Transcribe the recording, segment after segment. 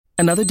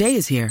Another day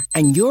is here,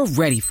 and you're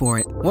ready for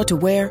it. What to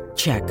wear?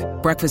 Check.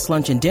 Breakfast,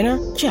 lunch, and dinner?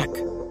 Check.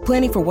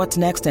 Planning for what's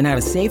next and how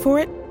to save for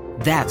it?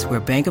 That's where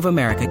Bank of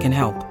America can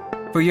help.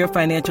 For your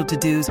financial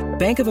to-dos,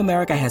 Bank of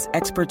America has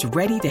experts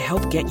ready to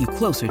help get you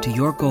closer to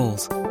your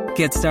goals.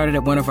 Get started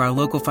at one of our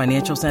local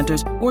financial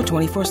centers or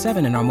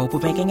 24/7 in our mobile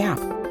banking app.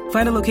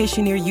 Find a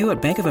location near you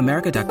at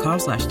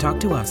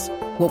bankofamerica.com/talktous.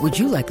 What would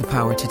you like the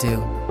power to do?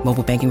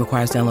 Mobile banking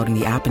requires downloading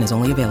the app and is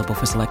only available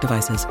for select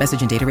devices.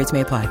 Message and data rates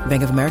may apply.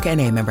 Bank of America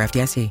N.A., member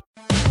FDIC.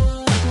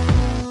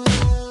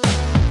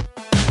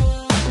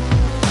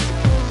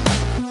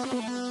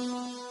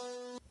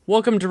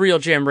 Welcome to Real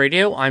Jam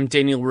Radio. I'm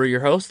Daniel Rue,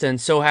 your host,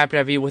 and so happy to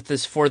have you with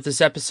us for this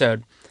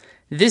episode.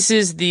 This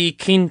is the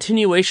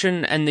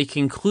continuation and the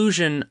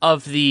conclusion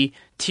of the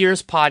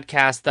Tiers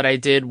podcast that I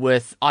did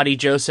with Adi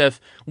Joseph.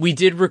 We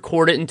did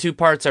record it in two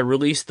parts. I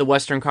released the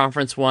Western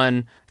Conference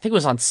one, I think it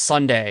was on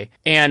Sunday,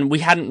 and we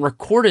hadn't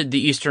recorded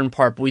the Eastern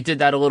part, but we did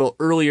that a little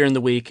earlier in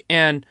the week.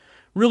 And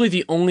really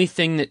the only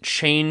thing that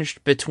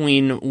changed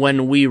between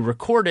when we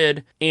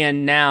recorded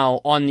and now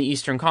on the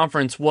Eastern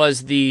Conference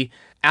was the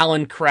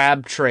Allen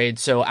Crabbe trade.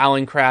 So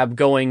Allen Crabbe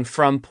going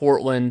from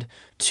Portland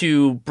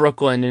to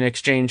Brooklyn in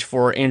exchange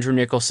for Andrew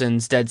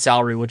Nicholson's dead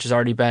salary, which has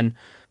already been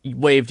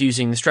waived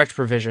using the stretch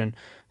provision.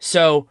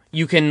 So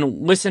you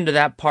can listen to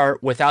that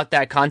part without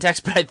that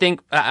context, but I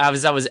think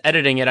as I was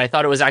editing it, I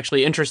thought it was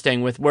actually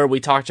interesting with where we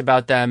talked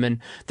about them and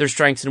their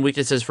strengths and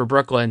weaknesses for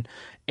Brooklyn.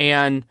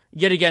 And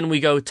yet again, we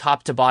go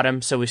top to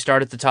bottom. So we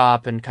start at the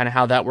top and kind of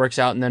how that works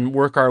out and then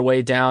work our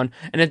way down.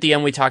 And at the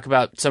end, we talk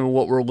about some of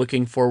what we're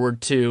looking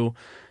forward to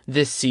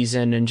this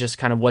season and just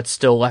kind of what's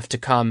still left to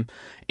come.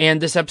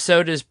 And this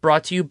episode is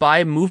brought to you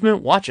by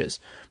Movement Watches.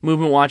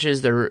 Movement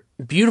Watches, they're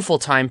beautiful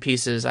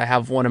timepieces. I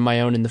have one of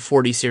my own in the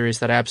 40 series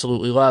that I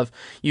absolutely love.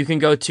 You can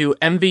go to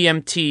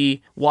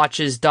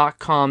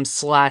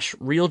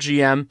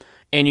mvmtwatches.com/realgm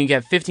and you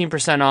get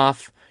 15%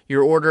 off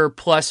your order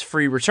plus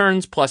free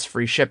returns plus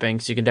free shipping.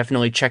 So you can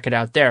definitely check it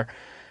out there.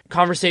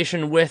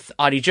 Conversation with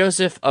Adi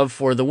Joseph of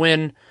For the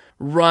Win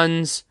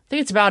runs, I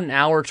think it's about an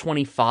hour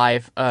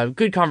 25.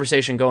 Good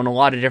conversation going a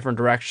lot of different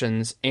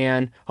directions,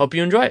 and hope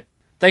you enjoy it.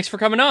 Thanks for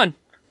coming on.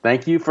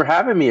 Thank you for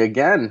having me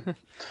again.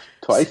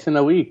 Twice in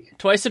a week.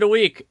 Twice in a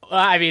week.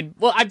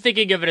 I'm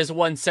thinking of it as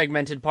one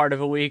segmented part of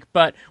a week,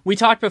 but we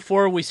talked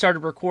before we started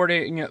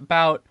recording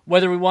about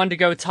whether we wanted to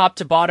go top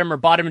to bottom or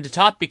bottom to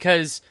top,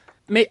 because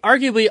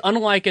arguably,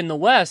 unlike in the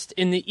West,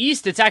 in the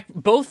East, it's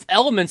both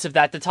elements of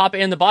that, the top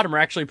and the bottom, are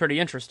actually pretty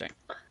interesting.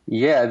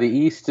 Yeah, the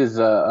East is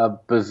a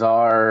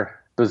bizarre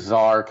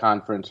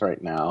conference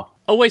right now.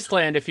 A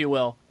wasteland, if you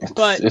will.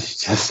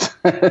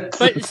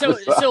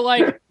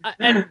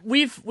 And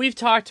we've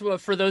talked,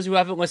 for those who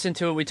haven't listened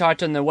to it, we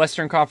talked in the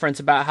Western Conference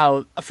about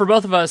how, for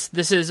both of us,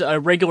 this is a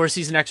regular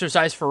season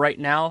exercise for right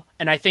now.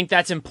 And I think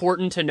that's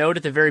important to note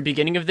at the very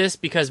beginning of this,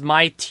 because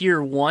my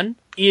tier one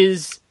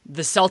is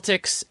the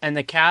Celtics and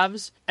the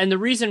Cavs. And the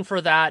reason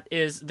for that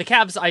is the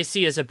Cavs I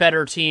see as a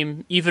better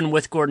team. Even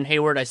with Gordon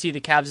Hayward, I see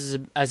the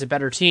Cavs as a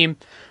better team.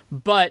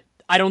 But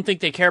I don't think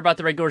they care about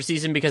the regular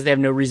season because they have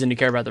no reason to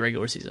care about the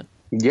regular season.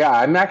 Yeah,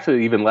 I'm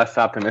actually even less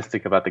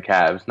optimistic about the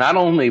Cavs. Not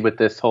only with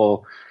this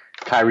whole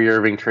Kyrie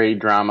Irving trade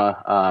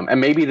drama,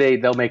 and maybe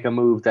they'll make a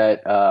move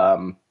that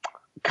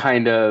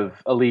kind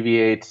of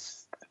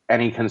alleviates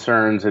any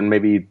concerns, and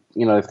maybe,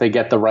 if they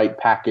get the right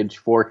package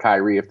for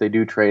Kyrie, if they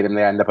do trade him,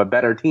 they end up a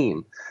better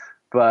team.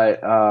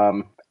 But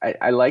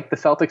I like the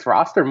Celtics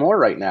roster more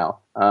right now.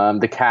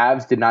 The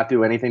Cavs did not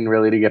do anything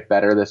really to get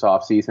better this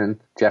offseason.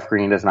 Jeff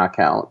Green does not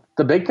count.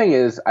 The big thing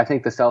is, I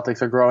think the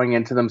Celtics are growing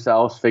into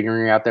themselves,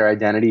 figuring out their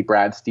identity.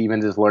 Brad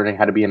Stevens is learning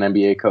how to be an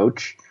NBA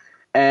coach.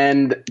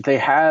 And they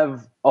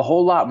have a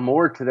whole lot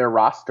more to their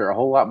roster, a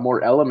whole lot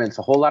more elements,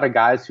 a whole lot of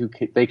guys who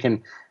they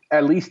can,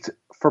 at least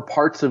for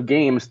parts of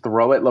games,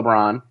 throw at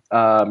LeBron.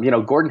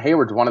 Gordon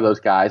Hayward's one of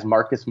those guys.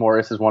 Marcus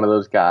Morris is one of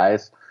those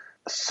guys.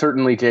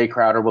 Certainly Jay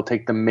Crowder will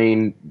take the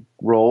main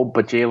role,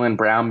 but Jaylen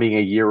Brown being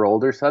a year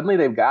older, suddenly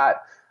they've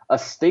got a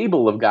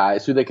stable of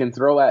guys who they can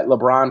throw at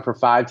LeBron for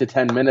 5 to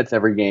 10 minutes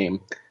every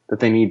game that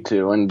they need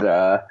to. And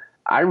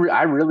I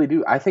really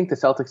do. I think the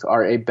Celtics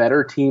are a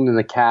better team than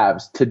the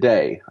Cavs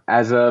today.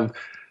 As of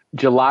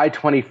July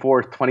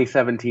 24th,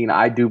 2017,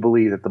 I do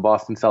believe that the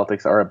Boston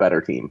Celtics are a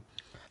better team.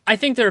 I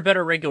think they're a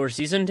better regular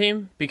season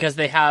team because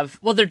they have,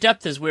 their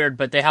depth is weird,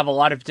 but they have a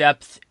lot of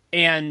depth.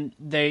 And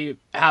they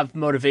have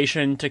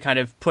motivation to kind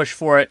of push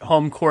for it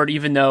home court,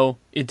 even though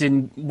it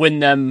didn't win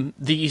them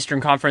the Eastern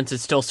Conference. It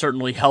still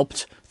certainly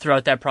helped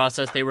throughout that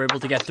process. They were able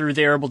to get through.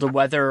 They were able to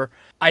weather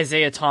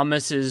Isaiah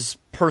Thomas's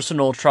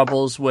personal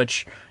troubles,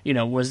 which,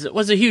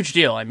 was a huge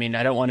deal. I mean,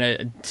 I don't want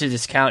to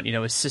discount,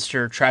 his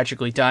sister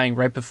tragically dying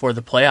right before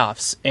the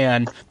playoffs.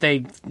 And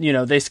they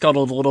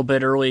scuttled a little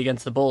bit early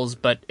against the Bulls.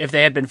 But if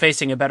they had been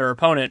facing a better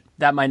opponent,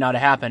 that might not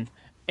have happened.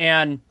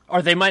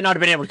 Or they might not have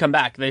been able to come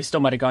back. They still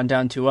might have gone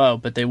down 2-0,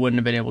 but they wouldn't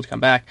have been able to come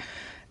back.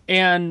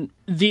 And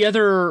the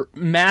other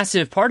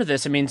massive part of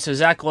this, so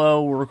Zach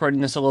Lowe, we're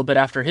recording this a little bit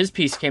after his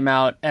piece came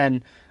out,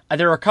 and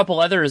there are a couple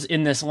others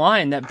in this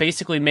line that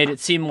basically made it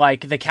seem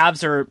like the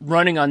Cavs are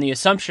running on the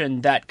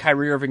assumption that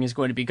Kyrie Irving is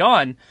going to be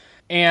gone.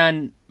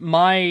 And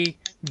my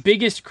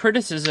biggest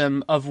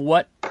criticism of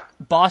what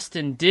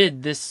Boston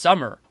did this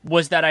summer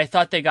was that I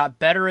thought they got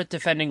better at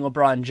defending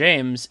LeBron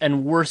James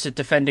and worse at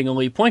defending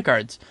elite point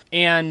guards.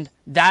 And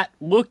that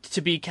looked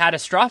to be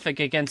catastrophic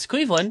against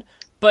Cleveland,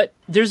 but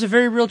there's a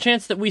very real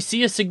chance that we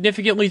see a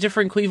significantly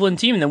different Cleveland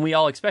team than we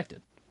all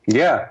expected.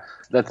 Yeah,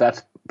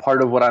 that's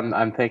part of what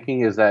I'm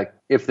thinking is that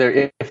if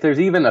there's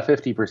even a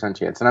 50%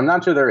 chance, and I'm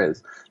not sure there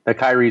is, that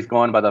Kyrie's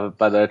gone by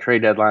the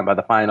trade deadline, by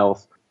the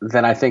finals,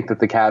 then I think that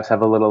the Cavs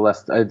have a little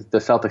less, the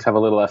Celtics have a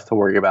little less to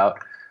worry about.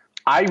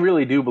 I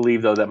really do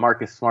believe, though, that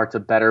Marcus Smart's a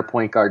better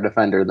point guard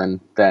defender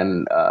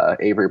than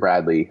Avery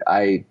Bradley.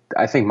 I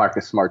think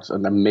Marcus Smart's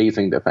an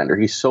amazing defender.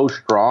 He's so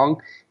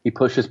strong, he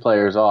pushes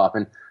players off,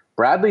 and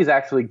Bradley's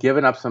actually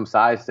given up some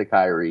size to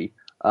Kyrie.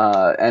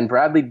 And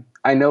Bradley,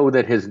 I know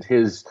that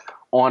his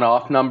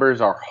on-off numbers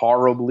are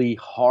horribly,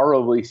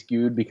 horribly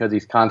skewed because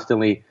he's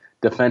constantly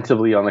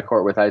defensively on the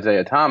court with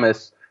Isaiah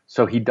Thomas,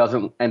 so he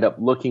doesn't end up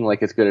looking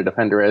like as good a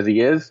defender as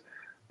he is.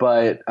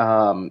 But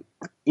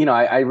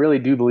I really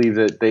do believe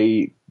that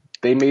they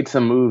made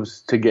some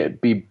moves to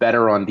be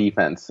better on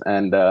defense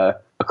and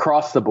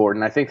across the board.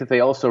 And I think that they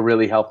also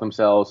really helped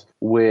themselves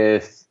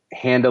with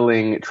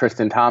handling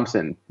Tristan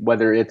Thompson,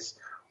 whether it's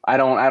I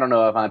don't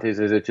know if Ante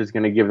Zizic is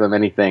going to give them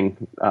anything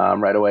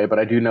right away, but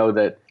I do know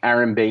that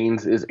Aaron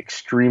Baines is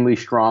extremely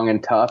strong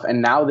and tough,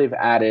 and now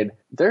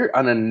they're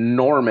an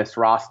enormous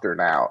roster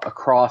now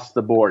across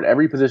the board,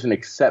 every position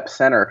except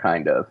center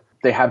kind of.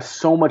 They have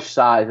so much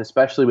size,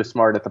 especially with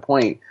Smart at the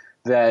point,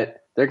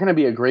 that they're going to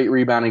be a great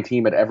rebounding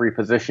team at every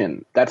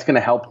position. That's going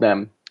to help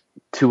them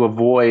to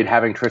avoid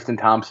having Tristan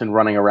Thompson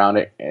running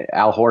around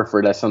Al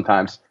Horford, as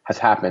sometimes has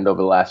happened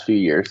over the last few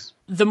years.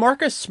 The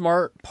Marcus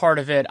Smart part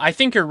of it, I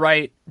think you're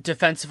right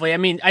defensively. I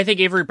mean, I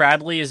think Avery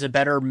Bradley is a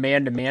better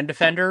man-to-man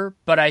defender,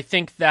 but I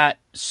think that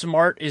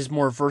Smart is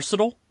more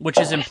versatile, which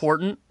is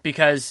important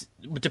because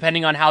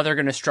depending on how they're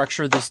going to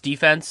structure this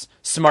defense,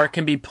 Smart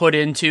can be put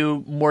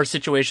into more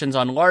situations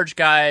on large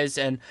guys.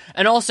 And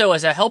also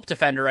as a help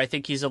defender, I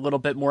think he's a little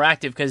bit more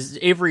active because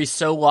Avery's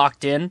so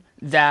locked in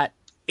that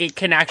it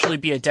can actually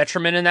be a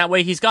detriment in that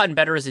way. He's gotten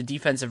better as a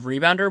defensive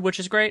rebounder, which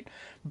is great.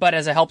 But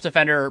as a help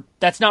defender,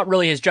 that's not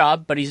really his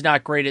job, but he's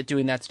not great at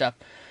doing that stuff.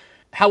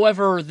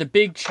 However, the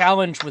big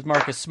challenge with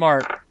Marcus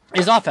Smart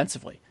is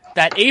offensively.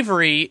 That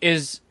Avery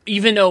is,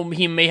 even though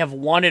he may have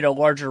wanted a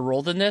larger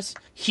role than this,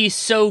 he's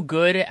so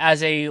good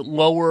as a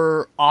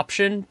lower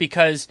option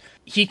because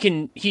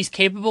he's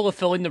capable of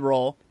filling the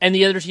role, and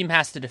the other team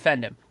has to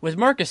defend him. With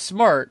Marcus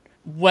Smart,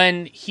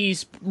 when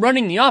he's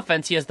running the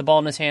offense, he has the ball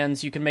in his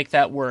hands, you can make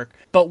that work.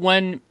 But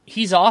when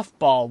he's off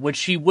ball, which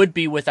he would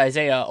be with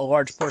Isaiah a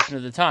large portion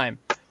of the time,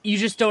 you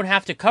just don't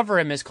have to cover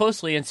him as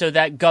closely, and so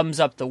that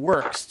gums up the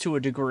works to a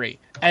degree.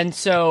 And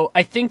so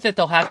I think that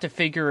they'll have to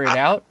figure it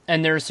out,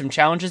 and there are some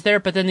challenges there.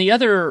 But then the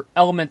other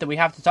element that we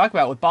have to talk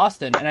about with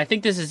Boston, and I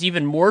think this is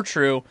even more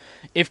true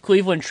if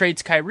Cleveland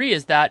trades Kyrie,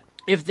 is that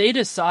if they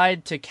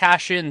decide to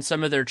cash in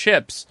some of their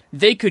chips,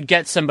 they could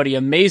get somebody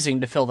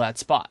amazing to fill that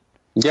spot.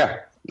 Yeah.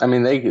 I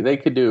mean, they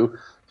could do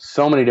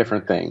so many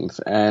different things.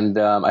 And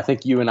I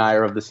think you and I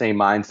are of the same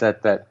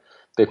mindset that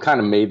they've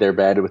kind of made their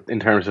bed in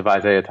terms of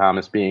Isaiah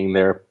Thomas being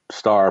their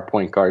star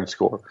point guard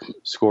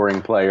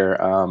scoring player.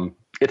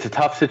 It's a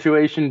tough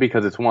situation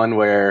because it's one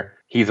where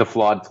he's a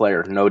flawed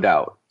player, no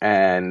doubt.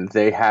 And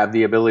they have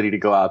the ability to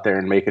go out there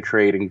and make a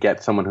trade and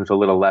get someone who's a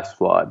little less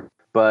flawed.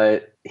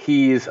 But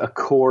he's a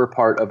core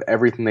part of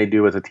everything they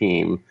do as a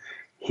team.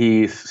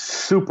 He's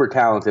super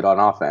talented on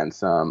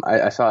offense.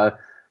 I saw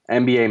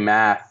NBA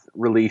Math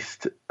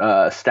released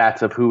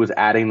stats of who was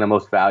adding the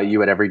most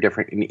value at every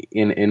different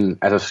in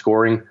as a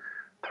scoring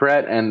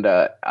threat, and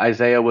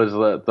Isaiah was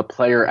the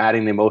player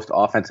adding the most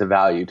offensive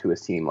value to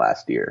his team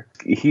last year.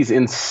 He's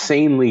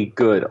insanely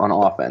good on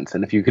offense,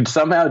 and if you could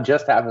somehow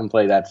just have him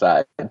play that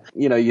side,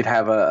 you'd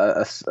have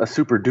a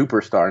super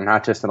duper star,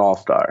 not just an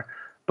all-star.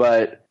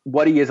 But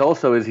what he is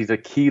also is he's a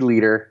key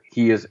leader.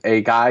 He is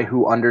a guy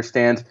who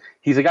understands.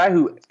 He's a guy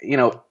who,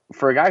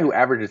 for a guy who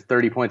averages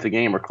 30 points a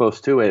game or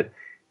close to it,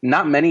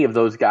 not many of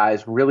those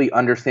guys really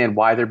understand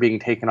why they're being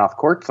taken off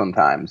court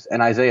sometimes.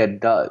 And Isaiah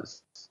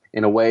does,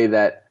 in a way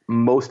that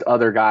most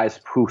other guys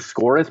who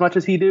score as much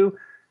as he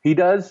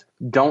does,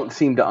 don't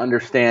seem to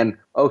understand,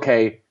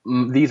 okay,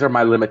 these are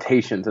my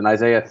limitations. And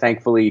Isaiah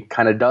thankfully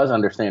kind of does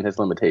understand his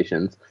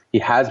limitations. He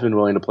has been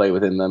willing to play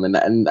within them.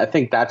 And I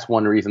think that's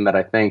one reason that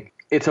I think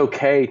it's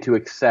okay to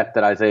accept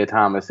that Isaiah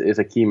Thomas is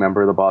a key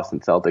member of the Boston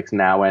Celtics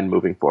now and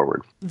moving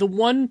forward. The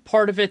one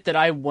part of it that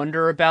I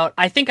wonder about,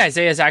 I think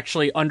Isaiah is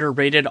actually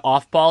underrated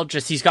off ball,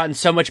 just he's gotten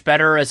so much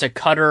better as a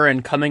cutter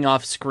and coming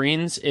off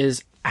screens,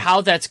 is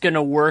how that's going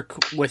to work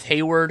with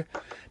Hayward.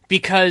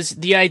 Because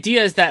the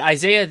idea is that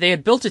Isaiah, they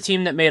had built a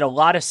team that made a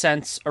lot of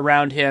sense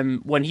around him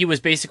when he was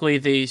basically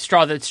the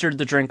straw that stirred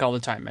the drink all the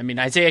time. I mean,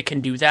 Isaiah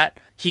can do that.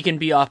 He can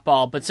be off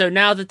ball. But so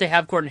now that they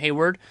have Gordon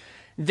Hayward,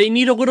 they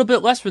need a little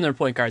bit less from their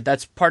point guard.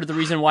 That's part of the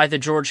reason why the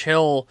George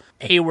Hill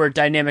Hayward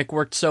dynamic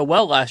worked so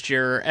well last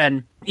year.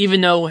 And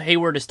even though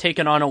Hayward has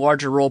taken on a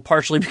larger role,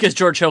 partially because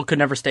George Hill could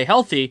never stay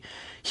healthy,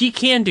 he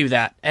can do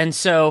that. And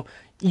so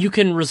you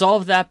can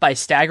resolve that by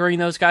staggering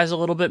those guys a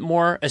little bit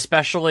more,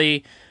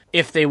 especially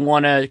if they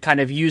want to kind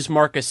of use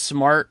Marcus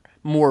Smart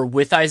more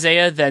with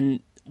Isaiah. Then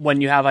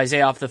when you have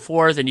Isaiah off the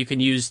floor, then you can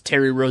use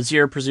Terry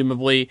Rozier,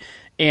 presumably,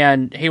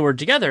 and Hayward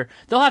together.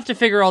 They'll have to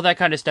figure all that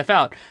kind of stuff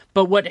out.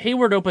 But what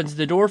Hayward opens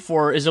the door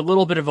for is a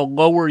little bit of a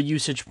lower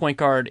usage point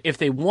guard if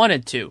they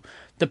wanted to.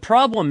 The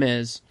problem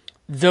is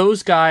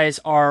those guys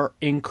are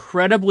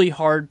incredibly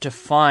hard to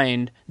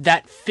find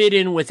that fit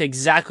in with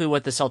exactly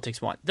what the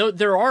Celtics want. Though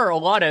there are a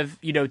lot of,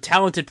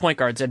 talented point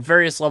guards at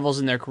various levels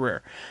in their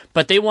career,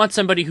 but they want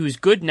somebody who's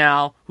good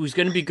now, who's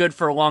going to be good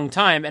for a long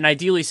time, and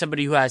ideally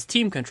somebody who has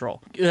team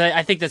control.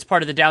 I think that's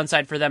part of the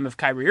downside for them of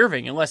Kyrie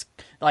Irving, unless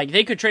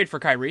they could trade for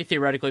Kyrie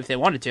theoretically if they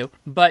wanted to,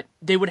 but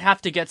they would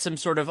have to get some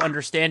sort of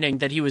understanding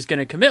that he was going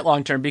to commit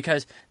long term,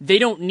 because they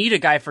don't need a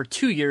guy for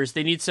 2 years.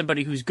 They need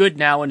somebody who's good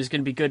now and is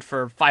going to be good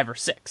for 5 or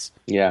 6.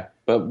 Yeah,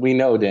 but we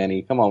know,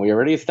 Danny, come on, we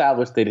already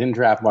established they didn't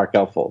draft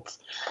Markelle Fultz.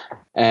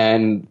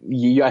 And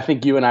I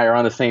think you and I are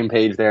on the same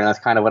page there, and that's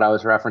kind of what I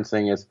was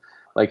referencing is,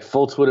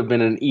 Fultz would have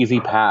been an easy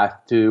path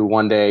to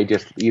one day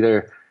just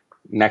either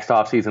next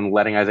offseason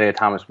letting Isaiah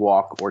Thomas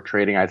walk or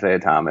trading Isaiah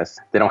Thomas.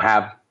 They don't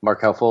have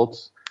Markelle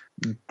Fultz.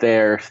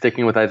 They're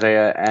sticking with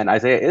Isaiah, and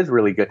Isaiah is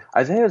really good.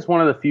 Isaiah is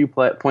one of the few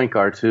point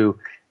guards who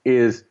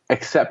is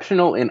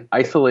exceptional in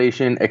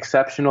isolation,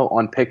 exceptional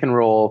on pick and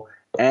roll,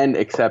 and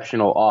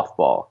exceptional off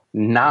ball.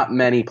 Not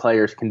many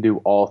players can do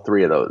all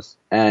three of those.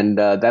 And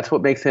that's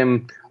what makes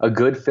him a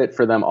good fit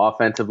for them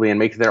offensively and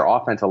makes their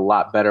offense a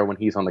lot better when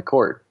he's on the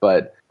court.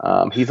 But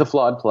he's a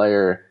flawed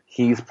player.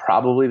 He's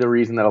probably the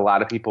reason that a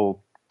lot of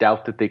people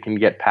doubt that they can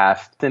get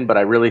past him. But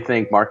I really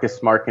think Marcus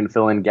Smart can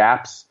fill in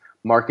gaps.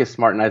 Marcus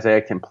Smart and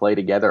Isaiah can play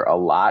together a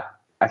lot.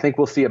 I think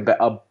we'll see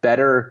a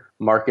better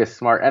Marcus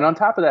Smart. And on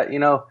top of that,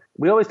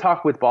 we always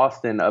talk with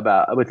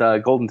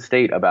Golden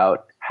State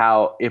about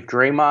how if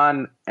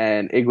Draymond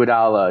and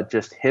Iguodala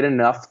just hit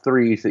enough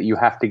threes that you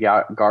have to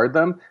guard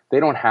them, they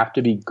don't have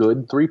to be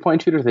good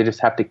three-point shooters. They just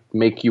have to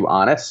make you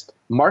honest.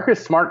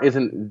 Marcus Smart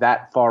isn't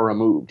that far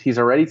removed. He's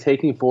already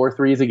taking 4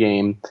 threes a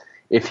game.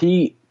 If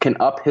he can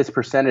up his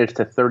percentage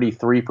to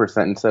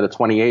 33% instead of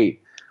 28%,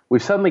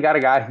 we've suddenly got a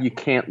guy who you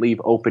can't leave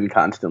open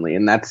constantly,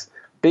 and that's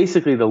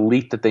basically the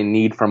leap that they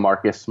need from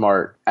Marcus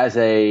Smart as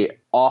a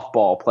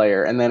off-ball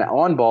player. And then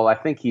on-ball, I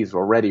think he's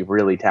already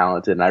really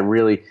talented,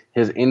 and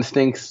his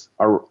instincts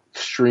are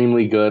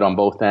extremely good on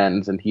both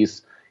ends, and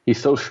he's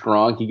so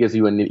strong. He gives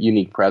you a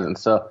unique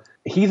presence. So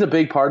he's a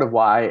big part of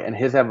why, and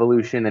his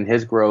evolution and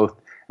his growth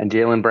and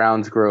Jaylen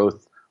Brown's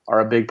growth are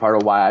a big part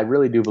of why I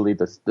really do believe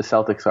the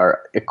Celtics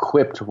are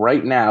equipped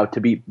right now to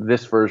beat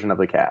this version of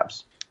the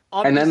Cavs.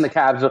 And then the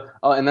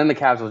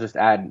Cavs will just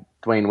add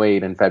Dwayne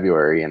Wade in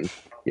February, and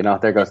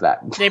there goes that.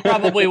 They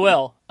probably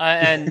will,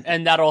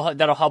 and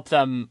that'll help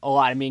them a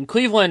lot. I mean,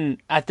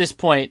 Cleveland at this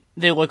point,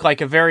 they look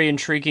like a very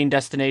intriguing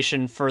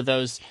destination for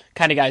those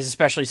kind of guys,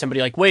 especially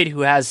somebody like Wade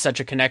who has such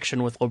a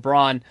connection with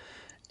LeBron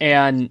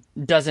and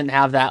doesn't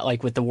have that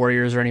with the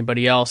Warriors or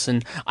anybody else.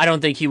 And I don't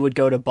think he would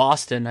go to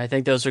Boston. I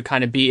think those would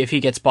kind of be, if he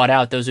gets bought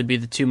out, those would be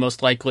the two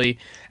most likely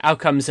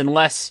outcomes,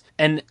 unless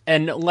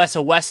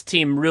a West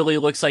team really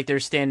looks like they're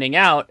standing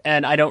out,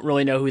 and I don't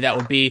really know who that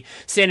would be.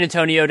 San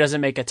Antonio doesn't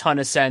make a ton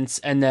of sense,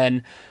 and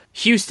then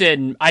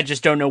Houston, I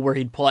just don't know where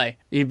he'd play.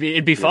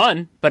 It'd be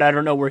fun, but I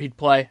don't know where he'd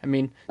play. I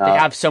mean, they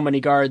have so many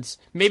guards.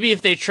 Maybe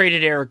if they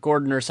traded Eric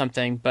Gordon or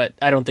something, but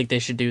I don't think they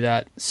should do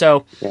that.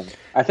 So, yeah.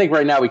 I think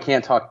right now we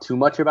can't talk too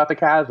much about the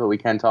Cavs, but we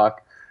can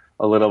talk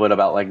a little bit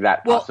about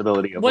that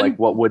possibility of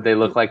what would they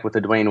look like with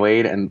a Dwayne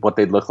Wade, and what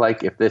they'd look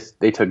like if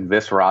they took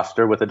this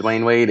roster with a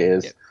Dwayne Wade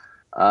is.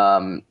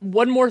 Yeah.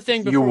 One more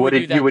thing before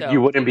we do that,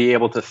 you wouldn't be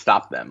able to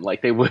stop them.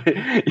 You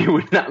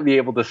would not be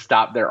able to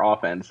stop their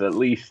offense, at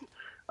least.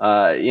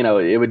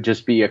 It would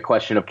just be a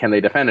question of can they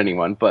defend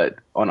anyone, but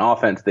on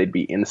offense, they'd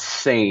be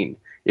insane.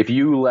 If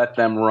you let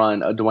them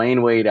run a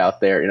Dwayne Wade out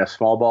there in a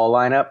small ball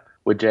lineup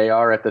with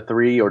JR at the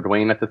 3 or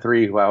Dwayne at the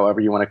 3, however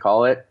you want to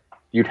call it,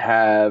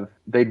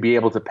 they'd be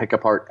able to pick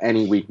apart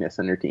any weakness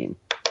in your team.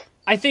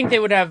 I think they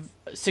would have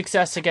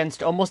success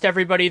against almost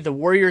everybody. The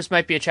Warriors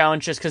might be a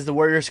challenge just because the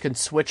Warriors can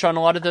switch on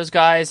a lot of those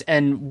guys,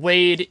 and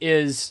Wade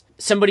is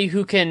somebody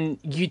who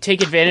you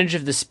take advantage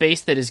of the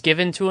space that is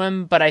given to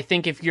him, but I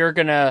think if you're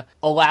going to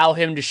allow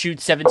him to shoot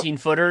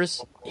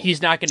 17-footers,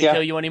 he's not going to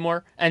kill you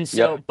anymore. And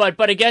so,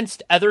 but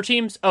against other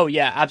teams, oh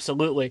yeah,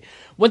 absolutely.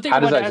 One thing How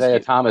does Isaiah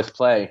Thomas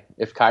play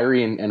if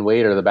Kyrie and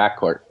Wade are the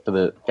backcourt for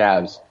the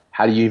Cavs?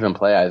 how do you even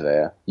play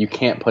Isaiah? You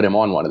can't put him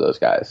on one of those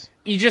guys.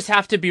 You just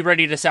have to be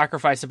ready to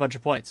sacrifice a bunch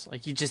of points.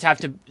 Like, you just have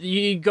to,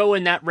 you go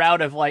in that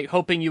route of like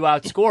hoping you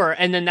outscore,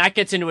 and then that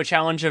gets into a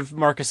challenge of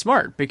Marcus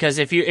Smart, because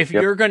if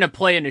you're going to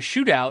play in a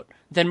shootout,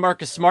 then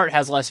Marcus Smart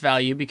has less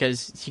value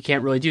because he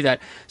can't really do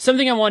that.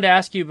 Something I wanted to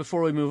ask you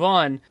before we move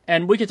on,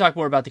 and we could talk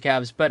more about the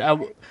Cavs, but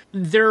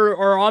there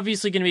are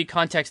obviously going to be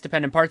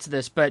context-dependent parts of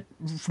this, but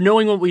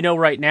knowing what we know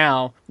right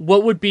now,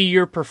 what would be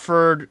your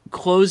preferred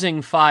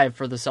closing five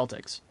for the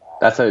Celtics?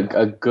 That's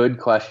a good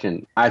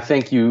question. I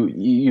think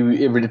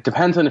it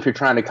depends on if you're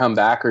trying to come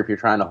back or if you're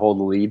trying to hold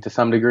the lead to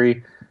some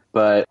degree,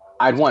 but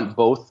I'd want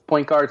both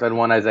point guards. I'd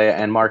want Isaiah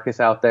and Marcus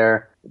out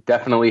there.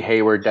 Definitely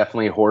Hayward,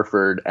 definitely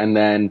Horford. And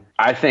then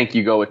I think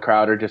you go with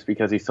Crowder just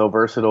because he's so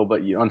versatile,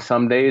 but on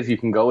some days you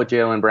can go with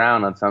Jaylen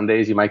Brown. On some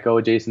days you might go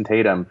with Jason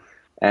Tatum.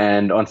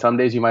 And on some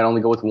days you might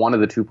only go with one of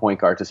the 2 point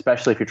guards,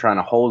 especially if you're trying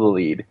to hold the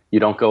lead. You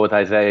don't go with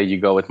Isaiah, you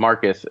go with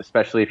Marcus,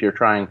 especially if you're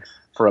trying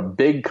for a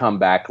big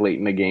comeback late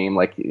in the game,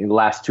 like in the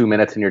last 2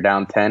 minutes and you're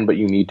down 10, but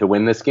you need to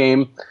win this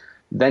game.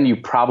 Then you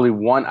probably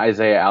want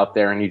Isaiah out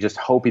there and you just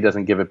hope he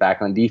doesn't give it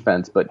back on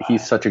defense, but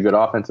he's such a good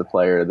offensive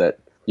player that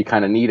you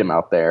kind of need him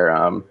out there.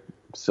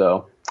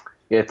 So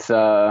it's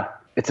a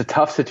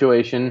tough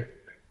situation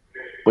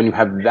when you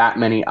have that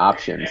many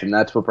options, and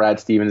that's what Brad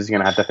Stevens is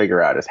going to have to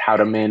figure out, is how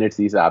to manage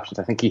these options.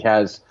 I think he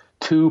has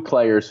 2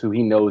 players who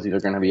he knows are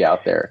going to be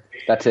out there.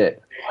 That's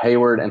it,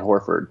 Hayward and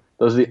Horford.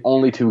 Those are the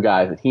only 2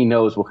 guys that he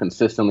knows will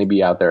consistently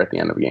be out there at the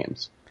end of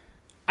games.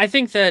 I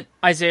think that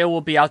Isaiah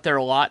will be out there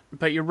a lot,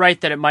 but you're right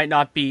that it might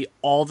not be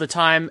all the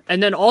time.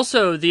 And then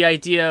also the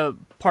idea,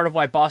 part of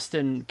why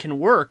Boston can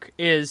work,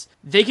 is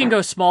they can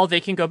go small, they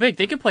can go big.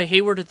 They can play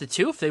Hayward at the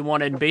 2 if they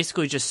wanted and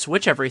basically just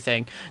switch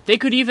everything.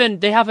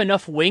 They have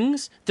enough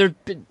wings. They're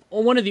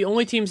one of the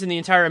only teams in the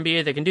entire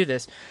NBA that can do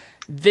this.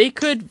 They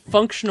could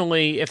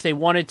functionally, if they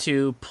wanted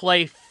to,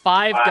 play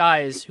 5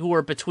 guys who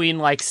are between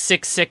like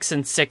 6'6"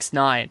 and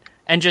 6'9",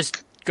 and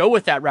just go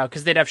with that route,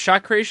 because they'd have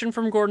shot creation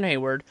from Gordon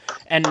Hayward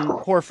and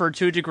Horford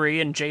to a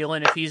degree, and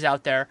Jaylen if he's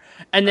out there,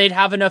 and they'd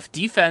have enough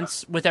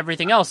defense with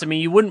everything else. I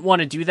mean, you wouldn't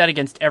want to do that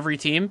against every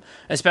team,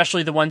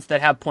 especially the ones that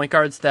have point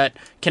guards that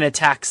can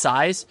attack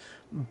size,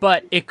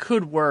 but it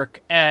could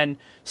work, and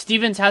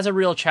Stevens has a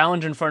real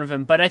challenge in front of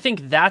him, but I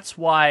think that's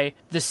why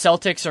the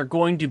Celtics are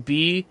going to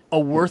be a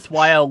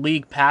worthwhile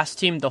league pass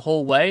team the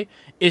whole way,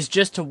 is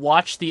just to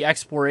watch the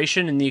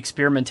exploration and the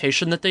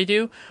experimentation that they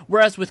do.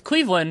 Whereas with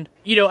Cleveland,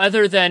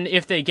 other than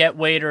if they get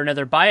Wade or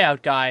another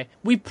buyout guy,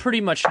 we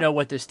pretty much know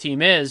what this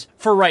team is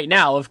for right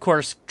now. Of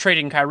course,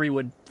 trading Kyrie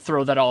would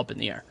throw that all up in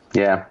the air.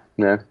 Yeah.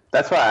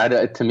 That's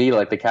why, to me,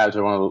 like the Cavs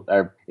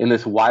are in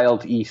this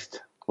wild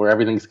East where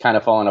everything's kind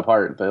of falling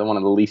apart. They're one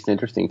of the least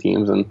interesting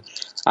teams, and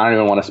I don't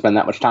even want to spend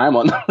that much time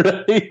on them,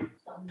 really.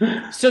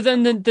 So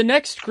then the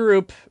next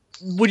group,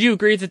 would you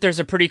agree that there's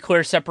a pretty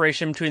clear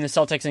separation between the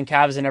Celtics and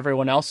Cavs and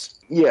everyone else?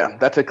 Yeah,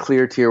 that's a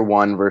clear tier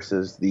 1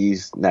 versus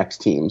these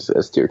next teams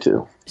as tier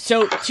 2.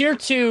 So tier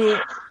 2,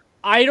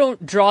 I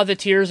don't draw the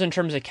tiers in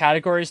terms of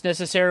categories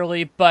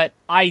necessarily, but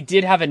I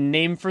did have a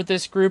name for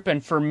this group,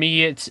 and for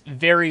me it's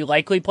very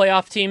likely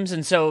playoff teams,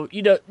 and so,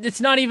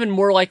 it's not even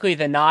more likely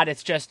than not,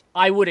 it's just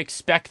I would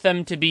expect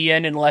them to be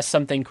in unless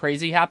something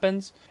crazy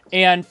happens.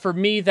 And for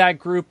me, that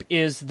group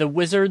is the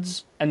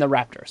Wizards and the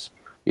Raptors.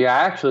 Yeah,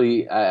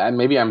 actually,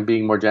 maybe I'm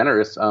being more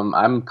generous.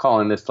 I'm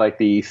calling this like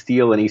the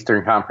Steel and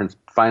Eastern Conference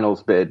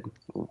Finals bid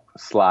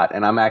slot,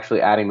 and I'm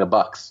actually adding the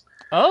Bucks.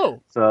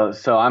 Oh.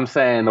 So I'm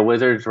saying the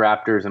Wizards,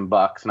 Raptors, and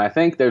Bucks, and I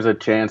think there's a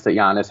chance that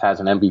Giannis has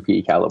an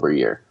MVP caliber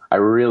year. I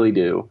really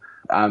do.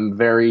 I'm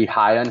very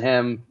high on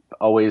him.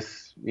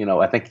 Always,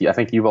 I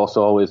think you've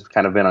also always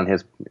kind of been on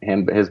his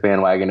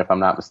bandwagon, if I'm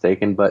not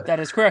mistaken. But that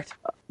is correct.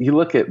 You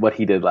look at what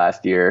he did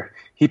last year.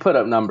 He put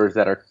up numbers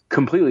that are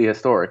completely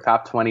historic,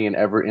 top 20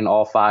 in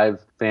all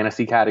 5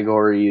 fantasy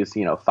categories.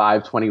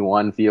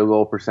 521 field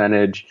goal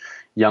percentage,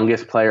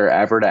 youngest player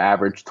ever to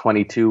average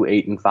 22,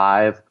 8, and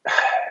 5.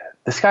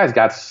 This guy's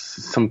got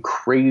some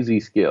crazy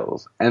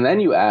skills. And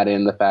then you add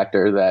in the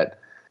factor that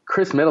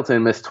Chris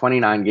Middleton missed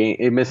 29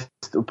 games.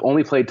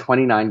 Only played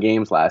 29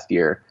 games last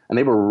year, and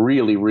they were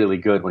really, really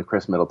good when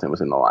Chris Middleton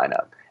was in the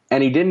lineup.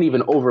 And he didn't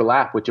even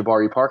overlap with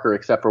Jabari Parker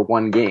except for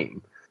 1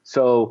 game.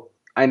 So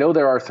I know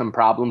there are some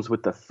problems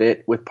with the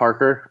fit with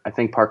Parker. I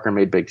think Parker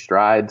made big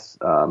strides,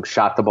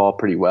 shot the ball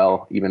pretty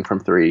well, even from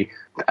 3.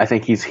 I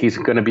think he's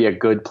going to be a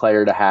good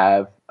player to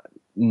have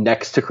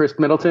next to Chris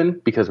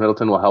Middleton, because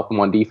Middleton will help him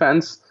on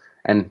defense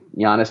and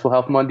Giannis will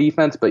help him on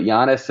defense. But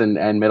Giannis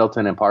and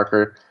Middleton and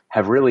Parker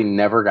have really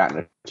never gotten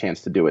a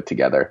chance to do it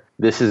together.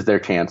 This is their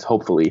chance,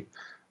 hopefully.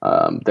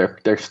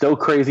 They're still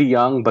crazy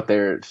young, but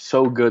they're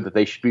so good that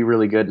they should be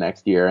really good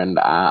next year, and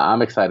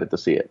I'm excited to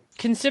see it.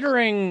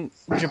 Considering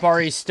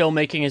Jabari's still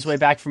making his way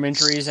back from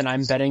injuries, and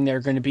I'm betting they're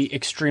going to be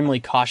extremely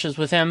cautious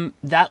with him,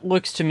 that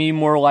looks to me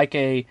more like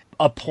a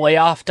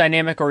playoff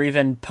dynamic, or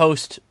even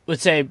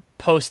post-deadline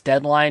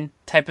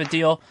type of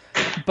deal.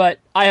 But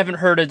I haven't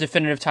heard a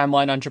definitive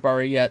timeline on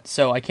Jabari yet,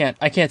 so I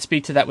can't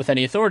speak to that with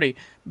any authority.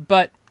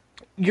 But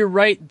you're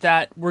right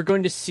that we're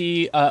going to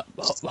see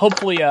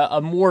hopefully a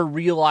more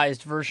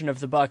realized version of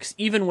the Bucks,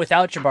 even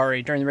without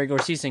Jabari during the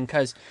regular season,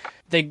 because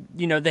they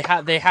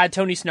had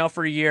Tony Snell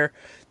for a year.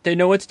 They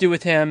know what to do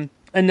with him.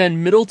 And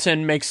then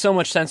Middleton makes so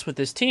much sense with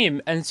this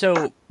team. And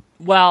so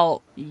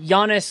while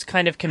Giannis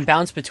kind of can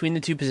bounce between the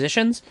two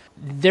positions,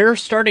 their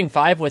starting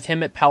five with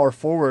him at power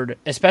forward,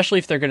 especially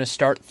if they're going to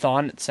start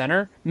Thon at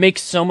center,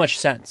 makes so much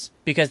sense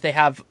because they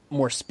have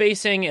more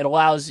spacing. It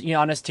allows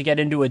Giannis to get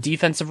into a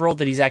defensive role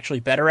that he's actually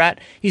better at.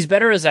 He's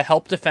better as a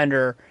help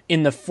defender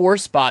in the 4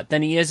 spot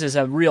than he is as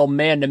a real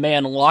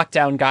man-to-man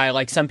lockdown guy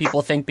like some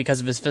people think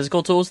because of his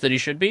physical tools that he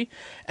should be.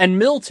 And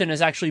Middleton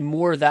is actually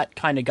more that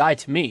kind of guy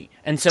to me.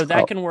 And so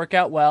that can work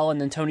out well,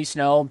 and then Tony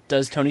Snell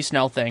does Tony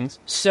Snell things.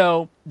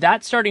 So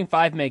that starting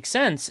five makes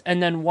sense.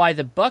 And then why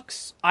the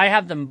Bucks, I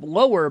have them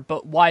lower,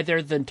 but why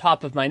they're the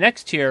top of my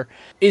next tier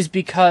is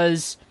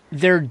because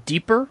they're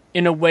deeper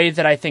in a way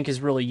that I think is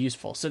really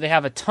useful. So they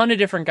have a ton of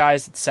different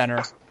guys at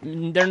center.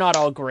 They're not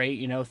all great,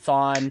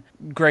 Thon,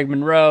 Greg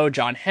Monroe,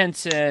 John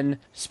Henson,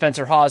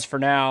 Spencer Hawes for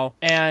now,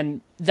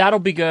 and that'll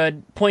be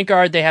good. Point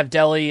guard, they have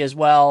Delly as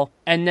well.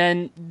 And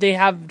then they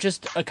have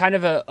just a kind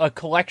of a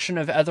collection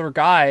of other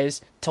guys.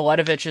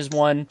 Teletovic is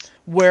one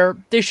where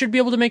they should be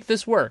able to make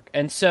this work.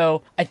 And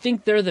so I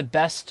think they're the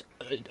best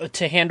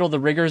to handle the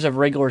rigors of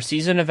regular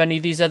season of any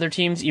of these other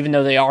teams, even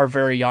though they are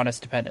very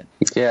Giannis dependent.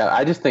 Yeah,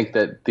 I just think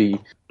that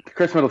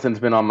Chris Middleton's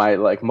been on my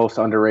most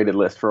underrated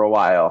list for a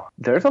while.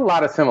 There's a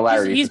lot of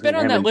similarities. He's been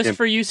on that list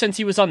for you since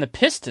he was on the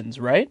Pistons,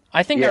 right?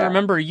 I think I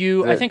remember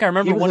you. I think I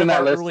remember one of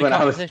our early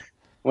conversations.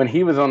 When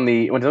he was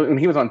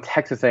on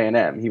Texas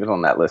A&M, he was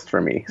on that list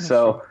for me.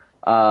 So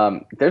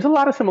there's a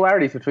lot of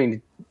similarities between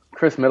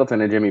Chris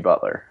Middleton and Jimmy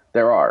Butler.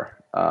 There are.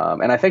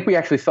 And I think we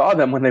actually saw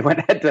them when they went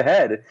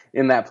head-to-head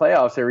in that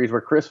playoff series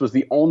where Chris was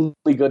the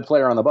only good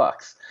player on the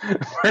Bucks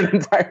for an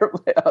entire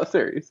playoff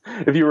series.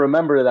 If you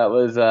remember, that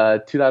was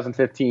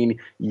 2015.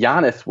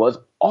 Giannis was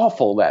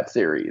awful that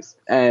series.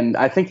 And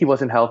I think he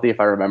wasn't healthy, if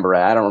I remember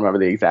right. I don't remember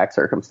the exact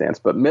circumstance.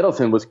 But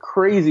Middleton was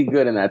crazy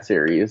good in that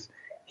series.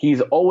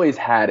 He's always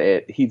had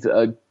it. He's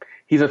a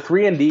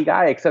 3-and-D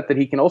guy, except that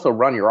he can also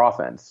run your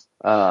offense.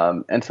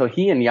 And so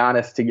he and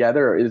Giannis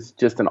together is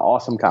just an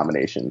awesome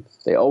combination.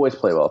 They always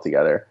play well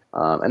together.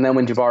 And then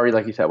when Jabari,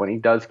 like you said, when he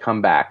does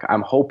come back,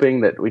 I'm hoping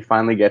that we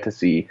finally get to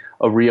see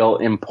a real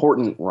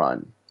important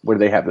run where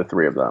they have the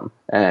three of them.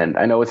 And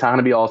I know it's not going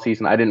to be all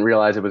season. I didn't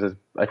realize it was,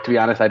 to be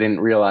honest, I didn't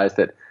realize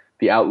that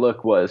the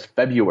outlook was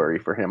February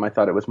for him. I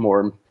thought it was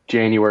more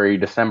January,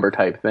 December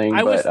type thing.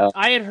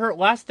 I had heard,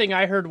 last thing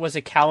I heard was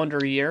a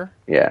calendar year.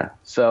 Yeah.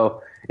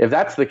 So if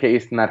that's the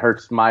case, then that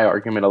hurts my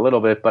argument a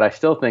little bit. But I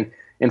still think,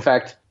 in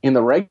fact, in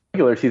the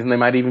regular season, they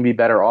might even be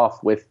better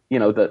off with,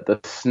 the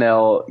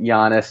Snell,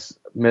 Giannis,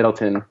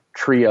 Middleton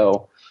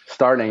trio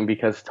starting,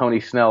 because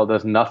Tony Snell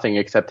does nothing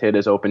except hit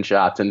his open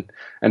shots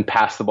and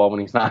pass the ball when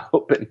he's not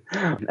open.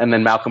 And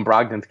then Malcolm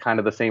Brogdon's kind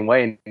of the same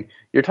way. And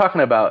you're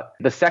talking about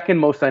the second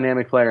most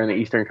dynamic player in the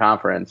Eastern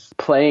Conference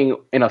playing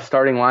in a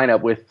starting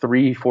lineup with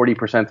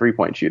 40%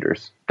 three-point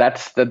shooters.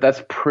 That's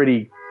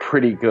pretty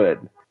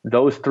good.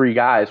 Those three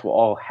guys will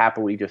all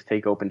happily just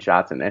take open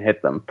shots and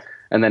hit them.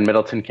 And then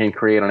Middleton can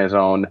create on his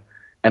own.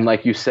 And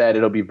like you said,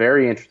 it'll be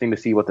very interesting to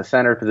see what the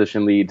center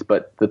position leads.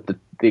 But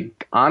the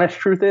honest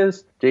truth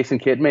is, Jason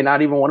Kidd may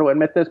not even want to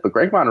admit this, but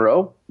Greg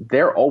Monroe,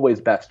 they're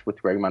always best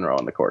with Greg Monroe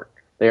on the court.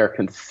 They are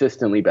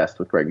consistently best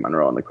with Greg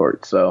Monroe on the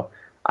court. So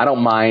I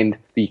don't mind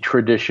the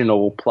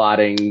traditional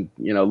plotting,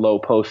 low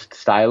post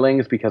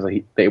stylings because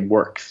they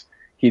works.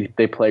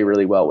 They play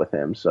really well with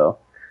him. So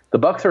the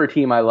Bucks are a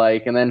team I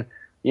like. And then,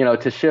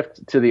 to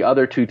shift to the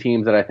other two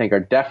teams that I think are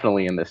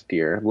definitely in this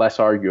tier, less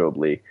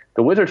arguably,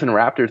 the Wizards and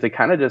Raptors, they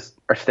kind of just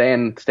are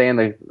staying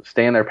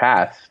their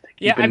path.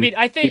 Yeah,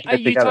 I think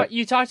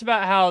you talked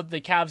about how the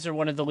Cavs are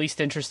one of the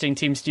least interesting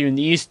teams to you in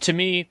the East. To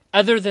me,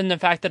 other than the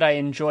fact that I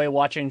enjoy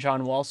watching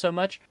John Wall so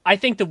much, I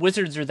think the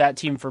Wizards are that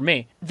team for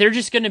me. They're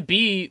just going to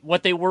be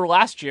what they were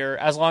last year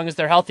as long as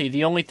they're healthy.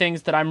 The only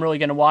things that I'm really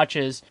going to watch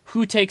is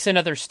who takes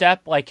another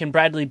step, like can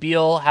Bradley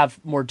Beal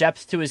have more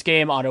depth to his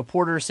game, Otto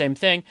Porter, same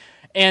thing.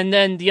 And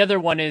then the other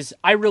one is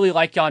I really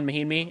like Jan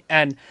Mahinmi,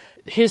 and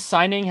his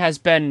signing has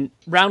been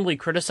roundly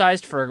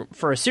criticized for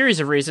a series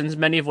of reasons,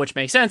 many of which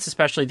make sense,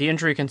 especially the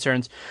injury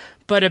concerns.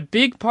 But a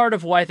big part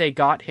of why they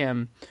got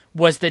him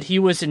was that he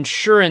was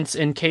insurance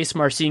in case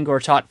Marcin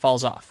Gortat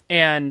falls off.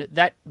 And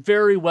that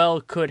very well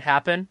could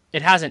happen.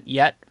 It hasn't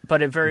yet,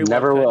 but it very well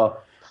Never could. will.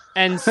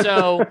 And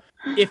so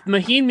if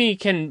Mahinmi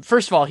can,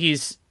 first of all,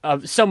 he's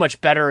so much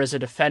better as a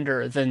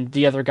defender than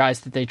the other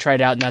guys that they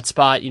tried out in that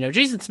spot.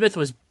 Jason Smith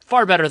was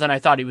far better than I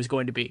thought he was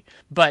going to be,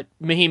 but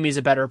Mahinmi's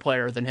a better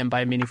player than him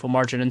by a meaningful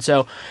margin. And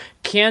so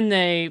can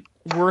they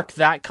work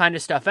that kind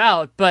of stuff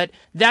out? But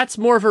that's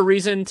more of a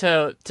reason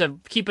to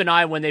keep an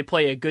eye when they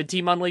play a good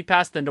team on League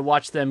Pass than to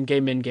watch them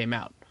game in, game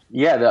out.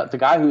 Yeah, the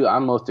guy who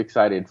I'm most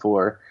excited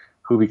for,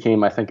 who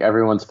became, I think,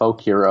 everyone's folk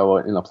hero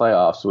in the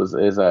playoffs,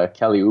 is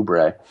Kelly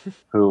Oubre,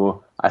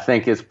 who I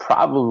think is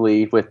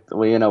probably, with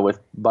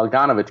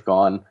Bogdanovic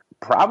gone,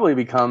 probably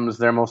becomes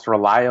their most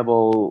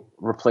reliable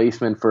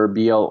replacement for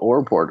Beal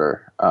or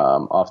Porter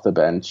off the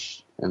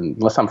bench,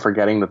 unless I'm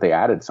forgetting that they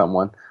added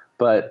someone.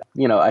 But,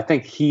 I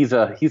think he's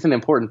an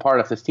important part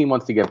if this team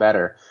wants to get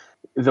better.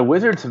 The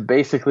Wizards have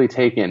basically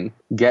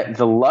get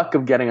the luck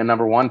of getting a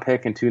number 1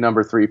 pick and 2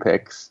 number 3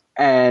 picks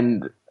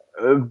and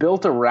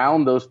built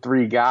around those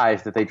 3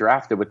 guys that they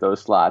drafted with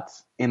those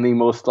slots in the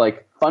most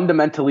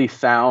fundamentally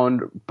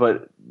sound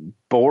but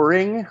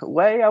boring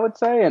way, I would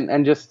say,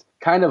 and just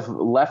kind of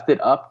left it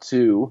up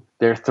to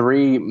their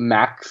 3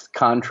 max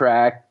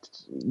contract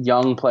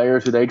young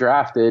players who they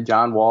drafted,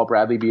 John Wall,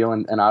 Bradley Beal,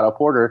 and Otto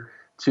Porter,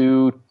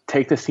 to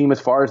take this team as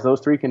far as those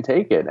 3 can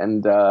take it.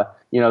 And, the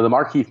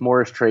Markieff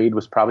Morris trade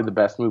was probably the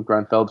best move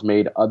Grunfeld's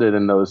made other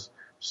than those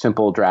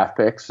simple draft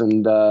picks.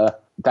 And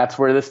that's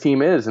where this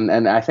team is.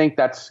 And I think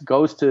that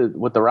goes to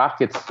what the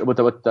Rockets, what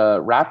the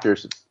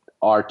Raptors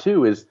are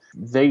too, is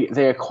they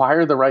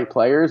acquire the right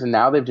players, and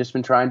now they've just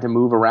been trying to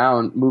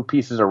move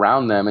pieces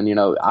around them. And,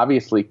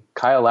 obviously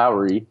Kyle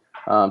Lowry,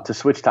 to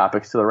switch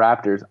topics to the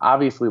Raptors,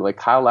 obviously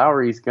Kyle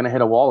Lowry's going to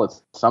hit a wall at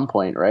some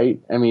point, right?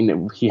 I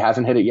mean, he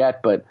hasn't hit it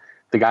yet, but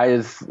the guy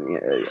is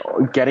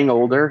getting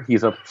older.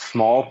 He's a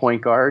small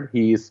point guard.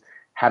 He's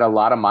had a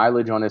lot of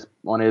mileage on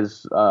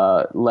his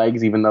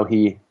legs, even though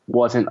he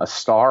wasn't a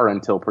star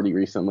until pretty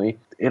recently.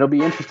 It'll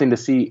be interesting to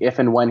see if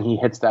and when he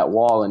hits that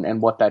wall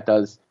and what that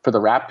does for the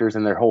Raptors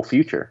and their whole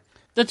future.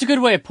 That's a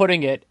good way of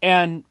putting it.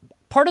 And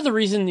part of the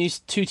reason these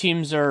two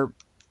teams are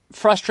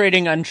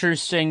frustrating,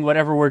 interesting,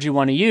 whatever word you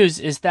want to use,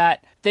 is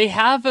that they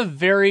have a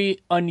very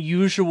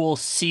unusual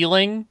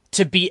ceiling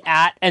to be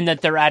at, and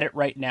that they're at it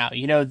right now.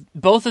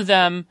 Both of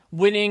them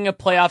winning a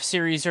playoff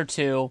series or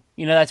 2,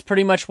 that's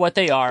pretty much what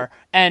they are.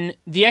 And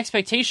the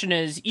expectation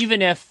is,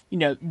 even if,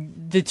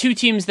 the 2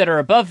 teams that are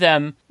above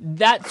them,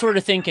 that sort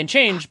of thing can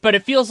change, but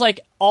it feels like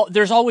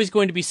there's always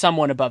going to be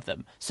someone above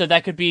them. So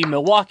that could be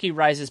Milwaukee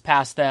rises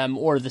past them,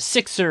 or the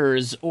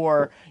Sixers,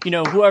 or,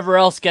 whoever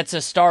else gets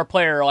a star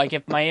player, like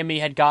if Miami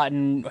had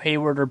gotten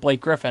Hayward or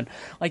Blake Griffin.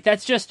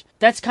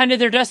 That's kind of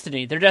their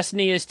destiny. Their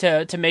destiny is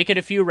to make it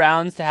a few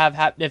rounds, to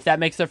have if that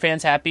makes their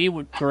fans happy,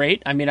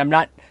 great. I mean,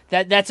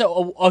 that's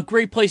a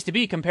great place to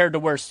be compared to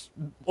where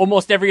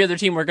almost every other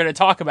team we're going to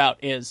talk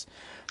about is.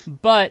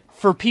 But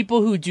for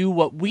people who do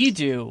what we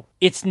do,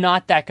 it's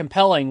not that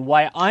compelling.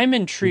 Why I'm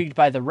intrigued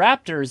by the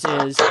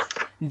Raptors is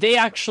they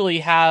actually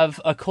have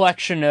a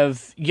collection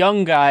of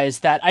young guys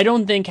that I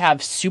don't think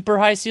have super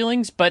high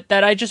ceilings, but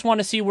that I just want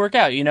to see work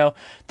out.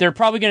 They're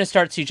probably going to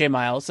start CJ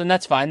Miles, and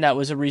that's fine. That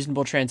was a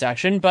reasonable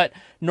transaction, but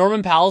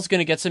Norman Powell's going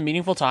to get some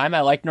meaningful time.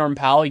 I like Norman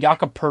Powell.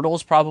 Jakob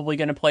Poeltl's probably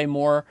going to play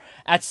more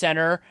at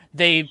center.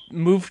 They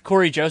moved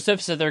Corey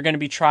Joseph, so they're going to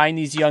be trying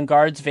these young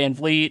guards, Van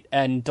Vliet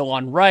and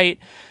DeLon Wright.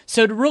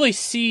 So to really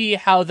see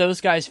how those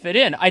guys fit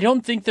in, I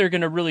don't think they're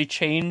going to really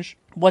change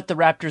what the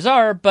Raptors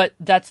are, but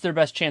that's their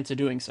best chance of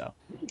doing so.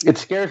 It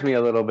scares me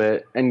a little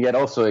bit, and yet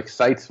also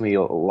excites me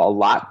a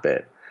lot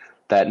bit,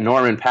 that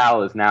Norman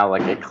Powell is now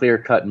a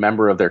clear-cut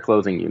member of their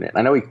closing unit.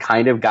 I know he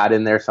kind of got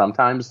in there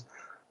sometimes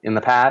in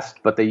the past,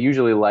 but they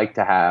usually like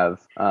to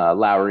have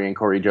Lowry and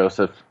Corey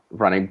Joseph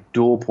running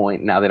dual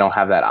point. Now they don't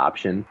have that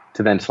option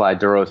to then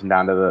slide DeRozan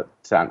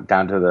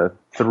down to the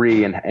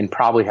 3 and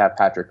probably have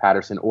Patrick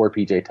Patterson or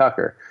PJ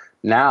Tucker.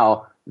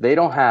 Now they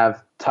don't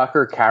have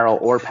Tucker, Carroll,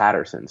 or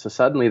Patterson. So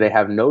suddenly they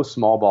have no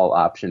small ball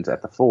options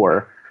at the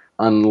 4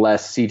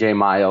 unless CJ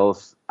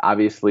Miles,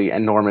 obviously,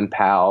 and Norman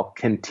Powell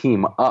can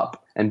team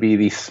up and be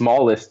the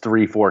smallest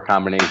 3-4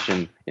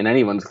 combination in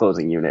anyone's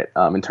closing unit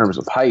in terms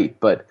of height.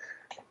 But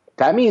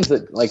that means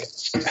that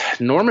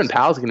Norman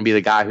Powell's going to be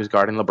the guy who's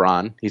guarding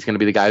LeBron. He's going to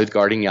be the guy who's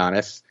guarding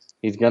Giannis.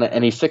 He's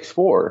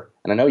 6'4".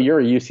 And I know you're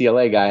a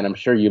UCLA guy, and I'm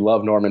sure you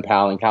love Norman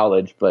Powell in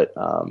college, but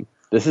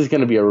this is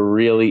going to be a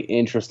really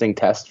interesting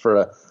test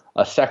for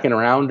a second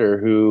rounder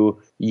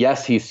who,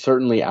 yes, he's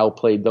certainly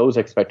outplayed those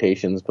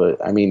expectations, but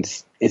I mean,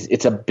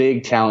 it's a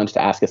big challenge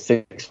to ask a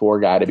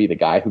 6'4" guy to be the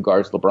guy who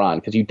guards LeBron,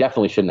 because you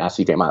definitely shouldn't ask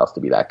CJ Miles to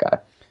be that guy.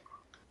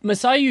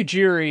 Masai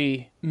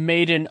Ujiri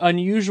made an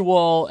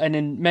unusual and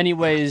in many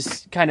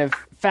ways kind of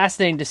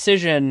fascinating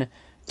decision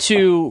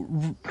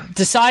to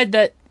decide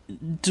that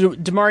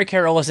DeMarre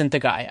Carroll isn't the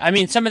guy. I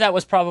mean, some of that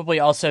was probably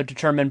also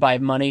determined by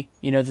money,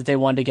 that they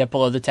wanted to get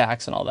below the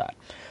tax and all that.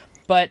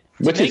 But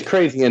which is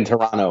crazy in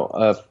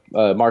Toronto,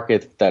 a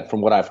market that,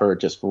 from what I've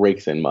heard, just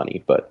rakes in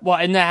money.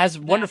 And that has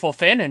wonderful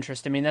fan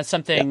interest. I mean, that's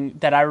something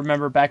that I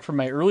remember back from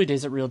my early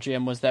days at Real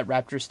GM, was that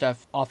Raptor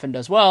stuff often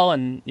does well,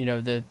 and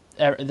there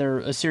are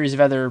a series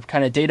of other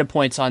kind of data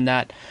points on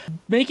that.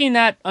 Making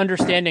that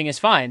understanding is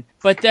fine,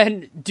 but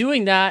then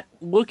doing that,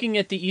 looking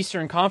at the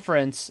Eastern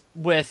Conference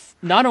with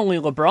not only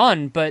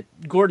LeBron, but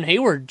Gordon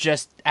Hayward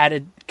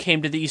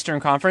came to the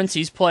Eastern Conference.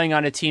 He's playing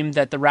on a team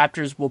that the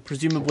Raptors will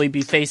presumably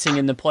be facing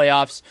in the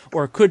playoffs,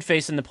 or could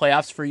face in the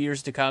playoffs for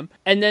years to come.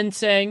 And then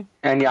saying...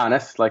 And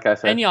Giannis, like I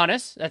said. And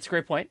Giannis, that's a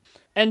great point.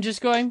 And just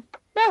going,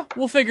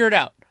 we'll figure it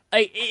out.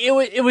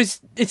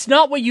 It's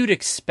not what you'd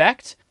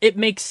expect. It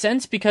makes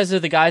sense because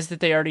of the guys that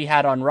they already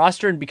had on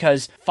roster, and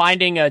because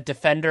finding a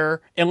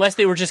defender, unless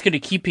they were just going to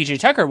keep PJ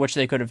Tucker, which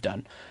they could have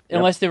done,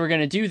 unless they were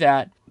going to do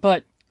that.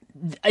 But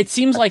it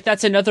seems like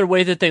that's another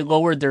way that they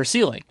lowered their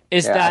ceiling,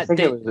 is that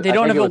they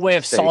don't have a way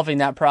of solving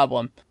that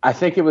problem. I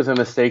think it was a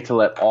mistake to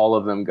let all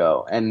of them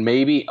go. And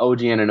maybe OG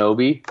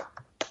Anunoby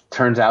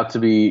turns out to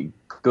be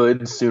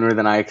good sooner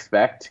than I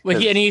expect. Well,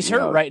 he's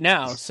hurt right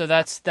now, so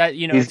that's that.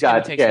 It's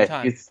going to take some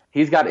time.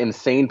 He's got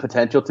insane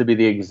potential to be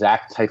the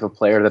exact type of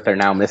player that they're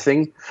now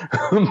missing,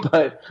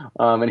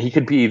 and he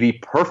could be the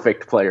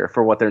perfect player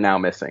for what they're now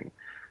missing.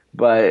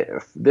 But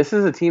this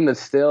is a team that's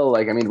still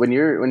when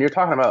you're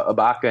talking about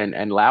Ibaka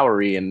and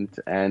Lowry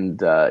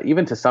and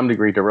even to some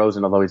degree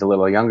DeRozan, although he's a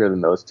little younger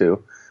than those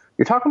two,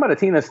 you're talking about a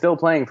team that's still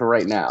playing for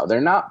right now.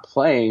 They're not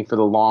playing for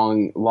the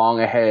long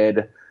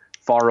ahead,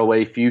 far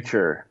away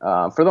future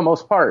for the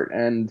most part,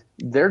 and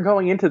they're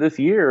going into this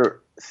year.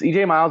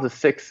 CJ Miles is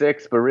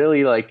 6'6", but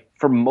really,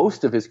 for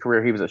most of his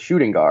career, he was a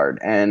shooting guard,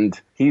 and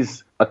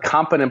he's a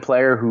competent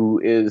player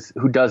who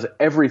does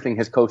everything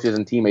his coaches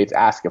and teammates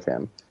ask of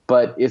him.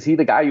 But is he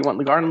the guy you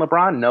want guarding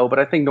LeBron? No, but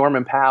I think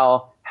Norman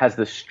Powell has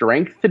the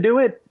strength to do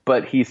it,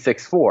 but he's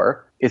 6'4".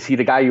 Is he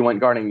the guy you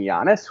want guarding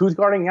Giannis? Who's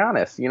guarding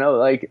Giannis?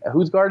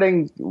 Who's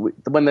guarding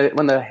when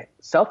the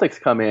Celtics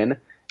come in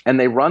and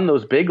they run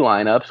those big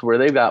lineups where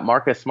they've got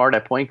Marcus Smart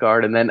at point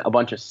guard and then a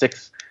bunch of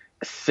 6'6"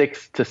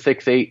 to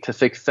 6'8" to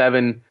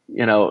 6'7",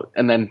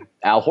 and then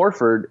Al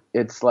Horford.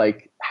 It's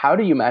how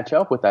do you match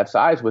up with that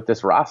size with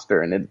this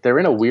roster? And they're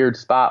in a weird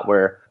spot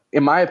where,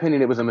 in my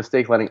opinion, it was a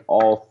mistake letting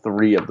all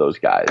three of those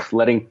guys,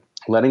 letting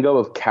go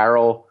of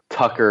Carroll,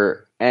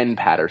 Tucker, and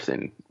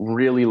Patterson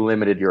really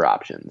limited your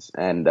options.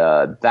 And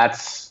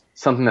that's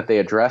something that they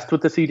addressed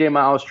with the CJ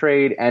Miles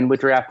trade and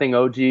with drafting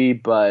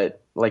OG. But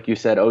like you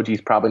said,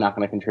 OG's probably not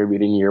going to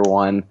contribute in year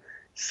one.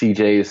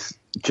 CJ's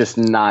just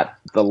not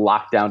the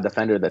lockdown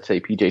defender that, say,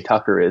 PJ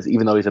Tucker is,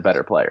 even though he's a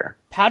better player.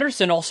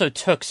 Patterson also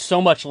took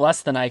so much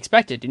less than I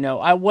expected.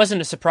 I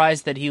wasn't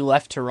surprised that he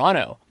left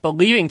Toronto, but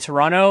leaving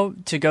Toronto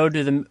to go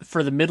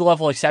for the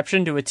mid-level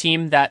exception to a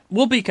team that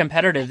will be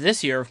competitive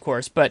this year, of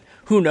course, but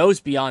who knows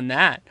beyond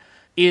that,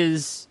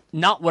 is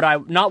not what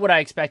I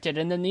expected.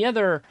 And then the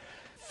other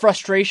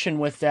frustration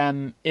with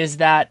them is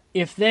that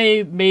if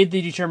they made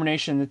the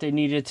determination that they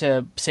needed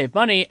to save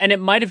money, and it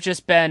might have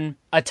just been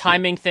a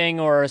timing thing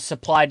or a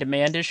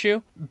supply-demand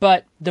issue,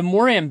 but the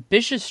more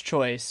ambitious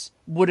choice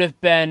would have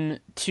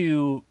been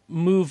to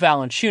move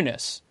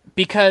Valanciunas.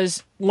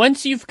 Because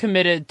once you've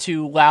committed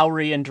to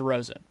Lowry and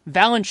DeRozan,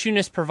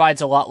 Valanciunas provides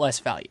a lot less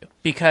value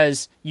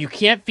because you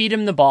can't feed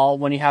him the ball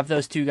when you have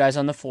those two guys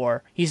on the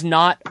floor. He's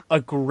not a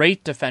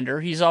great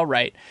defender. He's all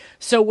right.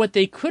 So what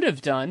they could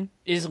have done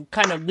is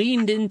kind of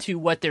leaned into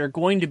what they're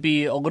going to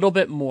be a little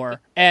bit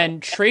more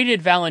and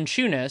traded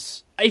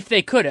Valanciunas if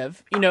they could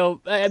have.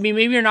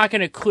 Maybe you're not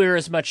going to clear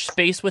as much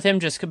space with him,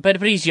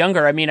 but he's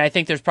younger. I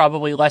think there's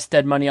probably less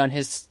dead money on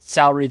his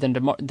salary than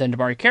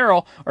DeMarre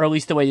Carroll, or at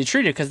least the way they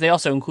treat it, because they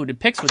also included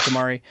picks with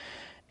DeMarre.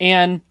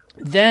 And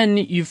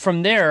then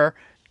from there,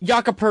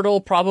 Jakob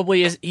Poeltl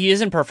probably he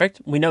isn't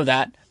perfect. We know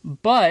that.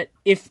 But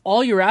if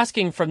all you're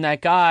asking from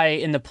that guy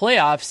in the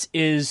playoffs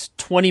is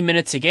 20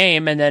 minutes a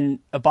game, and then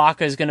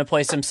Ibaka is going to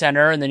play some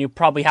center, and then you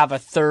probably have a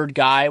third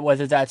guy,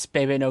 whether that's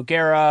Bebe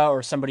Nogueira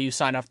or somebody you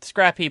sign off the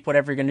scrap heap,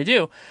 whatever you're going to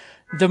do,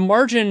 the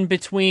margin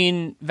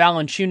between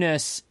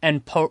Valanciunas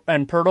and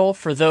Poeltl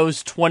for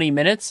those 20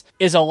 minutes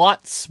is a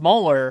lot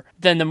smaller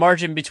than the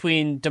margin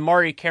between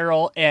DeMarre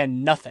Carroll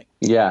and nothing.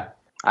 Yeah,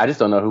 I just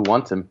don't know who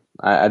wants him.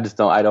 I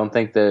don't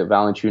think that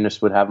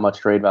Valanciunas would have much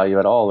trade value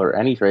at all, or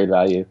any trade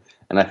value.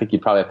 And I think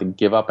you'd probably have to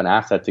give up an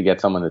asset to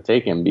get someone to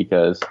take him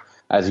because,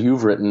 as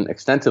you've written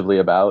extensively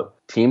about,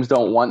 teams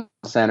don't want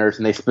centers,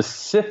 and they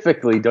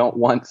specifically don't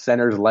want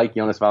centers like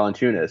Jonas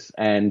Valanciunas.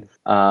 And,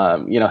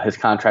 his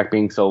contract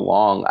being so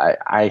long,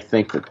 I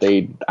think that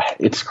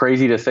it's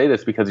crazy to say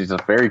this because he's a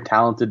very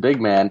talented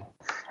big man,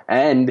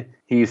 and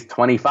he's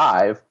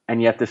 25,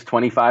 and yet this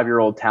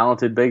 25-year-old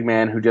talented big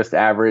man who just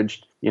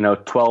averaged,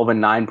 12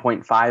 and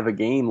 9.5 a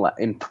game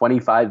in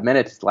 25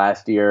 minutes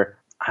last year,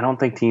 I don't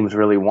think teams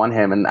really want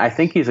him, and I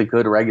think he's a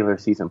good regular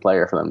season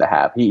player for them to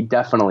have. He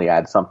definitely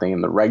adds something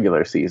in the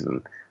regular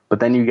season, but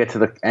then you get to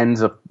the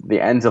ends of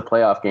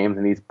playoff games,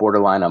 and he's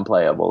borderline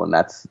unplayable, and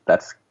that's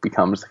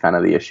becomes kind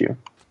of the issue.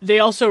 They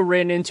also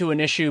ran into an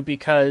issue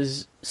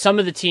because some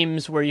of the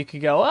teams where you could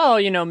go,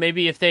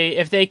 maybe if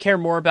they care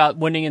more about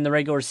winning in the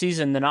regular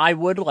season than I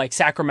would, like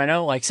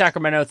Sacramento. Like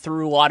Sacramento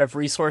threw a lot of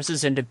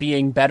resources into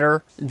being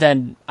better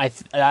than I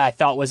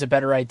thought was a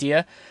better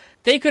idea.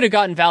 They could have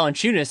gotten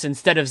Valanciunas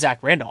instead of Zach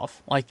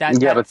Randolph. Like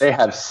that. Yeah, but they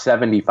have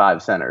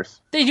 75 centers.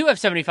 They do have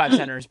 75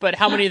 centers, but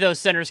how many of those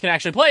centers can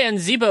actually play? And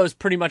Zebo's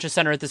pretty much a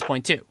center at this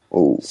point too.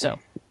 Ooh. So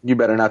you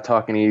better not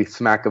talk any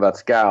smack about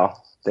Scal.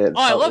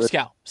 I love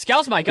Scal.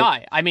 Scal's my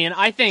guy. I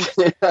think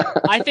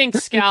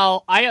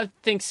Scal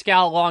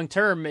long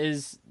term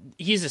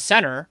he's a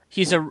center.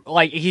 He's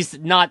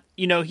not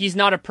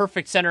a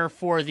perfect center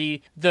for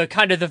the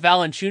kind of the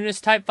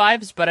Valanciunas type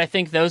vibes, but I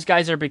think those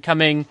guys are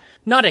becoming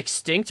not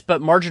extinct,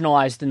 but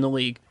marginalized in the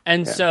league.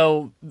 And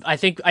so I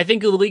think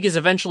the league is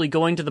eventually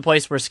going to the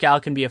place where Skal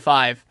can be a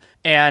 5.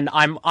 And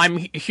I'm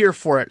here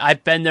for it.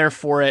 I've been there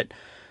for it.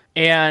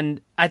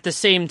 And at the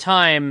same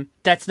time,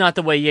 that's not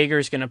the way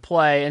Jaeger's going to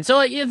play. And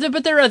so,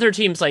 but there are other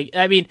teams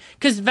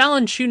because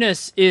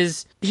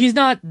Valanciunas he's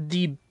not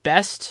the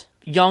best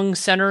young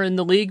center in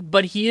the league,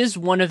 but he is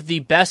one of the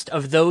best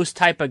of those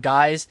type of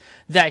guys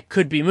that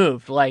could be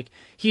moved. Like,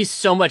 he's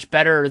so much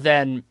better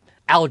than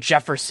Al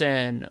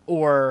Jefferson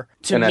or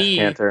to me,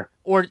 Kanter.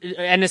 Or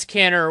Enes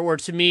Kanter, or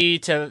to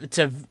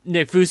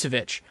Nick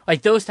Vucevic,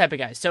 like those type of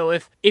guys. So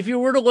if you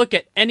were to look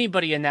at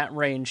anybody in that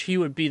range, he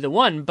would be the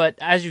one. But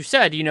as you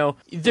said,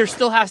 there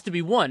still has to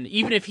be one.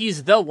 Even if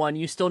he's the one,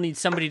 you still need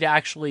somebody to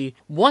actually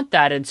want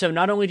that. And so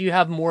not only do you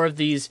have more of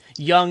these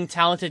young,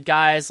 talented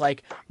guys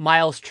like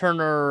Miles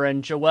Turner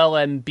and Joel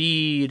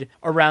Embiid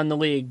around the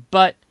league,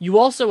 but you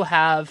also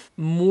have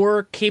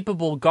more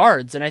capable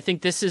guards. And I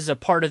think this is a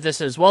part of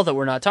this as well that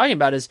we're not talking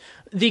about, is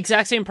the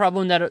exact same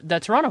problem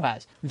that Toronto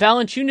has.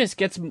 Valanciunas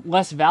gets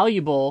less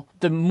valuable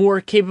the more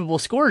capable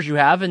scorers you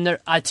have, and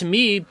to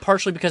me,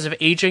 partially because of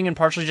aging and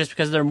partially just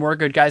because there are more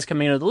good guys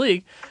coming into the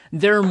league,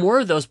 there are more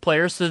of those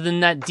players, so then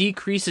that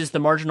decreases the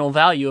marginal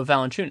value of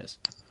Valanciunas.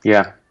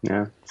 Yeah.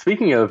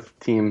 Speaking of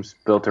teams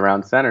built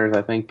around centers,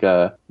 I think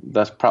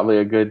that's probably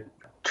a good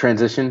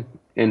transition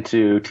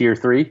into Tier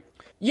 3.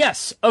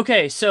 Yes.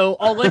 Okay. So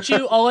I'll let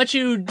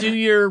you do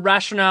your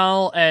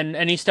rationale and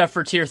any stuff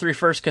for Tier 3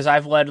 first, because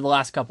I've led the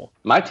last couple.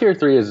 My Tier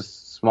 3 is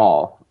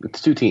small.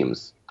 It's 2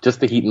 teams, just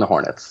the Heat and the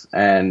Hornets,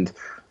 and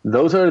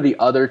those are the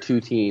other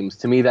 2 teams.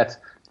 To me, that's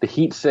the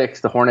Heat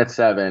 6, the Hornets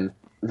 7.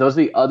 Those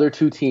are the other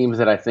 2 teams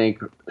that I think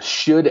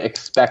should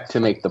expect to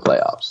make the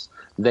playoffs.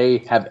 They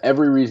have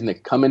every reason to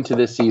come into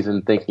this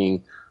season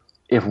thinking,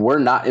 if we're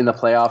not in the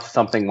playoffs,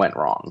 something went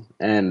wrong.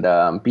 And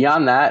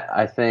beyond that,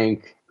 I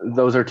think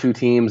those are 2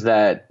 teams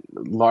that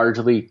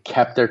largely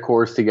kept their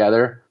cores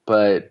together,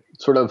 but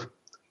sort of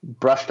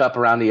brushed up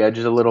around the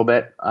edges a little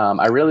bit.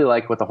 I really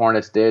like what the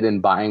Hornets did in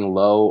buying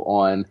low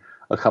on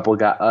a couple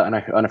guys,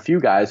 on a few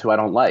guys who I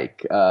don't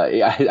like.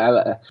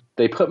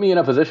 They put me in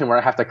a position where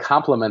I have to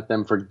compliment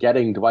them for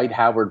getting Dwight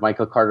Howard,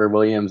 Michael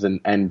Carter-Williams,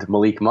 and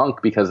Malik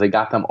Monk, because they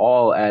got them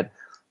all at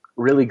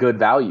really good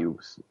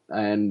values.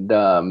 And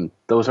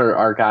those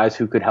are guys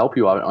who could help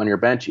you out on your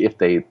bench if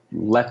they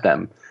let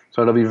them.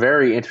 So it'll be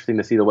very interesting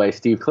to see the way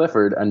Steve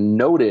Clifford, a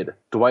noted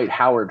Dwight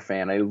Howard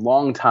fan, a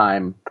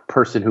longtime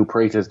person who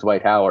praises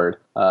Dwight Howard,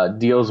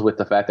 deals with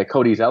the fact that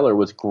Cody Zeller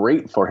was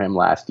great for him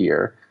last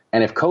year.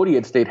 And if Cody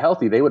had stayed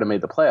healthy, they would have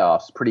made the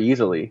playoffs pretty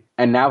easily.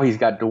 And now he's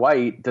got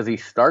Dwight. Does he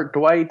start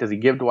Dwight? Does he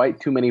give Dwight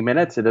too many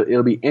minutes?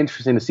 It'll be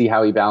interesting to see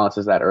how he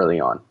balances that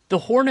early on. The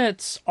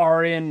Hornets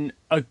are in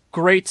a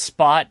great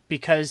spot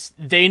because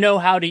they know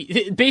how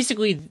to...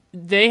 Basically,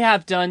 they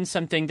have done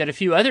something that a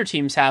few other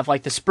teams have,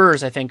 like the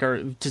Spurs, I think,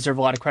 deserve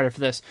a lot of credit for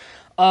this,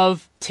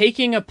 of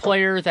taking a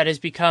player that has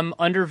become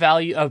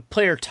undervalued, a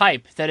player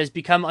type that has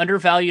become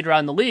undervalued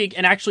around the league,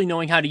 and actually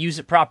knowing how to use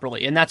it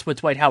properly. And that's what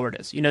Dwight Howard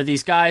is.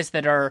 These guys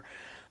that are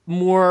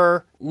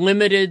more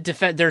limited,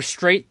 they're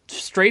straight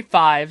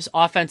 5s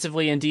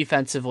offensively and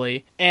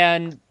defensively,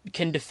 and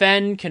can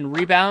defend, can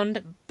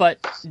rebound, but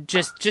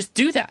just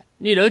do that.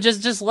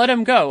 Just let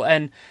them go.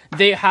 And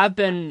they have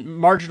been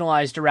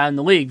marginalized around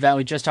the league.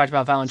 We just talked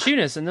about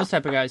Valanciunas and those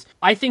type of guys.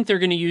 I think they're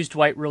going to use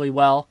Dwight really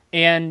well,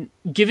 and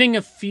giving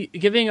a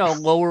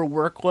lower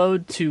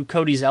workload to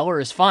Cody Zeller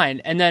is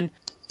fine. And then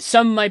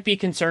some might be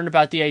concerned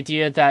about the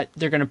idea that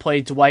they're going to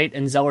play Dwight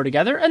and Zeller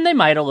together, and they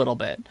might a little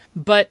bit.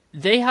 But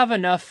they have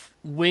enough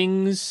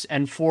wings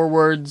and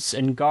forwards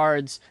and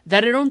guards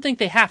that I don't think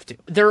they have to.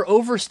 They're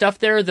overstuffed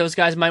there. Those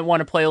guys might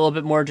want to play a little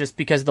bit more just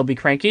because they'll be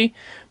cranky,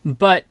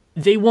 but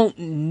they won't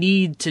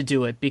need to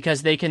do it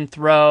because they can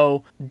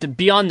throw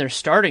beyond their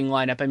starting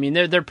lineup. I mean,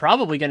 they're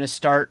probably going to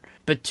start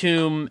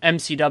Batum,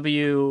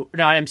 MKG.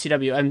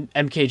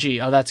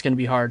 Oh, that's going to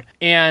be hard.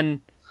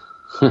 And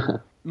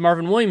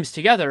Marvin Williams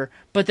together,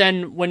 but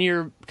then when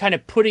you're kind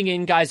of putting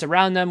in guys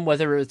around them,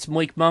 whether it's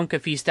Malik Monk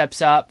if he steps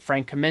up,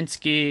 Frank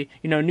Kaminsky,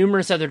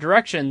 numerous other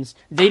directions,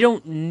 they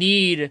don't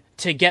need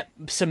to get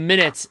some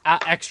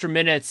extra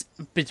minutes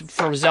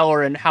for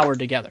Zeller and Howard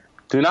together.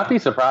 Do not be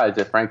surprised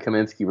if Frank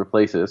Kaminsky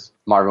replaces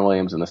Marvin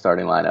Williams in the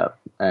starting lineup.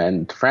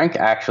 And Frank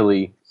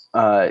actually,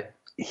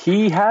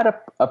 he had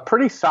a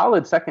pretty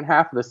solid second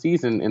half of the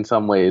season in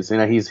some ways.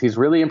 He's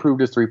really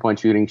improved his 3-point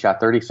shooting, shot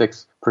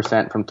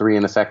 36% from 3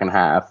 in the second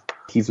half.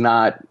 He's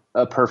not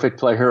a perfect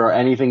player or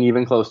anything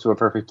even close to a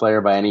perfect player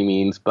by any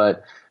means,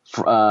 but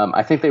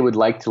I think they would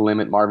like to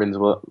limit Marvin's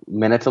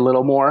minutes a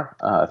little more.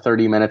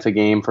 30 minutes a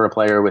game for a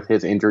player with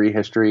his injury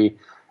history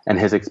and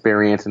his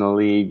experience in the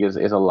league is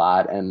a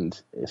lot.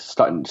 And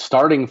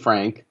starting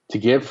Frank to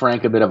give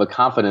Frank a bit of a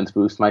confidence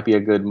boost might be a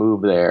good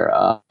move there.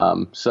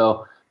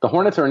 So the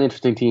Hornets are an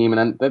interesting team.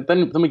 And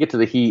then we get to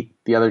the Heat,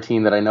 the other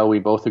team that I know we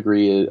both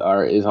agree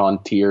is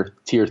on tier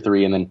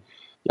 3, and then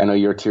I know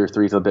your tier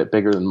 3 is a bit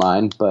bigger than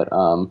mine, but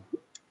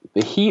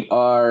the Heat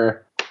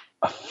are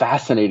a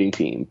fascinating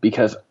team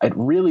because it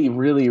really,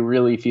 really,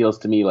 really feels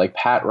to me like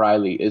Pat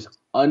Riley is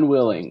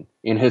unwilling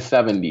in his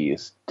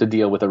 70s to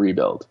deal with a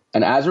rebuild.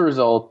 And as a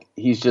result,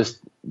 he's just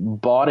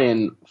bought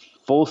in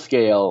full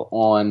scale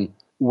on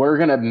we're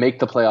going to make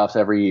the playoffs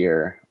every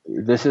year.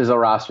 This is a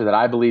roster that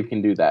I believe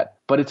can do that.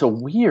 But it's a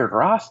weird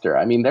roster.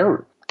 I mean,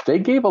 they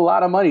gave a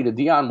lot of money to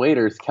Dion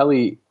Waiters,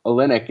 Kelly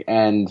Olynyk,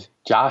 and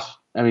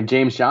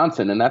James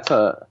Johnson. And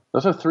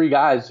those are three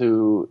guys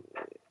who,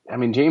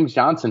 James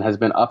Johnson has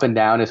been up and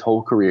down his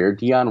whole career.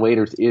 Dion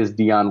Waiters is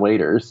Dion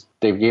Waiters.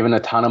 They've given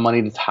a ton of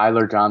money to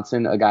Tyler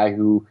Johnson, a guy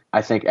who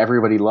I think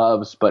everybody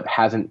loves but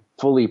hasn't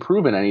fully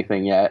proven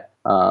anything yet.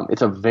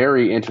 It's a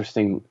very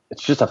interesting,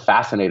 it's just a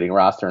fascinating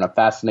roster and a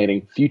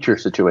fascinating future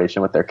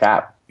situation with their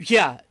cap.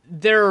 Yeah,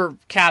 their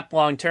cap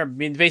long term. I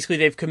mean, basically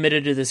they've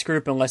committed to this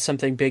group unless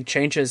something big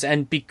changes.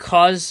 And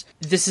because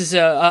this is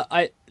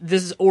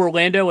this is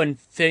Orlando and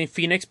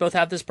Phoenix both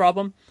have this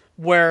problem,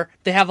 where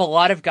they have a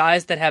lot of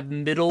guys that have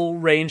middle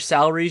range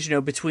salaries,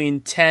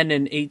 between 10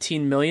 and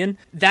 18 million.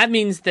 That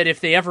means that if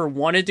they ever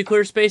wanted to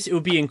clear space, it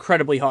would be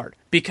incredibly hard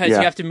because you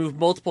have to move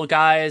multiple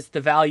guys.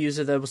 The values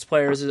of those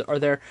players are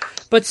there.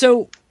 But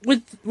so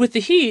with the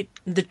Heat,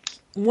 the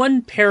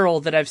one peril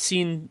that I've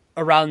seen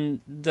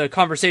around the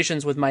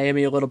conversations with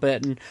Miami a little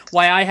bit, and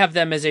why I have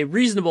them as a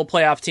reasonable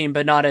playoff team,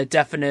 but not a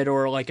definite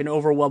or like an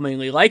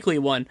overwhelmingly likely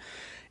one,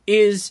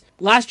 is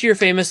last year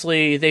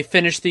famously they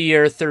finished the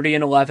year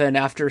 30-11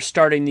 after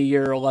starting the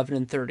year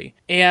 11-30,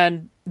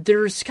 and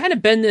there's kind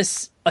of been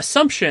this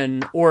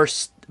assumption or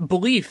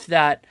belief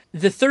that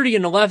the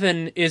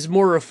 30-11 is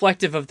more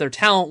reflective of their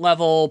talent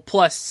level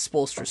plus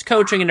Spoelstra's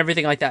coaching and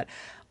everything like that.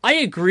 I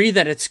agree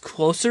that it's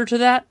closer to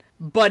that,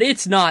 but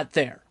it's not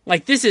there.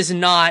 Like, this is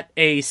not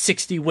a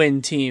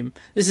 60-win team.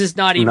 This is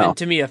not even,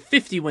 to me, a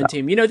 50-win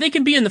team. They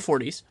can be in the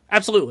 40s.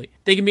 Absolutely.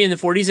 They can be in the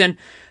 40s, and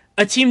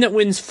a team that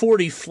wins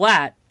 40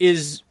 flat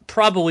is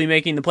probably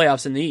making the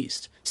playoffs in the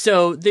East.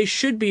 So they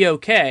should be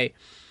okay.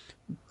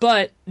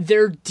 But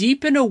they're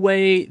deep in a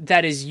way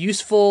that is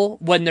useful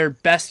when their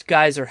best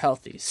guys are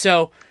healthy.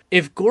 So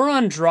if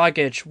Goran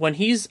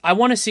Dragic, I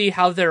want to see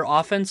how their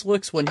offense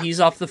looks when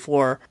he's off the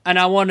floor, and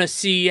I want to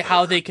see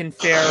how they can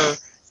fare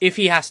if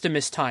he has to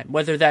miss time,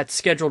 whether that's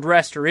scheduled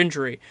rest or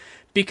injury,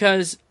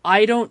 because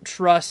I don't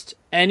trust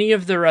any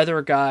of their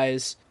other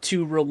guys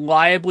to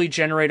reliably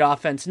generate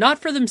offense, not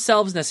for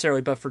themselves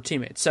necessarily, but for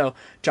teammates. So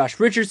Josh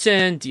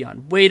Richardson,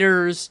 Dion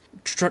Waiters,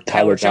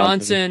 Tyler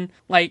Johnson,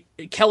 like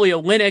Kelly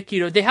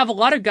Olynyk, they have a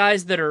lot of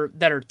guys that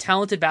are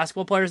talented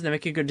basketball players and they're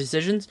making good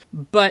decisions,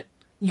 but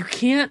you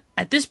can't,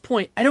 at this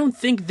point, I don't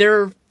think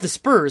they're the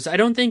Spurs. I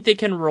don't think they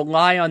can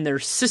rely on their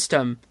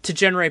system to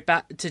generate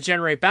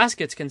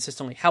baskets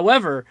consistently.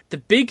 However, the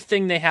big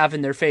thing they have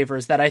in their favor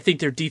is that I think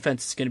their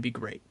defense is going to be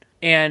great.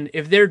 And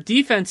if their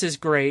defense is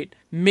great,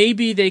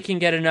 maybe they can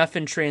get enough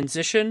in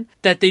transition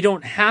that they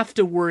don't have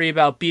to worry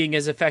about being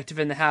as effective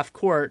in the half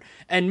court.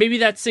 And maybe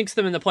that sinks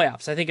them in the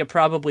playoffs. I think it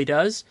probably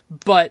does,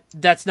 but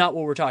that's not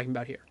what we're talking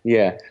about here.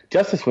 Yeah.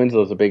 Justice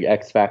Winslow is a big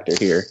X factor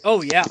here.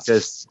 Oh, yeah.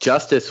 Because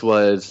Justice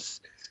was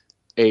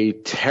a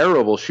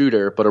terrible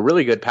shooter, but a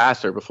really good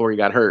passer before he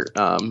got hurt.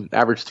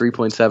 Averaged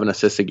 3.7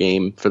 assists a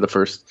game for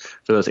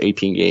those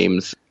 18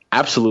 games.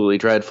 Absolutely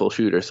dreadful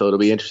shooter, so it'll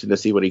be interesting to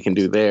see what he can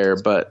do there,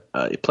 but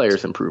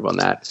players improve on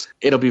that.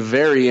 It'll be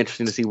very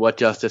interesting to see what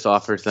Justice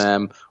offers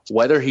them,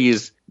 whether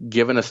he's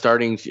given a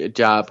starting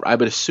job. I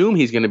would assume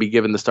he's going to be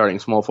given the starting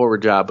small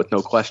forward job with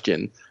no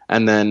question,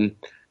 and then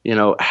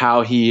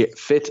how he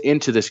fits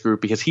into this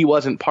group, because he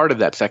wasn't part of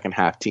that second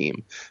half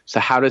team. So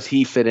how does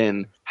he fit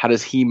in? How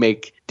does he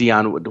make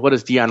what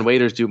does Dion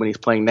Waiters do when he's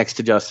playing next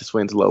to Justice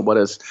Winslow?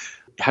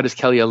 How does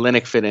Kelly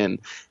Olynyk fit in?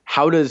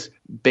 How does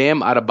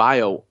Bam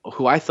Adebayo,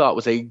 who I thought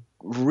was a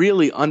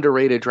really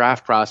underrated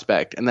draft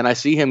prospect, and then I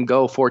see him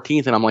go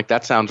 14th, and I'm like,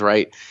 that sounds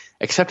right.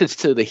 Except it's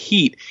to the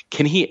Heat.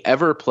 Can he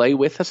ever play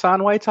with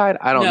Hassan Whiteside?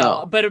 I don't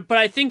know. But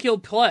I think he'll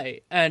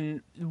play.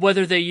 And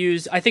whether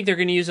I think they're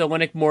going to use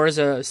Olynyk more as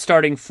a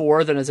starting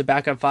 4 than as a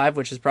backup 5,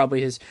 which is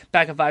probably his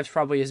backup 5 is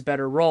probably his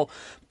better role.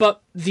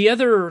 But the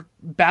other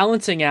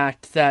balancing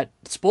act that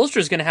Spoelstra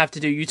is going to have to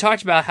do, you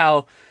talked about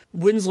how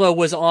Winslow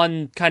was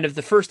on kind of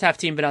the first half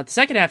team, but not the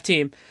second half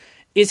team,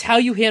 is how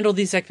you handle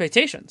these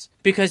expectations.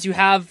 Because you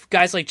have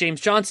guys like James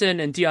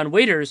Johnson and Dion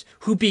Waiters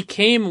who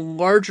became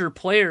larger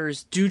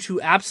players due to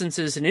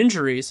absences and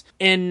injuries.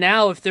 And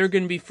now if they're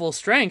going to be full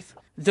strength,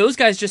 those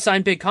guys just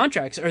signed big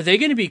contracts. Are they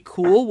going to be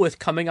cool with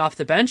coming off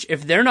the bench?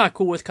 If they're not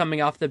cool with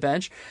coming off the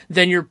bench,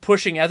 then you're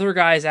pushing other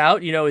guys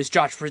out. Is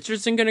Josh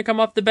Richardson going to come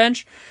off the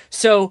bench?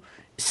 So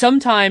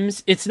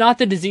sometimes it's not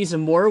the disease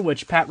of war,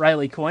 which Pat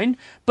Riley coined,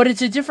 but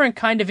it's a different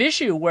kind of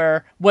issue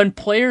where when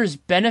players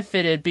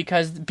benefited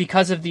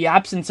because of the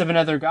absence of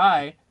another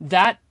guy,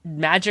 that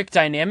magic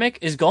dynamic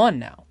is gone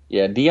now.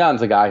 Yeah,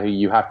 Dion's a guy who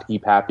you have to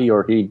keep happy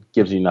or he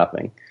gives you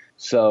nothing.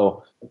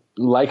 So,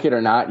 like it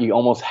or not, you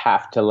almost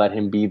have to let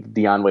him be the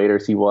Dion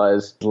Waiters he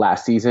was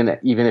last season,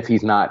 even if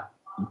he's not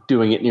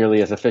doing it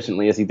nearly as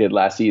efficiently as he did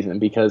last season,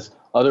 because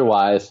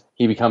Otherwise,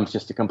 he becomes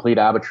just a complete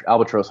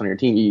albatross on your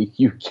team.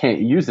 You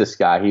can't use this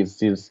guy.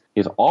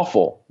 He's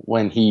awful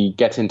when he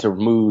gets into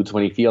moods,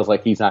 when he feels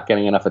like he's not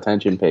getting enough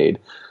attention paid,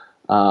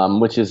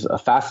 which is a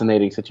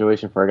fascinating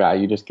situation for a guy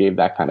you just gave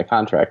that kind of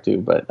contract to.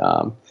 But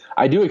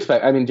I do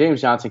expect,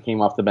 James Johnson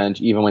came off the bench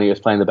even when he was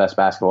playing the best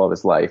basketball of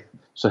his life,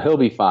 so he'll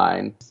be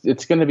fine.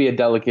 It's going to be a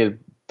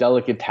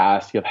delicate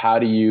task of how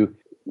do you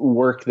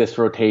work this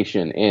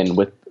rotation in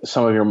with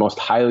some of your most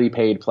highly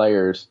paid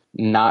players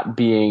not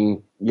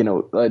being,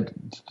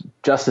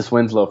 Justice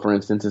Winslow, for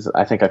instance, is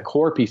I think a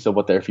core piece of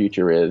what their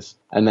future is.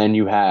 And then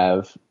you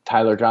have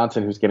Tyler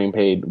Johnson, who's getting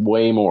paid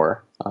way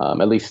more,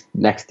 at least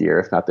next year,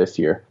 if not this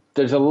year.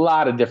 There's a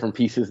lot of different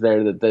pieces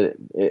there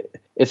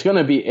it's going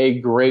to be a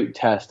great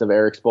test of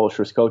Eric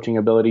Spoelstra's coaching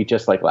ability,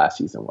 just like last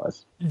season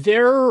was.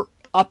 Their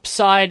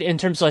upside in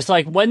terms of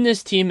like when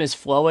this team is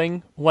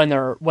flowing, when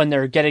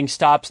they're getting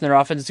stops and their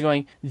offense is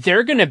going,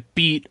 they're going to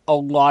beat a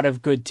lot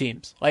of good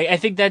teams. Like I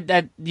think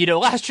that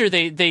last year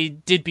they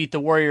did beat the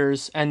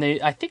Warriors, and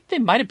I think they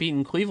might have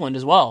beaten Cleveland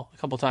as well a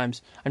couple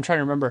times. I'm trying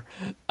to remember,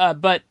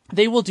 but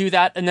they will do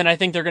that, and then I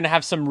think they're going to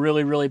have some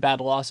really, really bad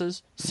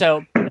losses.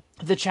 So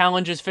the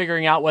challenge is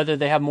figuring out whether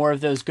they have more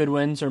of those good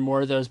wins or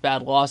more of those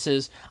bad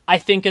losses. I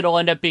think it'll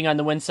end up being on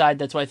the win side.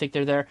 That's why I think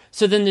they're there.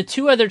 So then the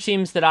two other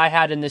teams that I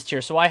had in this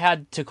tier, so I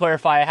had, to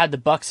clarify, I had the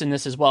Bucks in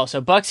this as well.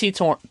 So Bucks, Heat,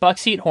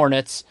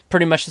 Hornets,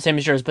 pretty much the same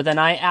as yours, but then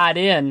I add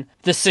in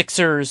the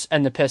Sixers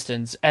and the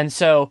Pistons. And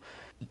so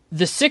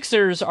the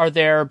Sixers are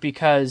there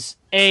because,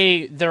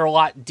 A, they're a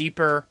lot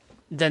deeper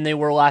than they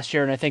were last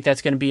year, and I think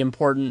that's going to be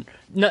important.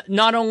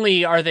 Not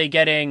only are they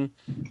getting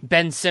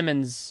Ben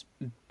Simmons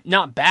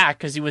not back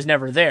because he was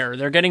never there.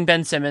 They're getting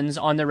Ben Simmons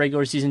on the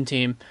regular season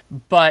team,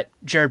 but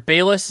Jared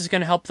Bayless is going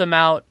to help them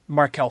out.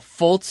 Markelle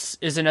Fultz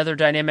is another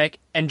dynamic,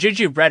 and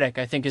JJ Redick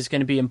I think is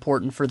going to be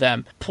important for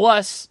them.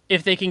 Plus,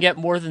 if they can get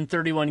more than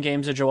 31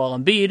 games of Joel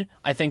Embiid,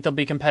 I think they'll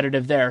be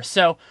competitive there.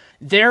 So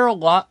they're a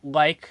lot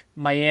like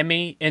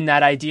Miami in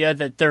that idea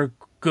that they're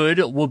good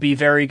will be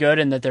very good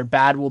and that their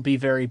bad will be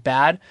very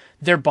bad.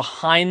 They're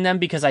behind them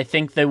because I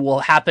think they will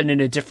happen in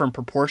a different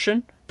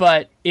proportion,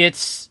 but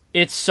it's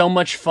so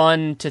much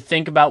fun to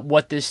think about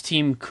what this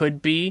team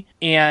could be,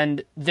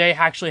 and they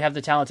actually have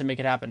the talent to make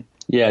it happen.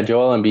 Yeah,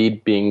 Joel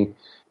Embiid being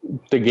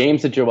the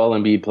games that Joel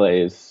Embiid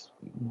plays,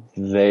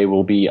 they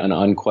will be an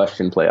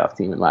unquestioned playoff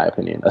team, in my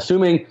opinion,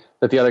 assuming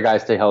that the other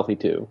guys stay healthy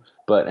too.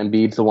 But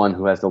Embiid's the one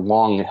who has the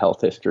long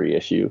health history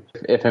issue.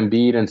 If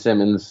Embiid and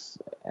Simmons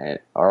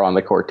are on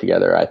the court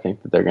together, I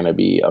think that they're going to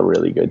be a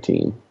really good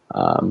team.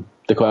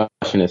 The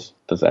question is,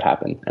 does that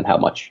happen, and how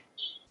much?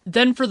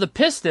 Then for the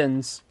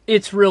Pistons,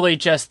 it's really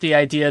just the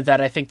idea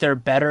that I think they're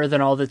better than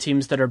all the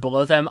teams that are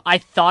below them. I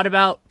thought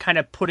about kind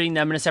of putting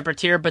them in a separate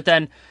tier, but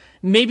then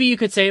maybe you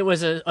could say it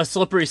was a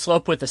slippery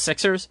slope with the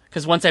Sixers,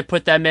 because once I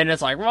put them in,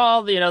 it's like,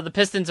 well, the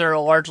Pistons are a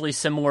largely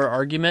similar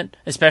argument,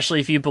 especially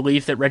if you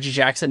believe that Reggie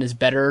Jackson is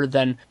better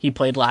than he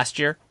played last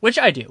year, which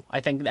I do. I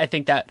think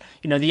that,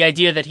 the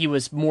idea that he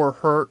was more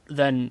hurt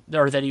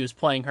or that he was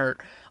playing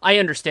hurt, I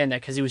understand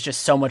that because he was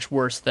just so much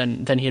worse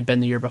than he had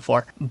been the year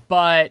before.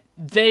 But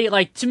they,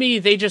 to me,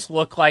 they just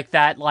look like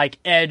that,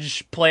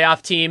 edge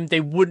playoff team. They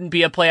wouldn't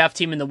be a playoff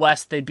team in the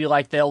West. They'd be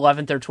like the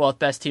 11th or 12th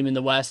best team in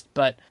the West.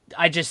 But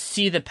I just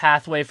see the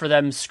pathway for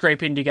them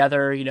scraping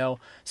together,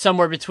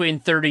 somewhere between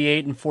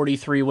 38 and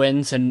 43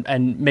 wins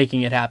and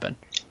making it happen.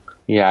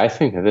 Yeah, I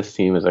think that this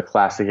team is a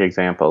classic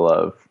example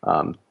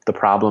of the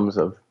problems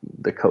of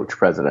the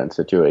coach-president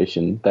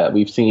situation that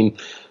we've seen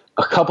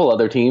a couple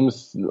other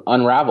teams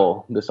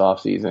unravel this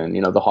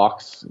offseason. The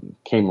Hawks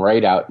came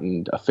right out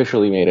and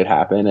officially made it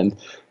happen, and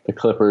the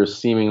Clippers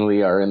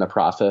seemingly are in the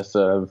process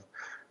of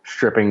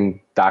stripping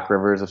Doc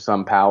Rivers of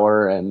some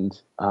power, and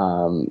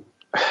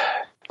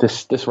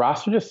this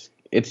roster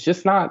it's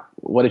just not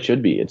what it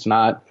should be. It's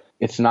not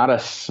a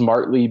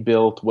smartly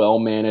built,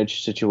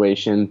 well-managed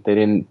situation. They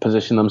didn't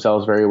position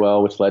themselves very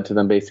well, which led to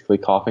them basically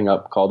coughing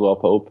up Caldwell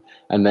Pope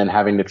and then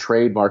having to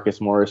trade Marcus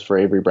Morris for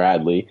Avery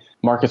Bradley.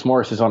 Marcus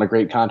Morris is on a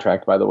great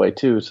contract, by the way,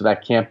 too, so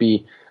that can't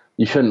be –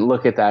 you shouldn't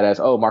look at that as,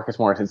 oh, Marcus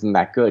Morris isn't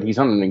that good. He's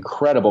on an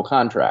incredible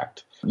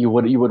contract. You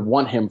would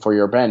want him for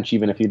your bench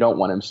even if you don't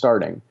want him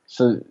starting.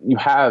 So you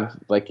have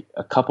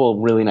a couple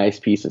really nice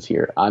pieces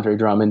here. Andre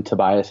Drummond,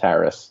 Tobias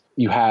Harris.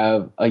 You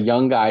have a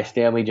young guy,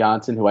 Stanley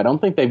Johnson, who I don't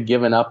think they've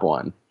given up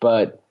on.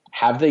 But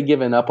have they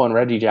given up on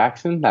Reggie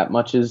Jackson? That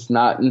much is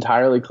not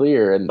entirely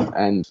clear.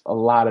 And a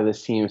lot of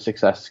this team's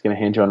success is going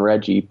to hinge on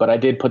Reggie. But I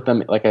did put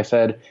them, like I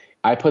said,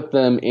 I put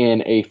them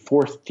in a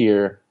fourth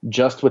tier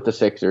just with the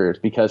Sixers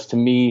because to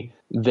me,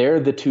 they're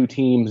the two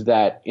teams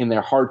that in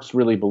their hearts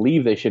really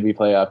believe they should be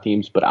playoff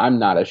teams, but I'm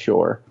not as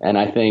sure. And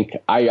I think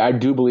I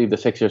do believe the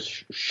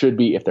Sixers should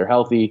be if they're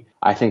healthy.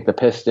 I think the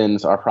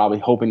Pistons are probably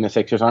hoping the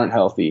Sixers aren't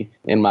healthy,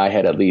 in my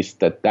head at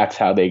least, that's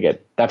how they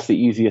get – that's the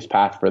easiest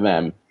path for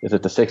them, is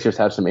that the Sixers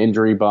have some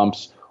injury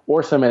bumps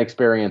or some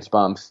inexperience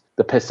bumps.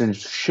 The Pistons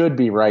should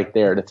be right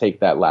there to take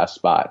that last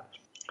spot.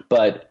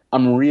 But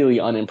I'm really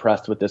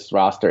unimpressed with this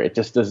roster. It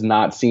just does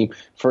not seem,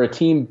 for a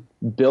team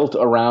built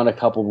around a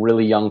couple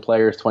really young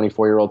players,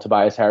 24-year-old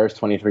Tobias Harris,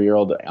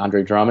 23-year-old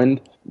Andre Drummond,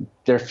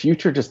 their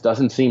future just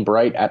doesn't seem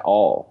bright at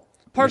all.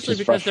 Partially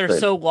because they're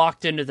so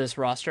locked into this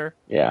roster.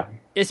 Yeah.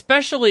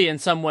 Especially in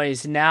some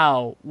ways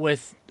now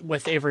with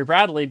Avery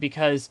Bradley,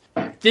 because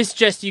this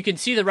just, you can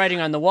see the writing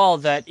on the wall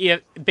that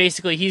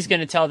basically he's going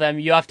to tell them,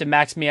 you have to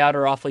max me out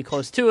or awfully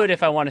close to it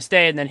if I want to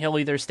stay, and then he'll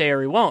either stay or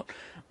he won't.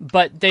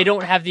 But they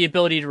don't have the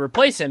ability to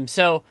replace him.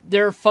 So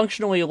they're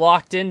functionally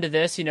locked into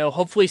this.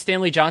 Hopefully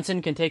Stanley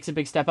Johnson can take a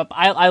big step up.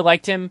 I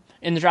liked him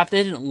in the draft.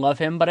 They didn't love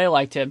him, but I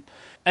liked him.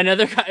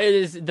 Another guy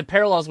is the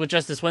parallels with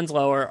Justice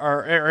Winslow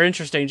are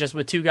interesting, just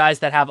with two guys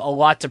that have a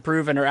lot to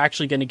prove and are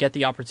actually going to get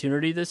the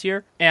opportunity this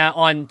year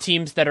on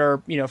teams that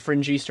are,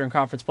 fringe Eastern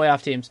Conference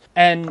playoff teams.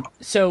 And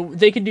so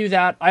they can do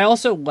that. I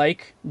also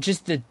like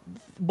just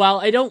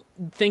while I don't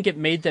think it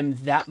made them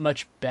that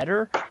much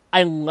better,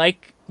 I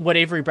like what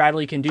Avery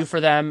Bradley can do for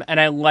them, and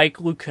I like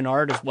Luke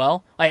Kennard as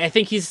well. I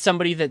think he's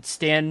somebody that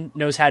Stan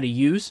knows how to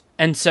use,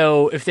 and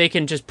so if they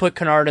can just put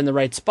Kennard in the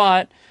right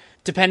spot,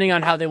 depending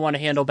on how they want to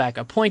handle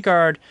backup point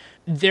guard,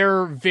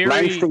 they're very...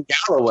 Langston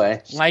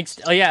Galloway.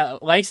 Langston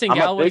Galloway.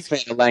 I'm a big fan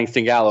of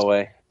Langston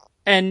Galloway.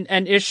 And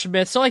Ish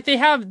Smith. So they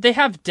have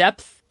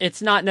depth.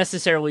 It's not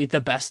necessarily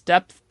the best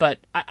depth, but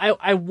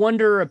I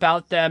wonder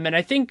about them, and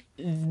I think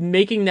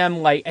making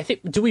them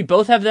do we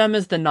both have them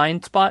as the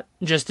 9 spot,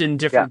 just in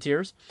different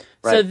tiers?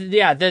 Right.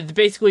 So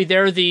basically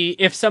they're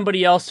if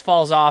somebody else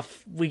falls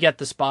off, we get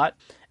the spot.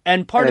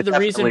 And part of the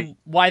reason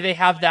why they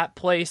have that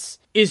place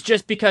is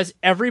just because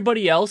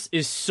everybody else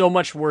is so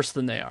much worse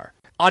than they are.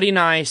 Audie and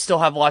I still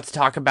have lots to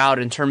talk about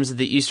in terms of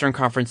the Eastern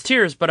Conference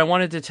tiers, but I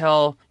wanted to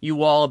tell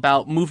you all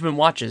about Movement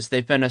Watches.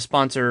 They've been a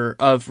sponsor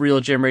of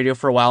Real Jam Radio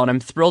for a while, and I'm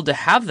thrilled to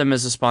have them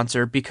as a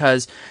sponsor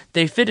because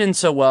they fit in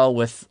so well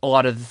with a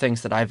lot of the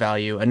things that I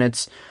value, and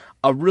it's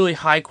a really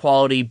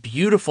high-quality,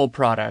 beautiful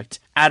product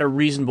at a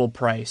reasonable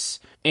price.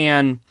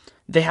 And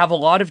they have a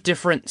lot of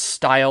different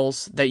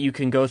styles that you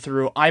can go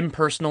through. I'm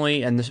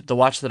personally, and the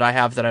watch that I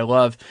have that I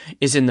love,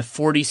 is in the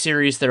 40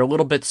 series. They're a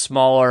little bit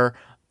smaller.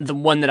 The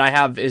one that I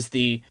have is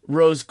the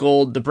rose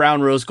gold, the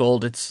brown rose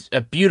gold. It's a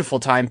beautiful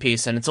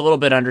timepiece, and it's a little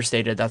bit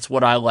understated. That's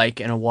what I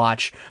like in a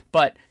watch.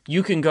 But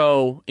you can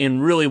go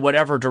in really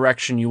whatever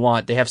direction you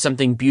want. They have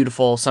something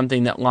beautiful,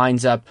 something that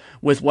lines up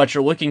with what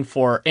you're looking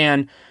for.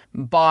 And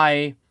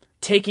by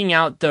taking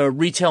out the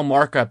retail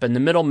markup and the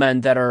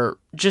middlemen that are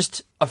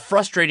just a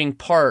frustrating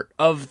part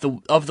of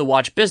the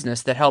watch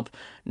business that help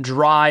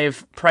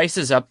drive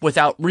prices up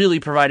without really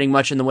providing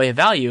much in the way of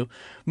value,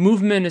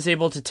 Movement is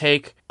able to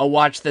take a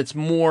watch that's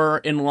more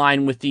in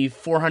line with the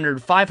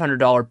 $400,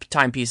 $500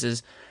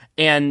 timepieces,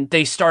 and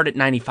they start at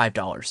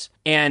 $95.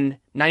 And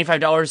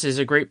 $95 is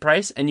a great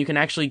price, and you can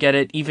actually get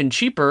it even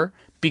cheaper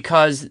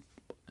because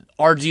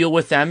our deal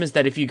with them is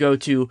that if you go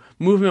to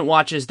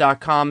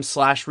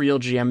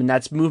movementwatches.com/realgm, and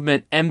that's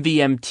movement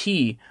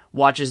MVMT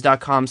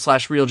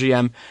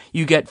watches.com/realgm,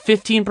 you get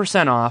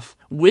 15% off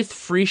with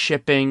free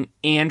shipping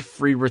and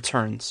free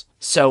returns.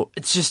 So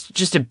it's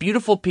just a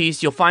beautiful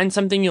piece. You'll find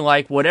something you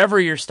like, whatever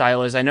your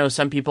style is. I know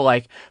some people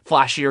like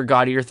flashier,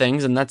 gaudier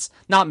things, and that's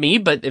not me,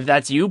 but if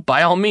that's you,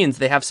 by all means,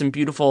 they have some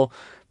beautiful,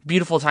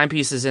 beautiful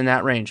timepieces in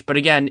that range. But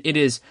again, it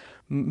is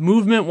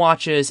Movement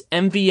Watches,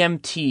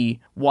 MVMT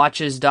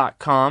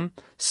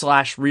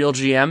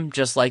watches.com/realgm,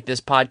 just like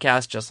this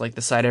podcast, just like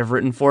the site I've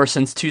written for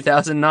since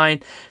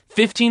 2009.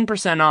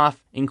 15%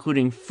 off,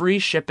 including free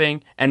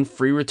shipping and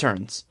free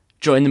returns.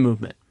 Join the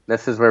movement.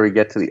 This is where we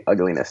get to the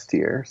ugliness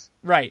tiers.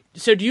 Right.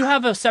 So do you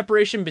have a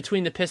separation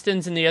between the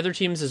Pistons and the other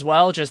teams as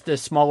well, just the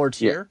smaller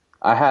tier?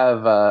 Yeah.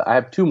 I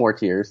have 2 more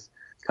tiers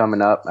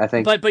coming up, I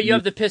think. But you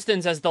have the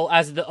Pistons as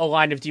a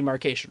line of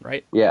demarcation,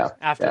 right? Yeah.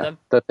 After them.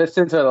 The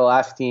Pistons are the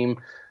last team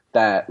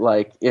that,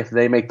 if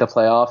they make the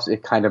playoffs,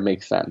 it kind of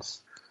makes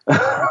sense.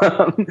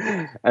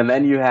 And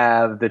then you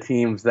have the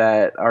teams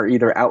that are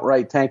either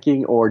outright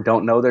tanking or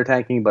don't know they're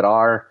tanking but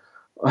are.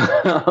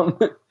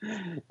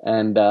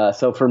 And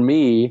so for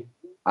me,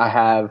 I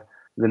have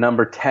the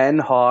number 10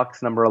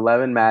 Hawks, number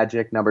 11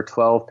 Magic, number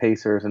 12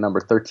 Pacers, and number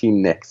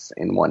 13 Knicks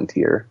in one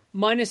tier.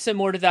 Mine is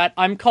similar to that.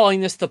 I'm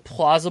calling this the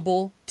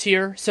plausible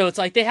tier. So it's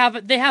like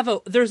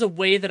there's a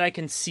way that I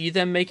can see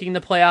them making the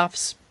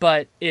playoffs,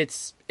 but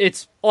it's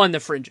on the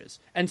fringes.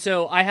 And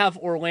so I have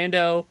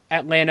Orlando,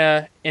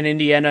 Atlanta, and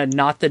Indiana,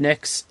 not the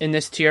Knicks in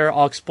this tier.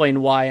 I'll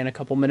explain why in a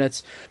couple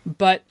minutes.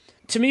 But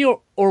to me,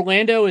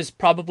 Orlando is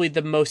probably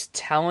the most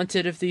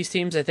talented of these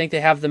teams. I think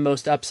they have the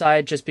most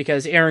upside just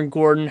because Aaron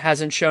Gordon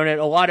hasn't shown it.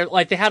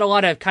 They had a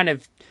lot of kind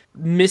of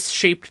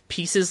misshaped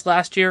pieces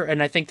last year,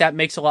 and I think that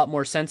makes a lot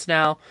more sense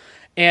now.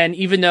 And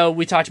even though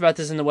we talked about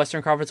this in the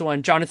Western Conference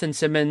one, Jonathan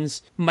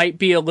Simmons might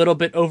be a little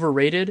bit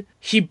overrated.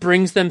 He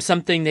brings them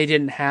something they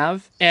didn't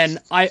have. And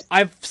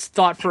I've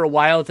thought for a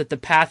while that the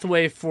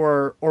pathway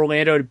for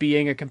Orlando to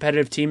being a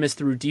competitive team is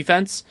through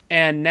defense.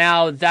 And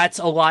now that's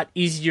a lot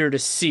easier to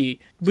see.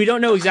 We don't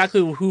know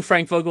exactly who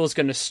Frank Vogel is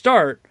going to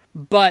start,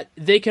 but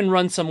they can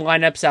run some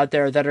lineups out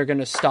there that are going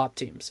to stop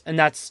teams. And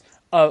that's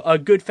a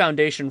good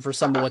foundation for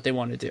some of what they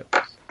want to do.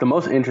 The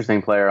most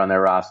interesting player on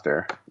their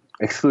roster,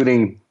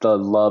 excluding the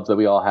love that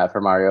we all have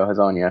for Mario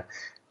Hezonja,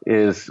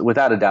 is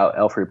without a doubt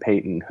Elfrid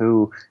Payton,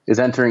 who is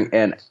entering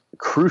a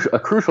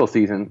crucial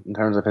season in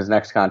terms of his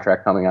next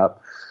contract coming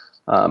up,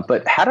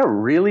 but had a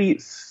really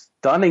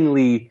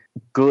stunningly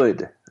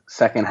good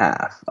second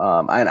half.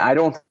 And I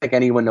don't think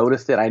anyone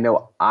noticed it. I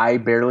know I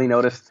barely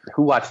noticed.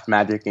 Who watched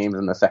Magic games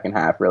in the second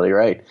half, really,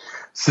 right?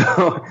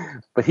 So,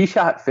 but he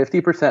shot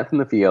 50% from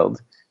the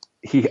field.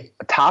 He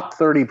topped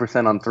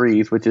 30% on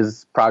threes, which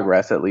is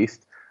progress at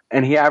least.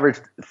 And he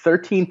averaged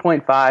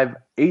 13.5,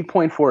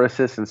 8.4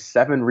 assists, and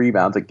 7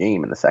 rebounds a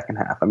game in the second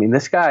half. I mean,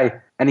 this guy,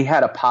 and he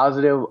had a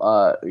positive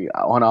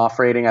on-off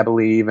rating, I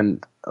believe,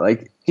 and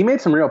he made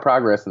some real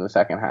progress in the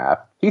second half.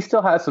 He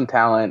still has some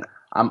talent.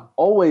 I'm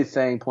always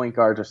saying point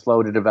guards are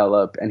slow to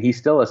develop, and he's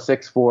still a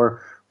 6'4"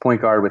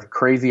 point guard with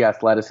crazy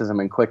athleticism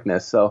and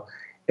quickness. So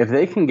if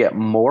they can get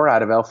more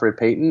out of Elfrid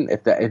Payton,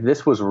 if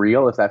this was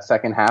real, if that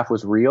second half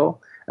was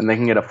real, and they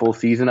can get a full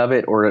season of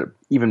it, or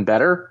even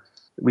better,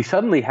 we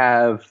suddenly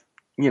have,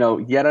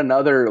 yet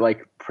another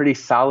pretty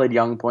solid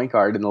young point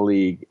guard in the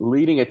league,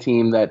 leading a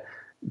team that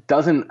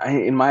doesn't,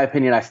 in my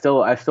opinion, I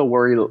still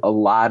worry a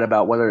lot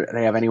about whether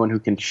they have anyone who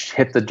can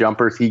hit the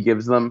jumpers he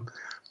gives them,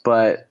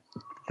 but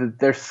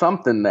there's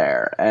something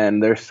there,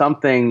 and there's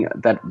something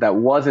that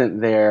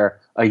wasn't there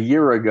a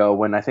year ago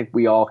when I think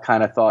we all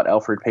kind of thought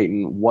Elfrid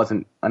Payton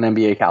wasn't an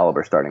NBA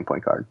caliber starting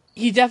point guard.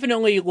 He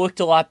definitely looked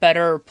a lot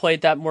better,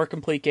 played that more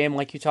complete game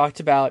like you talked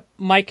about.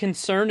 My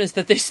concern is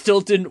that they still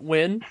didn't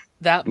win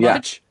that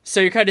much. Yeah. So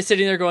you're kind of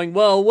sitting there going,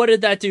 well, what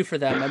did that do for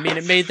them? I mean,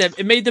 it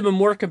made them a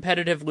more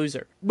competitive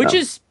loser, which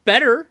is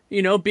better.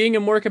 Being a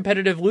more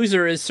competitive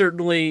loser is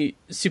certainly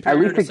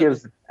superior.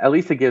 At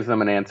least it gives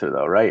them an answer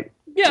though, right?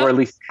 Yeah. Or at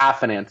least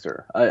half an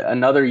answer.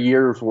 Another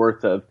year's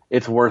worth of,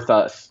 it's worth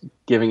us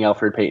giving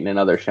Elfrid Payton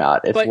another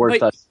shot. It's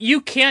worth us. You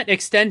can't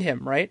extend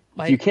him, right?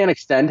 You can't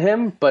extend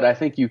him, but I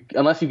think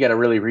unless you get a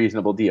really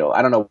reasonable deal.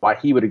 I don't know why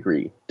he would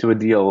agree to a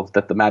deal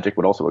that the Magic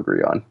would also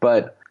agree on.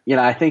 But,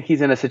 I think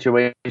he's in a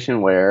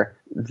situation where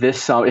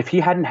if he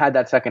hadn't had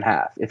that second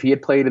half, if he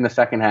had played in the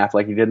second half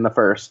like he did in the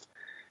first,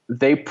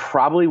 they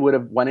probably would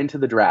have went into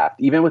the draft,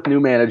 even with new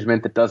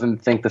management that doesn't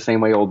think the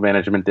same way old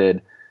management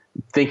did,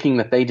 thinking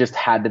that they just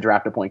had to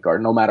draft a point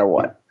guard no matter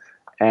what.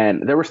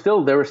 And there were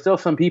still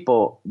some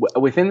people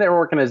within their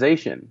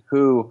organization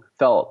who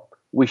felt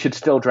we should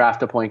still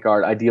draft a point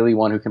guard, ideally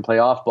one who can play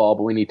off ball,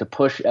 but we need to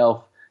push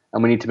Elf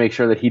and we need to make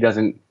sure that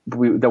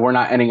that we're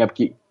not ending up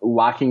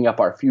locking up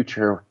our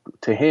future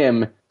to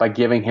him by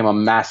giving him a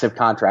massive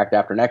contract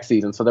after next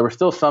season. So there were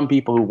still some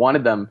people who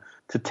wanted them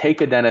to take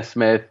a Dennis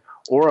Smith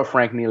or a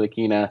Frank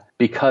Ntilikina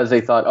because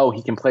they thought,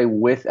 he can play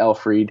with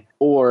Elfrid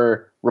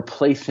or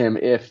replace him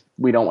if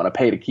we don't want to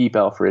pay to keep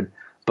Elfrid.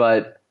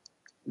 But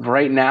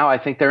right now, I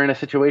think they're in a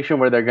situation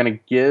where they're going to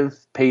give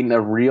Payton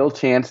a real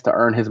chance to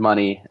earn his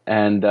money.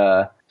 And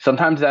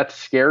sometimes that's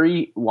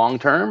scary long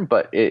term,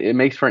 but it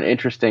makes for an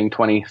interesting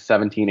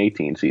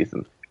 2017-18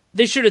 season.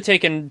 They should have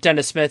taken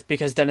Dennis Smith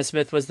because Dennis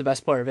Smith was the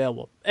best player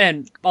available.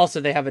 And also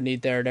they have a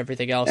need there and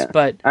everything else. Yeah.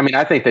 But I mean,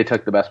 I think they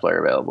took the best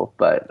player available,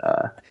 but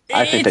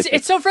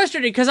it's so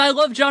frustrating because I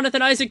love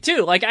Jonathan Isaac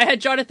too. I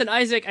had Jonathan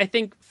Isaac, I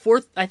think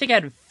fourth, I think I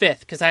had him fifth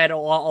because I had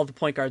all the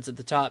point guards at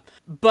the top.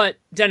 But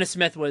Dennis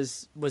Smith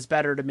was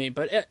better to me.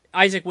 But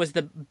Isaac was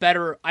the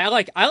better. I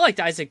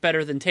liked Isaac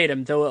better than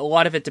Tatum, though a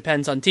lot of it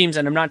depends on teams,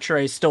 and I'm not sure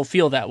I still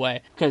feel that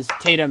way because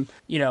Tatum,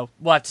 we'll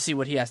have to see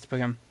what he has to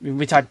become.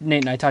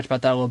 Nate and I talked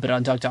about that a little bit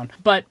on Dunked On.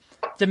 But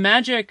the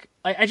Magic,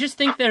 I just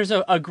think there's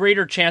a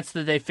greater chance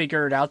that they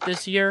figure it out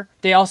this year.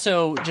 They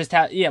also just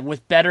have,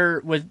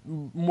 with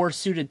more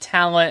suited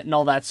talent and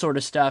all that sort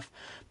of stuff.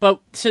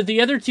 But so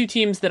the other two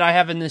teams that I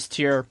have in this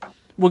tier,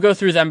 we'll go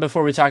through them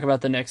before we talk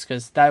about the Knicks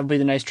because that would be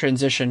the nice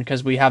transition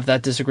because we have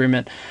that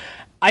disagreement.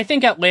 I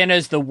think Atlanta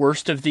is the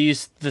worst of the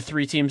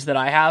three teams that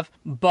I have,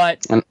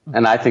 but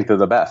and I think they're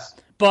the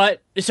best.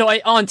 But so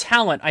on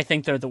talent, I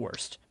think they're the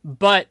worst.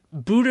 But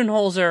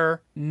Budenholzer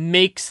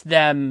makes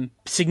them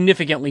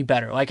significantly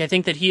better. I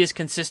think that he has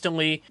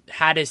consistently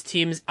had his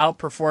teams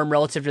outperform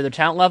relative to their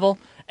talent level.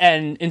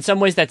 And in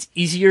some ways, that's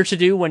easier to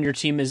do when your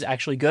team is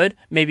actually good.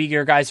 Maybe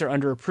your guys are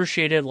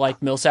underappreciated,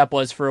 like Millsap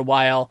was for a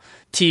while.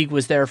 Teague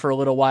was there for a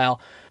little while.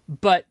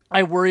 But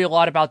I worry a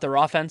lot about their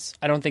offense.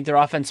 I don't think their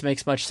offense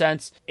makes much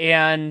sense.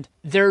 And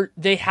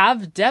they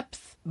have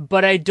depth,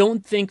 but I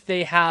don't think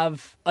they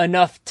have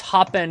enough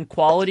top-end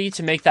quality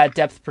to make that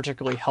depth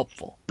particularly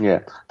helpful. Yeah.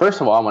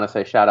 First of all, I want to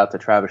say shout out to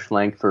Travis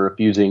Schlenk for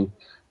refusing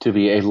to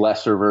be a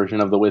lesser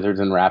version of the Wizards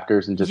and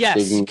Raptors and just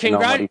digging.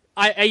 And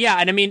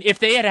I mean, if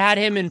they had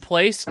him in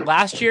place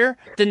last year,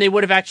 then they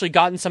would have actually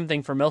gotten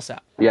something for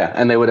Millsap. Yeah,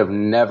 and they would have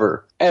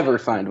never, ever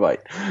signed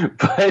White.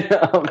 But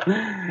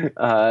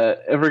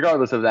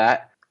regardless of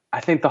that,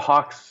 I think the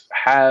Hawks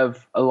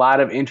have a lot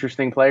of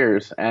interesting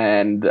players,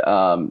 and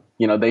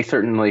they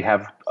certainly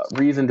have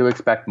reason to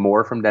expect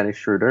more from Dennis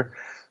Schroeder,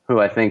 who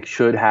I think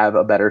should have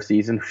a better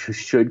season,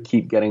 should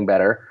keep getting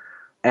better.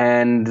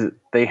 And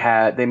they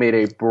made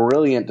a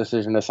brilliant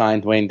decision to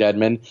sign Dwayne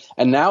Dedmon,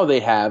 and now they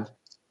have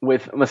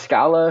with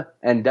Muscala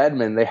and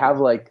Dedmon, they have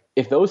like,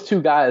 if those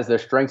two guys, their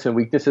strengths and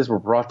weaknesses were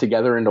brought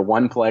together into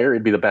one player,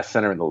 it'd be the best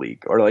center in the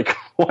league, or like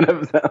one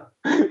of them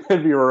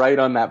would be right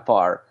on that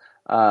par.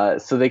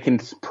 So they can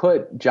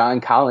put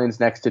John Collins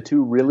next to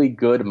two really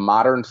good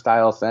modern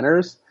style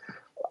centers.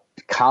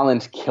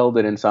 Collins killed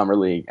it in Summer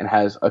League and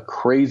has a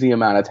crazy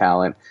amount of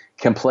talent,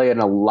 can play it in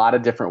a lot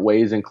of different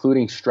ways,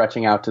 including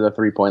stretching out to the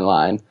 3-point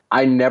line.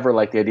 I never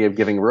like the idea of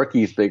giving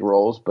rookies big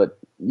roles, but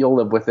you'll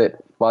live with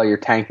it while you're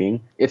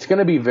tanking. It's going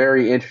to be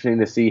very interesting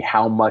to see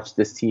how much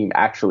this team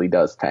actually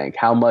does tank,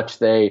 how much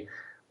they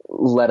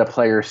let a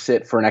player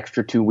sit for an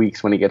extra 2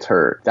 weeks when he gets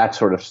hurt, that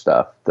sort of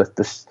stuff.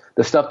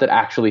 The stuff that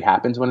actually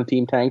happens when a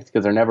team tanks,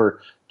 because they're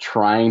never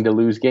trying to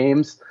lose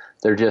games.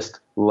 They're just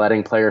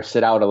letting players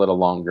sit out a little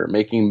longer,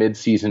 making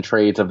mid-season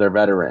trades of their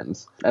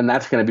veterans. And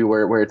that's going to be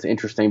where it's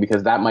interesting,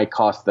 because that might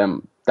cost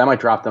them, that might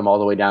drop them all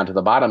the way down to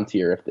the bottom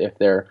tier if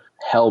they're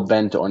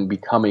hell-bent on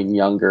becoming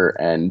younger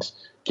and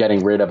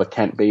getting rid of a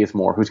Kent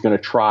Bazemore who's going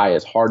to try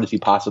as hard as he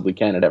possibly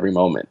can at every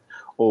moment.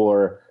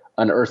 Or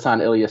an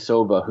Ersan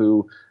Ilyasova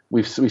who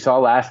we saw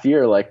last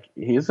year, like,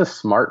 he's a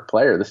smart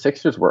player. The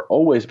Sixers were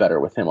always better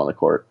with him on the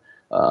court.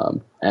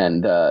 Those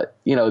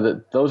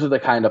are the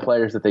kind of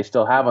players that they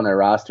still have on their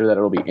roster that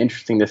it'll be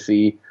interesting to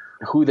see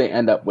who they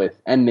end up with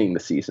ending the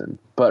season.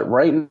 But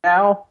right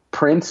now,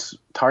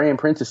 Taurean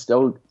Prince is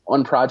still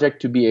on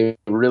project to be a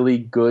really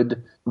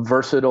good,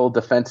 versatile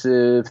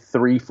defensive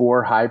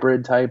 3-4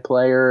 hybrid type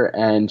player,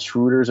 and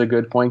Schroeder's a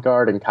good point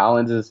guard, and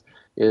Collins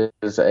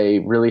is a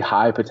really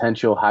high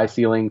potential, high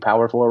ceiling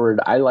power forward.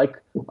 I like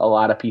a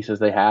lot of pieces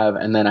they have,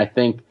 and then I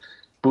think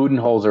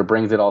Budenholzer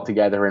brings it all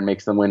together and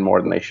makes them win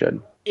more than they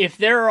should. If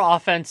their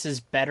offense is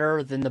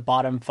better than the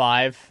bottom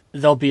five,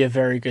 they'll be a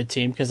very good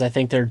team, because I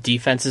think their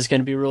defense is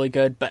going to be really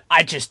good, but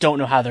I just don't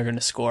know how they're going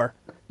to score.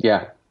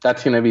 Yeah,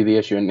 that's going to be the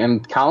issue.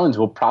 And Collins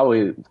will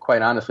probably,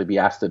 quite honestly, be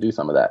asked to do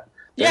some of that.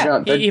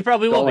 He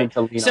probably will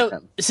be. So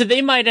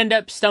they might end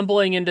up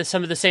stumbling into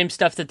some of the same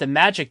stuff that the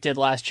Magic did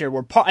last year,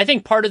 where I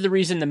think part of the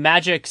reason the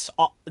Magic's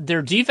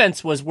their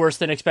defense was worse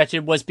than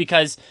expected was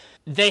because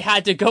they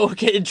had to go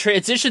in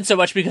transition so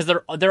much because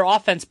their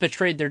offense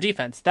betrayed their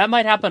defense. That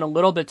might happen a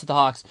little bit to the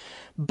Hawks,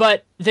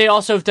 but they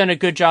also have done a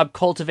good job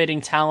cultivating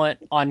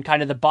talent on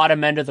kind of the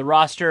bottom end of the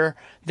roster.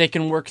 They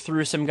can work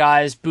through some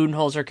guys.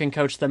 Budenholzer can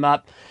coach them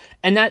up.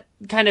 And that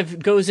kind of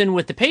goes in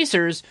with the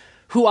Pacers,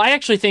 who I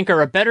actually think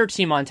are a better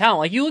team on talent.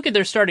 Like, you look at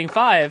their starting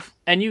five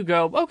and you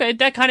go, okay,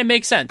 that kind of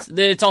makes sense.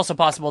 It's also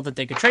possible that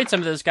they could trade some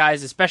of those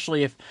guys,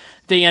 especially if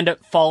they end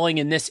up falling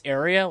in this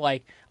area.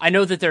 Like, I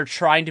know that they're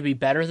trying to be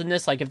better than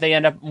this. Like, if they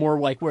end up more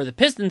like where the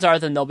Pistons are,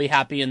 then they'll be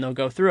happy and they'll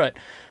go through it.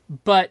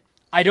 But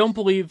I don't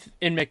believe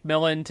in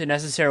McMillan to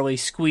necessarily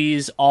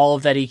squeeze all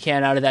of that he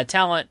can out of that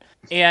talent.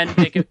 And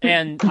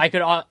I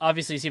could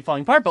obviously see it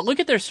falling apart, but look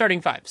at their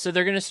starting five. So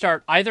they're going to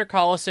start either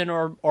Collison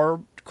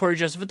or Corey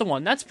Joseph at the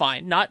one. That's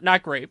fine.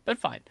 Not great, but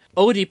fine.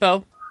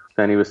 Oladipo.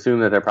 Then you assume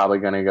that they're probably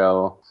going to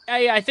go.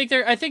 I think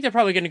they're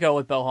probably going to go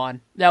with Bohan.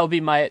 That would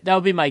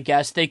be my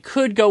guess. They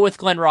could go with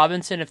Glenn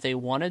Robinson if they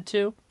wanted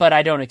to, but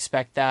I don't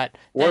expect that.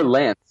 Or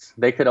Lance.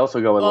 They could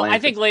also go with Lance. I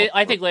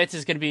think Lance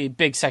is going to be a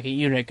big second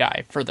unit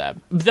guy for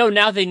them. Though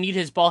now they need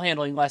his ball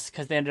handling less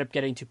because they ended up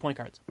getting 2 point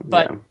guards.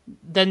 But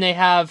then they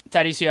have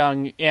Thaddeus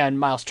Young and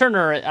Miles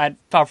Turner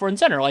at power forward and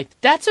center. Like,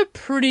 that's a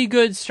pretty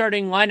good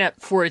starting lineup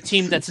for a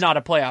team that's not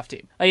a playoff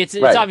team. Like, it's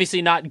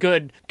obviously not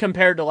good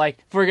compared to, like,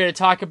 if we're going to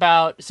talk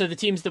about the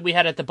teams that we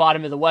had at the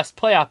bottom of the West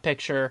playoff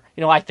picture,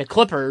 like the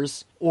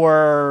Clippers,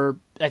 or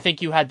I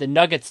think you had the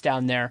Nuggets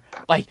down there.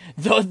 Like,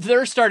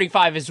 their starting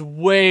five is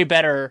way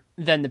better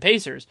than the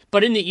Pacers.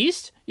 But in the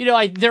East, there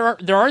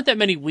aren't that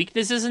many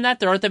weaknesses in that.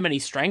 There aren't that many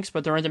strengths,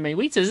 but there aren't that many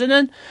weaknesses. And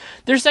then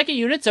their second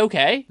unit's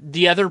okay.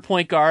 The other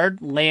point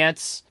guard,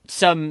 Lance,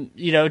 some,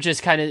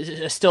 just kind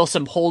of still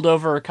some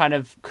holdover kind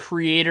of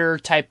creator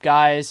type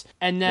guys.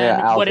 And then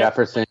Al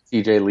Jefferson,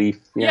 TJ Leaf.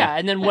 Yeah,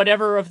 and then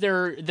whatever of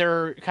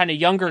their kind of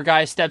younger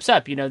guys steps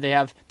up. They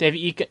have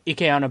Ike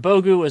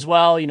Anigbogu as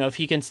well. If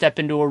he can step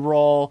into a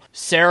role.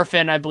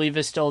 Seraphin, I believe,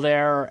 is still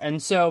there.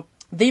 And so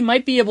they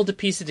might be able to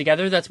piece it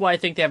together. That's why I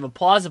think they have a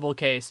plausible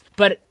case.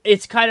 But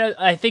it's kind of,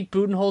 I think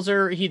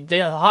Budenholzer,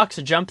 the Hawks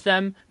jump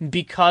them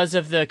because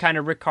of the kind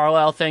of Rick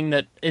Carlisle thing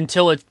that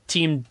until a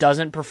team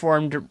doesn't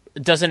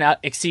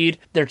exceed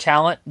their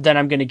talent, then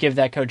I'm going to give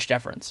that coach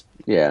deference.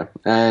 Yeah,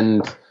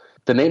 and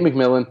the Nate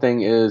McMillan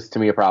thing is, to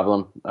me, a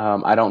problem.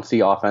 I don't see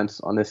offense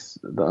on this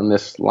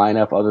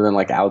lineup other than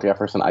like Al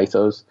Jefferson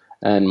ISOs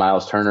and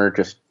Miles Turner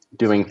just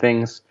doing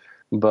things.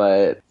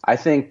 But I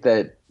think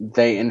that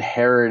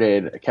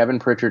Kevin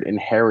Pritchard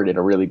inherited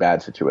a really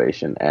bad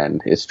situation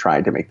and is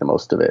trying to make the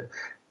most of it.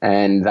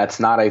 And that's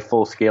not a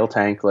full scale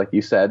tank, like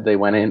you said. They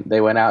went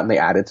out and they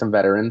added some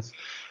veterans.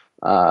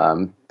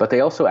 But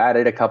they also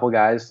added a couple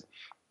guys,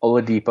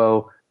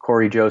 Oladipo,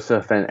 Corey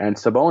Joseph, and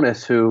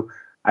Sabonis, who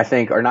I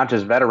think are not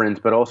just veterans,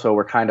 but also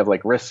were kind of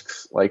like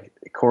risks. Like,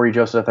 Corey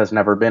Joseph has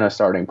never been a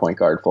starting point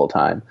guard full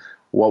time.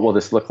 What will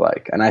this look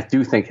like? And I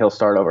do think he'll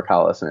start over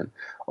Collison.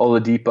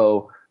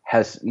 Oladipo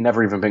has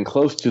never even been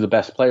close to the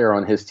best player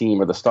on his team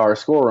or the star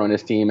scorer on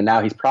his team, and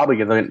now he's probably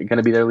going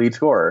to be their lead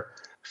scorer.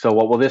 So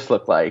what will this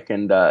look like?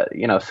 And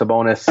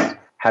Sabonis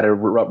had a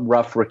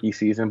rough rookie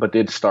season, but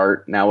did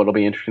start. Now it'll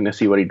be interesting to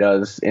see what he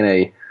does in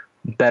a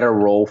better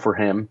role for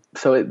him.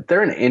 So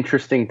they're an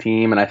interesting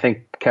team, and I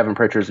think Kevin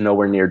Pritchard's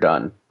nowhere near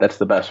done. That's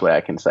the best way I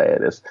can say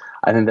it. Is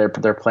I think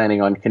they're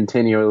planning on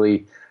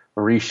continually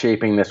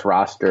reshaping this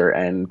roster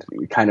and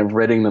kind of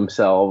ridding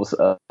themselves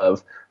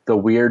of the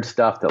weird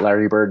stuff that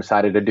Larry Bird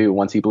decided to do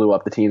once he blew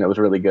up the team that was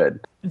really good.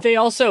 They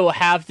also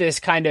have this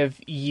kind of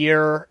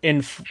year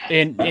in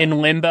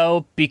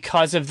limbo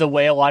because of the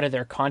way a lot of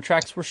their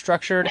contracts were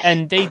structured,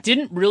 and they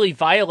didn't really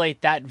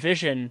violate that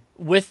vision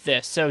with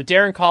this. So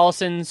Darren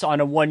Collison's on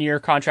a 1-year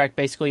contract,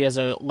 basically as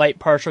a light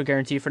partial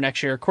guarantee for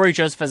next year. Corey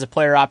Joseph has a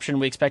player option.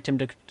 We expect him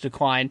to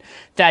decline.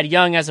 Thad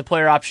Young has a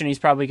player option. He's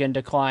probably going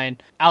to decline.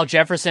 Al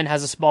Jefferson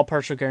has a small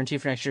partial guarantee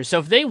for next year. So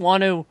if they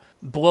want to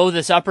blow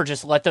this up or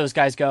just let those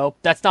guys go,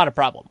 that's not a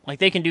problem. Like,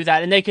 they can do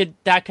that, and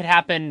that could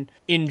happen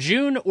in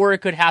June, or it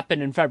could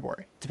happen in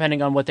February,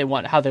 depending on what they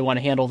want, how they want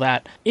to handle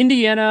that.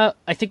 Indiana,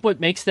 I think what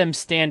makes them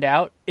stand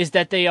out is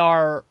that they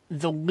are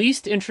the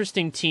least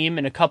interesting team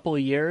in a couple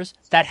of years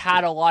that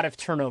had a lot of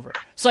turnover.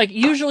 So, like,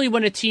 usually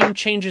when a team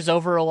changes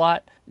over a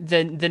lot,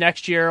 then the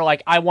next year,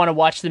 like, I want to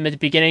watch them at the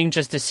beginning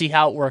just to see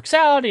how it works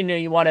out.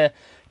 You want to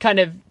kind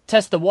of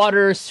test the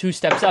waters, who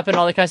steps up and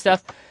all that kind of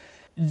stuff.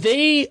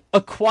 They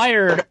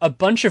acquired a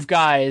bunch of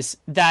guys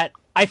that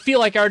I feel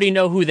like I already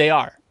know who they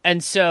are.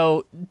 And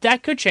so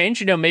that could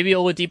change. Maybe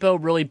Oladipo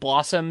really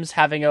blossoms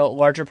having a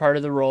larger part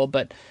of the role,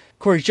 but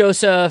Corey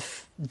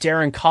Joseph,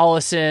 Darren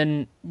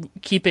Collison,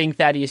 keeping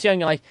Thaddeus Young,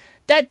 like,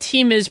 that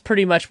team is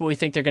pretty much what we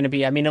think they're going to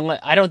be. I mean,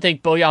 I don't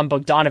think Bojan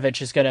Bogdanovic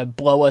is going to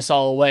blow us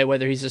all away,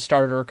 whether he's a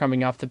starter or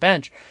coming off the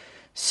bench.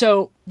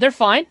 So they're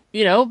fine.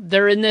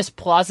 They're in this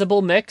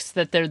plausible mix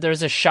that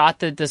there's a shot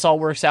that this all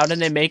works out and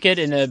they make it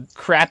in a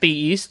crappy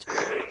East,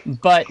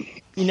 but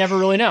you never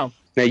really know.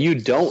 Now, you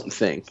don't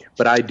think,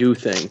 but I do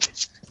think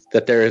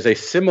that there is a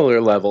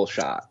similar level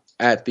shot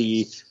at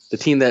the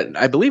team that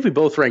I believe we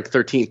both rank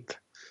 13th.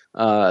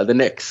 The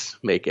Knicks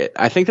make it.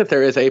 I think that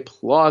there is a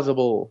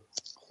plausible,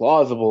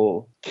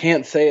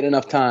 can't say it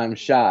enough times,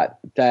 shot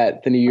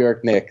that the New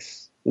York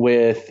Knicks,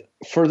 with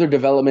further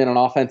development on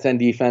offense and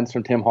defense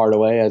from Tim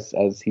Hardaway,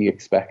 as he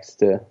expects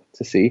to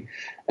see,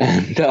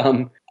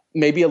 and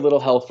maybe a little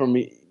help from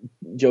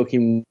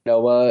Joakim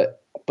Noah,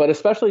 but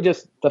especially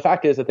just the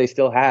fact is that they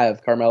still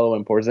have Carmelo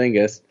and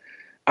Porzingis.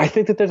 I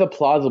think that there's a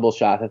plausible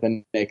shot that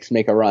the Knicks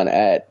make a run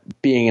at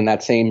being in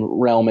that same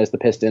realm as the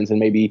Pistons and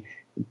maybe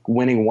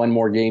winning one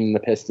more game than the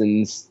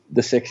Pistons.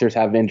 The Sixers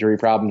have injury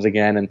problems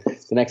again, and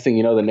the next thing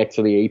you know, the Knicks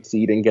are the 8th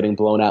seed and getting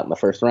blown out in the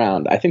first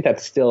round. I think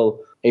that's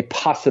still a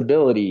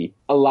possibility.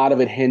 A lot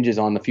of it hinges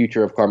on the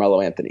future of Carmelo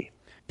Anthony.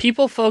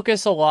 People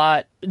focus a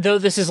lot, though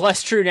this is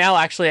less true now,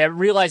 actually. I'm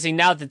realizing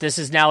now that this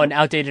is now an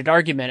outdated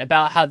argument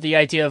about how the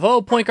idea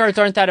of, point guards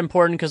aren't that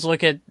important because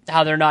look at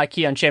how they're not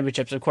key on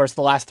championships. Of course,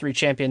 the last 3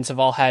 champions have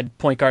all had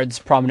point guards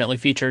prominently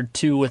featured,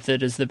 2 with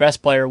it as the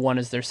best player, 1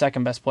 as their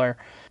second best player.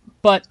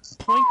 But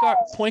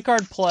point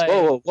guard play.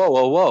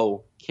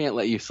 Whoa! Can't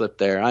let you slip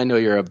there. I know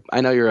you're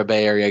a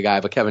Bay Area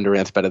guy, but Kevin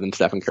Durant's better than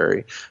Stephen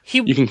Curry.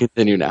 You can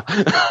continue now.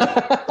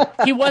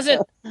 He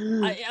wasn't.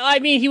 I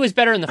mean, he was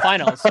better in the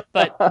finals,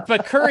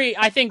 but Curry.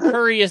 I think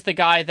Curry is the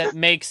guy that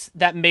makes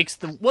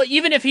the. Well,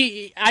 even if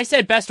I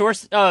said best or.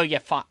 Oh yeah,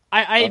 fine.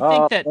 I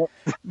think that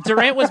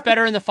Durant was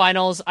better in the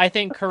finals. I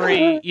think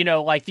Curry.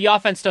 Like, the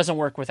offense doesn't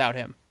work without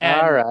him. And,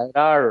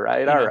 all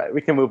right.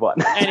 We can move on.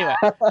 Anyway,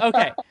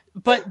 okay.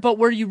 But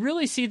where you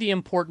really see the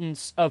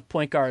importance of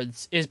point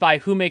guards is by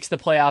who makes the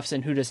playoffs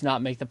and who does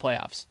not make the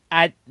playoffs.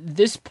 At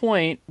this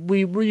point,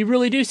 we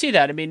really do see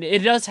that. I mean,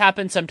 it does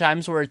happen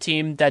sometimes where a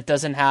team that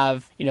doesn't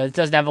have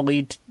a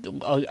lead,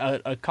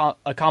 a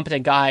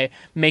competent guy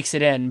makes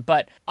it in.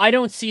 But I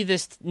don't see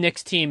this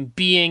Knicks team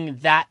being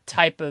that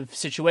type of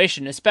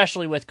situation,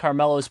 especially with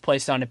Carmelo's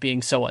place on it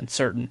being so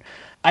uncertain.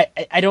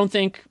 I don't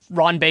think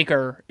Ron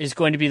Baker is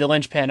going to be the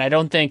linchpin. I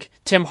don't think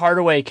Tim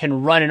Hardaway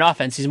can run an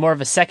offense. He's more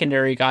of a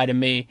secondary guy to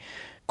me.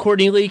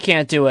 Courtney Lee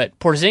can't do it.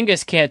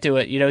 Porzingis can't do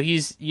it.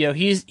 He's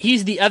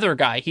the other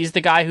guy. He's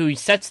the guy who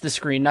sets the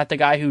screen, not the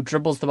guy who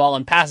dribbles the ball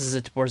and passes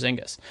it to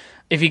Porzingis.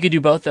 If he could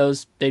do both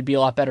those, they'd be a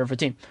lot better of a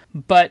team.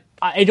 But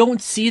I don't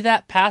see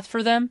that path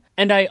for them,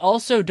 and I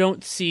also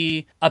don't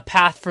see a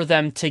path for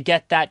them to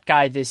get that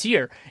guy this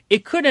year.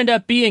 It could end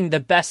up being the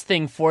best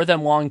thing for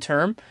them long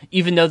term,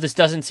 even though this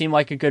doesn't seem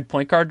like a good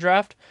point guard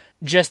draft,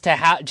 just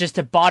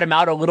to bottom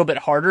out a little bit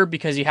harder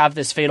because you have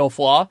this fatal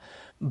flaw.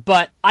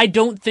 But I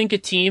don't think a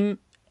team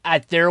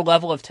at their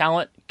level of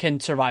talent can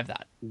survive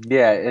that.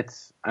 Yeah,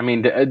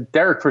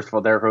 Derek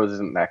Rose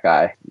isn't that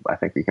guy. I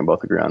think we can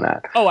both agree on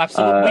that. Oh,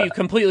 absolutely. We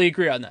completely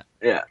agree on that.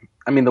 Yeah.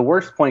 I mean, the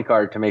worst point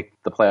guard to make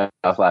the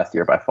playoffs last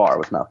year by far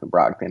was Malcolm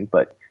Brogdon,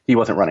 but he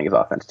wasn't running his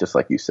offense, just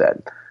like you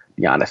said.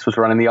 Giannis was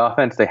running the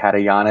offense. They had a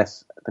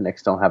Giannis. The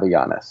Knicks don't have a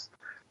Giannis.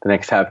 The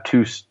Knicks have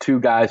two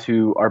guys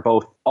who are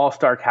both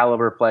all-star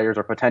caliber players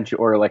or potential,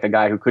 or like a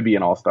guy who could be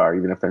an all-star,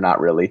 even if they're not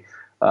really.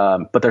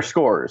 but they're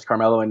scorers.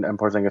 Carmelo and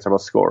Porzingis are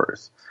both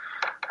scorers.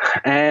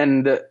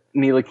 And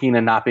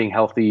Ntilikina not being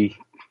healthy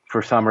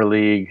for Summer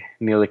League,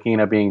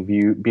 Ntilikina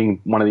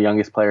being one of the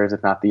youngest players,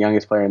 if not the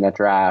youngest player in that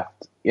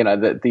draft,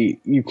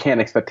 you can't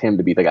expect him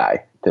to be the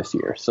guy this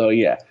year. So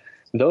yeah,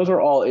 those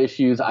are all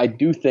issues. I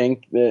do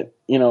think that,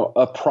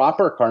 a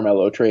proper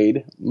Carmelo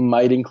trade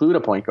might include a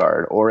point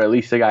guard or at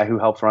least a guy who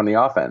helps run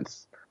the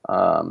offense.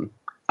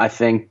 I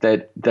think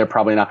that they're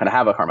probably not going to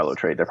have a Carmelo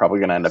trade. They're probably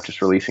going to end up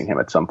just releasing him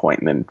at some point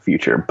in the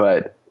future.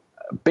 But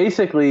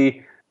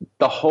basically,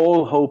 the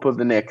whole hope of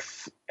the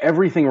Knicks,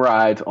 everything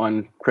rides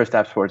on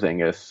Kristaps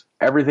Porzingis.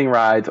 Everything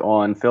rides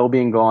on Phil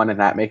being gone and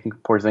that making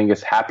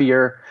Porzingis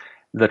happier.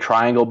 The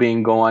triangle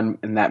being gone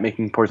and that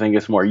making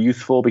Porzingis more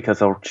useful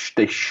because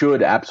they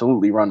should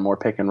absolutely run more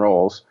pick and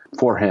rolls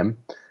for him.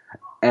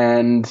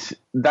 And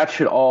that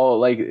should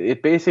all,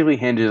 it basically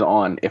hinges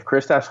on if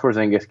Kristaps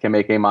Porzingis can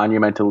make a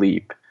monumental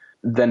leap,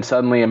 then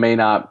suddenly it may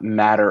not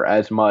matter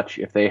as much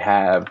if they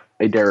have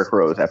a Derrick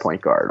Rose at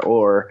point guard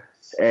or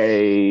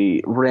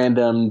a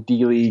random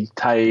D-League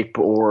type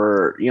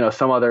or,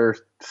 some other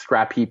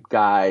scrap heap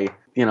guy.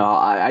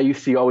 I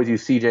used to always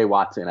use CJ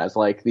Watson as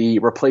the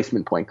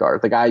replacement point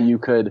guard, the guy you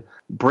could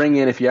bring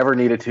in if you ever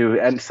needed to,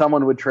 and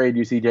someone would trade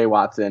you CJ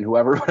Watson,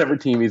 whatever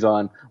team he's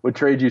on would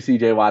trade you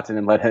CJ Watson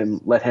and let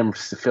him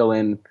fill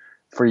in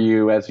for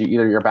you as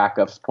either your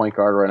backup's point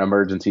guard or an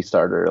emergency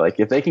starter.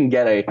 If they can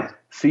get a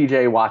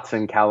CJ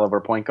Watson caliber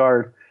point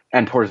guard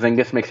and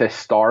Porzingis makes a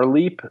star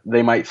leap,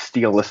 they might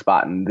steal the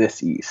spot in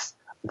this East.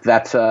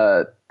 That's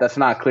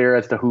not clear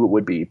as to who it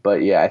would be,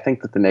 but yeah, I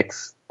think that the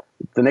Knicks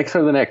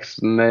are the Knicks,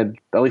 and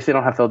at least they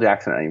don't have Phil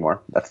Jackson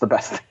anymore. That's the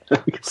best.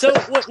 So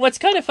what's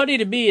kind of funny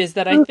to me is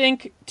that I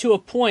think to a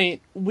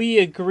point we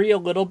agree a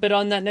little bit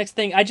on that next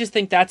thing. I just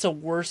think that's a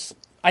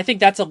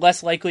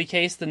less likely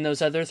case than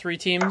those other three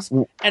teams.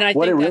 And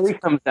what it really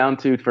comes down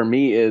to for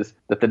me is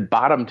that the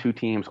bottom two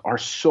teams are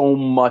so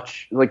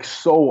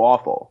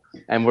awful,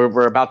 and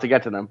we're about to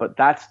get to them. But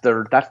that's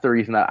the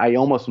reason that I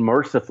almost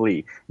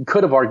mercifully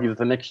could have argued that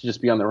the Knicks should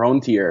just be on their own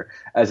tier,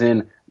 as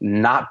in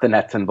not the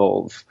Nets and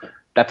Bulls.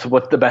 That's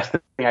what the best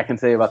thing I can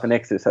say about the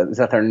Knicks is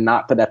that they're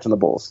not the Nets and the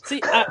Bulls.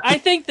 See, I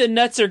think the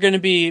Nets are going to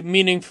be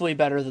meaningfully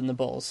better than the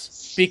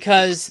Bulls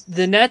because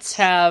the Nets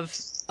have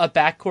a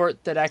backcourt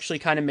that actually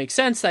kind of makes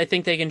sense. I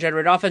think they can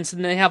generate offense,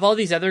 and they have all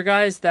these other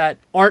guys that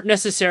aren't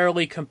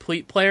necessarily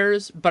complete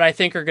players, but I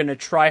think are going to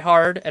try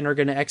hard and are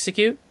going to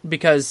execute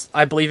because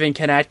I believe in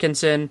Ken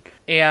Atkinson,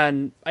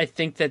 and I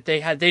think that they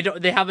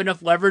have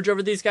enough leverage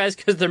over these guys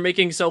because they're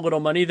making so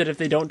little money that if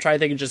they don't try,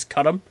 they can just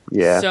cut them.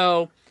 Yeah.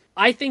 So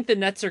I think the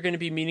Nets are going to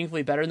be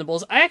meaningfully better than the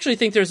Bulls. I actually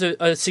think there's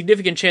a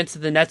significant chance that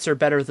the Nets are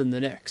better than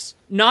the Knicks.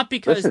 Not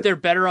because they're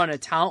better on a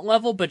talent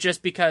level, but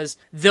just because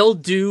they'll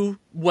do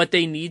what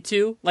they need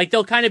to.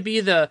 They'll kind of be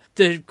the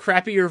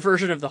crappier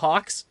version of the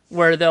Hawks,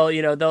 where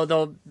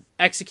they'll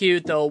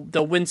execute, they'll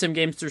win some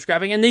games through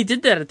scrapping, and they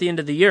did that at the end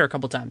of the year a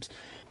couple times.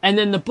 And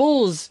then the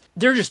Bulls,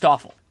 they're just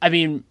awful. I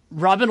mean,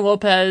 Robin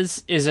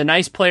Lopez is a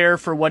nice player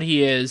for what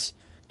he is.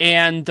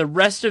 And the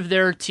rest of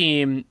their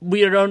team,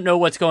 we don't know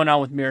what's going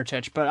on with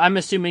Mirotic, but I'm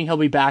assuming he'll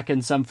be back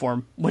in some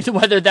form.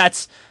 Whether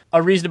that's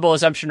a reasonable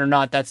assumption or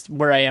not, that's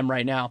where I am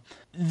right now.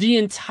 The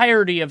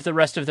entirety of the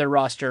rest of their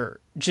roster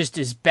just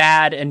is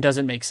bad and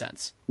doesn't make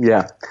sense.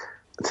 Yeah.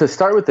 To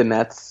start with the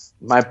Nets,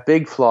 my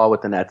big flaw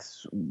with the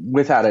Nets,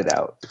 without a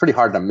doubt, it's pretty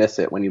hard to miss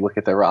it when you look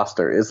at their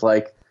roster, is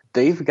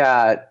they've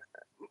got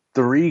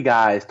three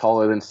guys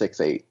taller than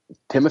 6'8".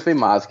 Timofey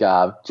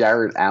Mozgov,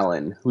 Jarrett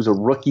Allen, who's a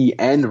rookie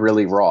and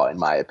really raw, in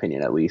my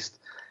opinion at least,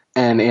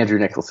 and Andrew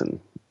Nicholson,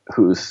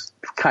 who's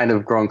kind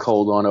of grown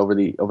cold on over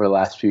the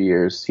last few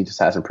years. He just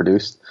hasn't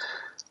produced.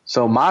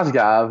 So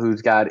Mozgov,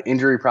 who's got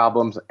injury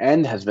problems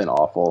and has been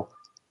awful,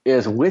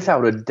 is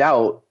without a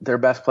doubt their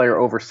best player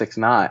over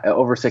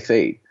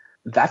 6'8".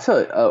 That's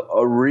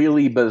a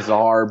really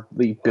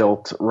bizarrely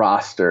built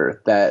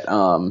roster that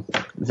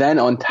then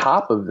on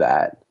top of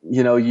that,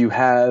 you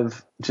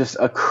have just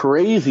a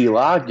crazy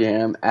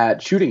logjam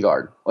at shooting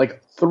guard.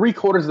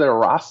 3/4 of their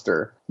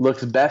roster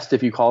looks best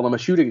if you call them a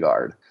shooting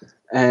guard.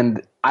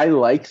 And I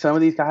like some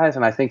of these guys,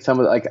 and I think some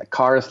of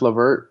Caris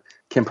LeVert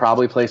can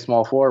probably play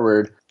small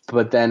forward,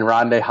 but then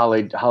Rondé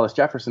Hollis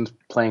Jefferson's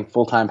playing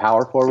full-time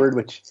power forward,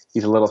 which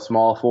he's a little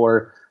small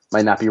for,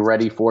 might not be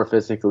ready for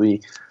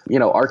physically.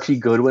 Archie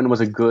Goodwin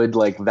was a good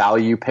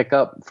value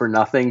pickup for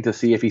nothing to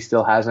see if he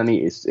still has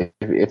any,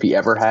 if he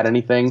ever had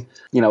anything.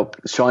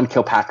 Sean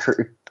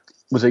Kilpatrick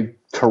was a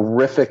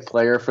terrific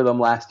player for them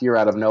last year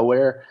out of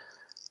nowhere.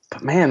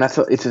 But man, it's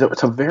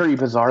a very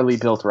bizarrely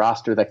built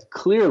roster that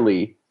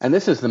clearly, and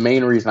this is the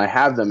main reason I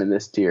have them in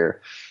this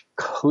tier,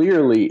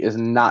 clearly is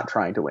not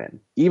trying to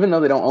win. Even though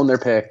they don't own their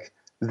pick,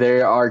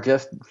 they are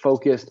just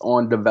focused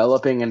on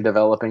developing and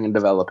developing and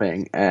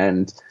developing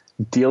and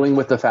dealing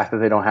with the fact that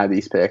they don't have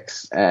these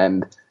picks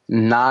and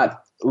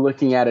not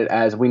looking at it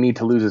as we need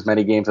to lose as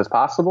many games as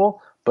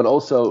possible, but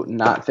also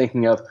not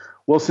thinking of,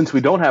 well, since we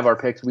don't have our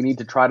picks, we need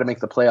to try to make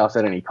the playoffs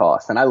at any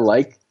cost. And I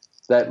like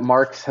that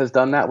Marks has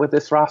done that with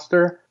this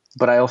roster,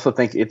 but I also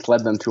think it's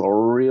led them to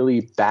a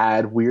really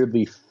bad,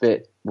 weirdly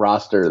fit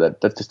roster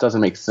that just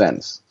doesn't make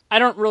sense. I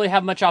don't really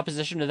have much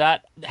opposition to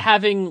that.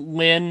 Having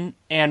Lynn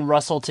and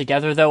Russell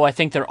together, though, I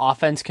think their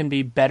offense can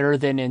be better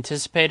than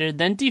anticipated.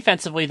 Then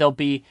defensively, they'll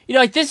be,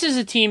 like, this is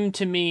a team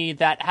to me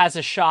that has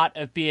a shot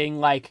of being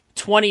like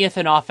 20th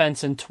in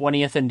offense and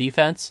 20th in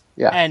defense.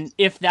 Yeah. And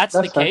if that's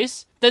the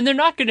case, then they're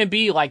not going to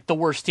be like the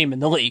worst team in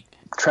the league.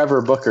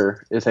 Trevor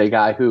Booker is a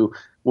guy who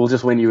will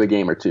just win you a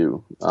game or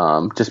two,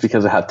 just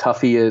because of how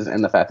tough he is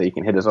and the fact that he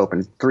can hit his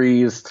open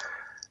threes,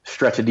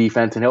 stretch a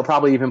defense, and he'll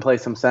probably even play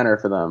some center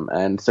for them.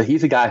 And so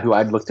he's a guy who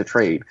I'd look to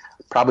trade.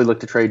 Probably look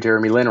to trade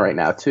Jeremy Lin right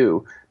now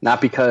too.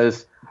 Not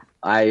because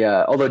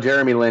although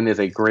Jeremy Lin is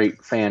a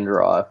great fan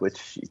draw,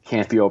 which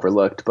can't be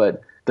overlooked,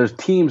 but there's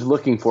teams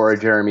looking for a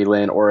Jeremy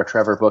Lin or a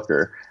Trevor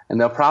Booker, and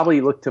they'll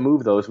probably look to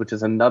move those, which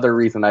is another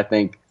reason I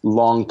think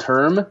long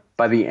term,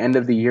 by the end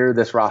of the year,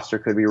 this roster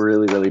could be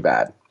really, really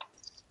bad.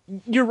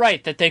 You're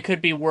right that they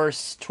could be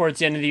worse towards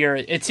the end of the year.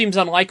 It seems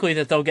unlikely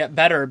that they'll get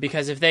better,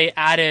 because if they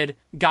added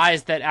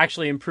guys that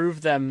actually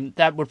improve them,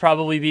 that would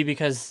probably be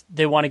because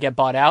they want to get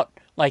bought out,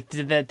 like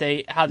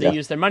how they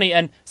use their money.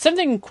 And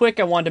something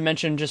quick I wanted to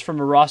mention just from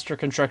a roster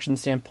construction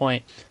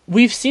standpoint.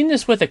 We've seen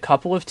this with a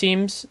couple of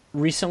teams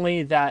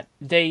recently that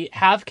they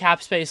have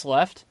cap space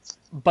left,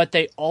 but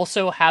they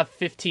also have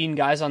 15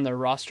 guys on their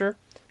roster.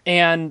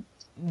 And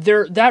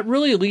that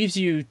really leaves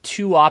you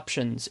two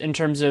options in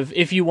terms of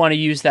if you want to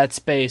use that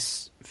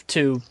space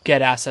to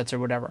get assets or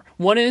whatever.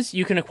 One is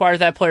you can acquire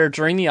that player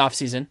during the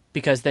offseason,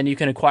 because then you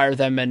can acquire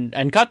them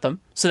and cut them.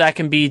 So that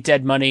can be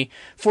dead money.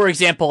 For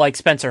example, like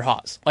Spencer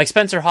Hawes. Like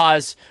Spencer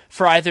Hawes,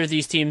 for either of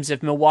these teams,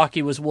 if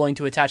Milwaukee was willing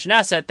to attach an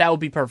asset, that would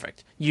be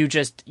perfect. You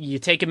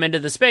take him into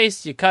the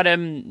space, you cut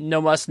him,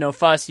 no muss, no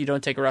fuss, you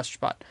don't take a roster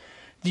spot.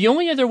 The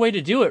only other way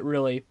to do it,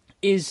 really,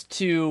 is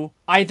to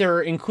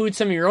either include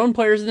some of your own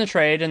players in the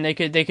trade, and they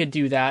could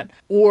do that,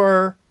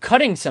 or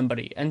cutting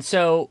somebody. And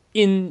so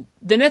in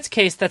the Nets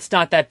case, that's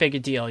not that big a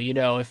deal.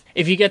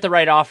 If you get the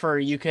right offer,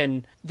 you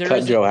can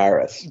cut Joe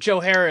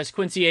Harris,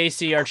 Quincy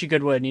Acee, Archie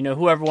Goodwin,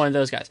 whoever one of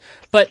those guys.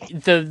 But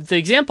the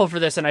example for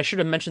this, and I should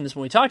have mentioned this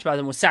when we talked about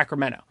them, was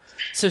Sacramento.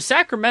 So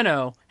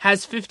Sacramento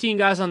has 15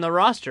 guys on the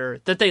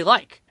roster that they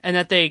like, and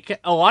that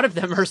a lot of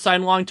them are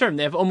signed long term.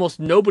 They have almost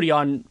nobody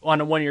on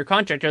a 1-year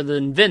contract other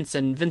than Vince,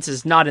 and Vince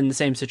is not in the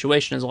same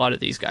situation as a lot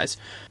of these guys.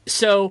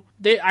 So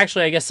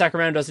I guess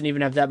Sacramento doesn't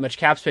even have that much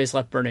cap space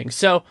left burning.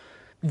 So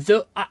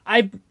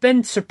I've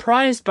been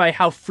surprised by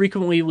how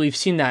frequently we've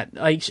seen that.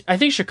 I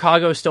think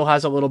Chicago still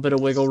has a little bit of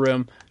wiggle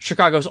room.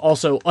 Chicago's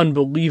also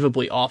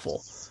unbelievably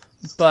awful.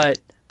 But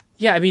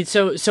yeah, I mean,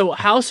 so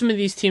how some of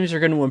these teams are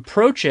going to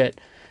approach it,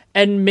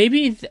 and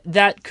maybe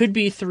that could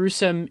be through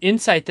some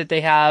insight that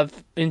they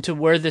have into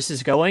where this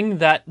is going,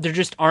 that there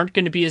just aren't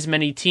going to be as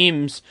many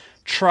teams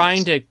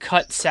trying to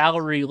cut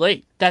salary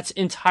late. That's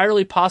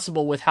entirely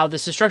possible with how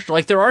this is structured.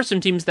 Like, there are some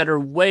teams that are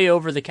way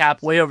over the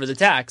cap, way over the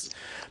tax,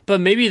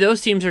 but maybe those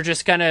teams are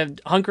just kind of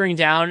hunkering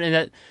down, and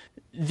that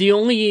the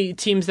only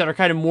teams that are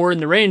kind of more in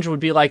the range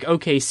would be like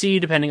OKC,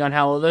 depending on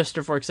how all this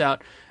stuff works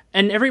out.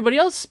 And everybody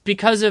else,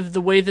 because of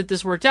the way that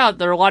this worked out,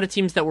 there are a lot of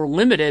teams that were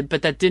limited,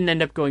 but that didn't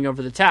end up going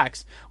over the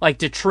tax. Like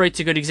Detroit's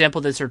a good example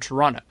of this, or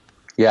Toronto.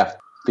 Yeah.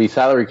 The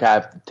salary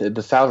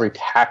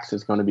tax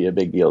is going to be a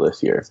big deal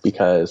this year,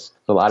 because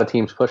a lot of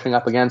teams pushing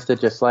up against it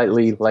just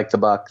slightly, like the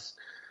Bucks,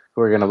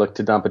 who are going to look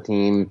to dump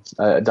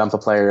a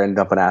player and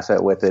dump an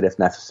asset with it if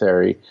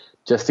necessary,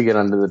 just to get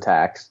under the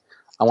tax.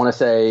 I want to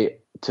say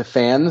to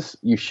fans,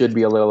 you should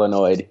be a little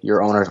annoyed.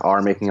 Your owners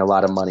are making a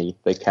lot of money.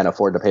 They can't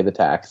afford to pay the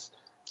tax,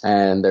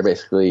 and they're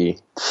basically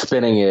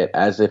spinning it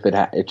as if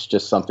it's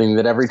just something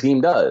that every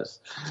team does,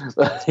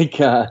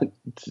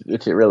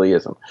 which it really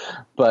isn't.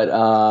 But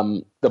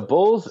the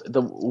Bulls,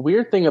 the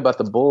weird thing about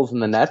the Bulls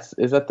and the Nets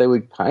is that they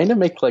would kind of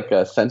make like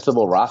a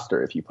sensible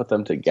roster if you put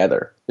them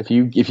together. If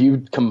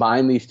you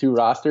combine these two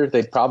rosters,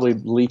 they'd probably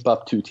leap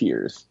up 2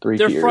 tiers, 3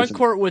 tiers. Their front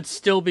court would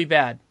still be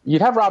bad.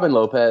 You'd have Robin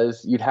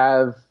Lopez. You'd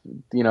have,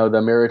 the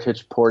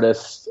Mirotic,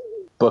 Portis,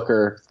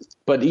 Booker.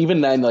 But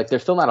even then, like, they're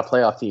still not a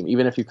playoff team,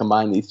 even if you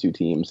combine these two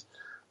teams.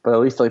 But at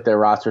least, like, their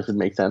rosters would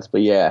make sense.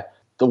 But yeah,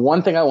 the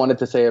one thing I wanted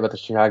to say about the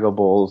Chicago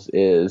Bulls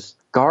is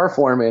Gar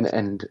Forman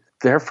and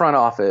their front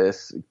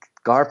office,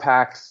 Gar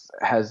Pax,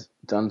 has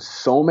done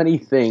so many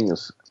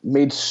things,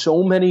 made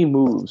so many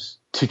moves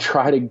to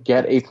try to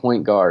get a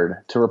point guard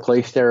to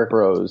replace Derrick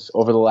Rose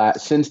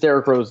since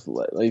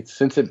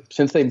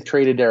they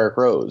traded Derrick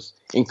Rose,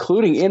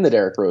 including in the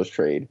Derrick Rose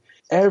trade.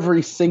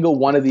 Every single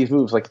one of these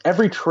moves, like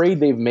every trade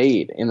they've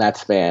made in that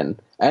span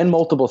and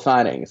multiple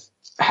signings,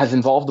 has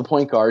involved the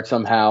point guard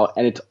somehow,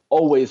 and it's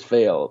always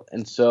failed.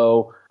 And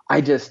so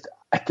at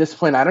this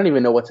point, I don't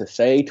even know what to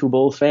say to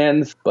Bulls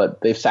fans,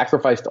 but they've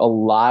sacrificed a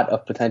lot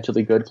of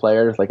potentially good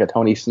players, like a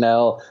Tony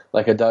Snell,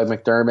 like a Doug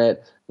McDermott,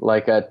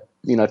 like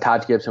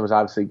Taj Gibson was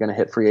obviously going to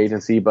hit free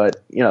agency,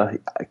 but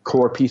a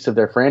core piece of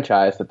their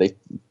franchise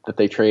that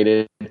they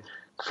traded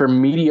for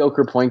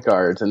mediocre point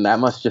guards, and that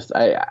must just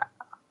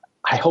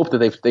I I hope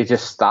that they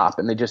just stop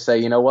and they just say,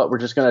 you know what, we're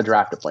just going to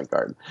draft a point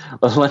guard.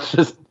 Let's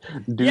just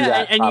do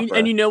that.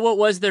 And you know what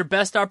was their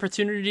best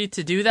opportunity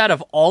to do that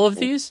of all of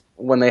these?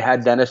 When they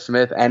had Dennis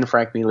Smith and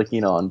Frank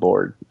Ntilikina on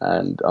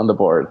the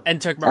board, and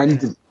took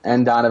Markkanen.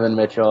 and Donovan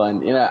Mitchell,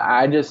 and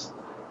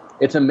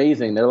it's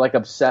amazing. They're like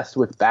obsessed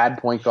with bad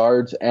point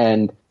guards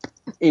and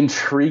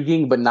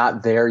intriguing but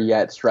not there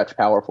yet stretch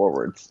power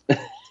forwards.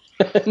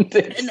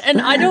 and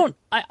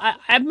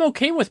I'm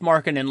okay with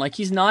Markkanen. Like,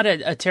 he's not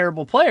a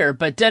terrible player,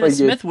 but Dennis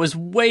Smith was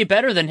way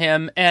better than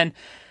him. And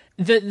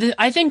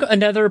I think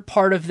another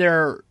part of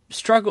their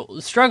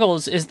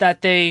struggles is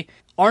that they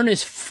aren't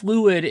as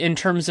fluid in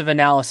terms of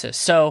analysis.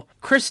 So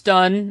Chris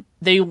Dunn,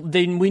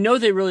 we know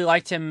they really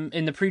liked him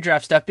in the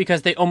pre-draft stuff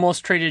because they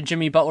almost traded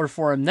Jimmy Butler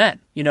for him then.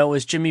 You know, it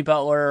was Jimmy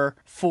Butler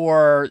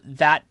for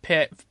that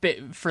pick.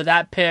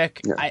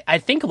 Yeah. I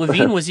think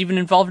Levine was even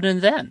involved in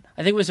it then.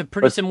 I think it was a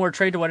pretty similar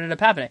trade to what ended up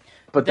happening.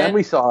 But then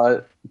we saw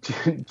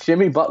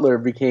Jimmy Butler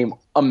became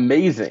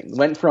amazing,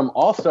 went from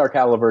all-star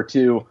caliber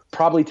to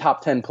probably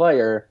top 10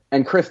 player,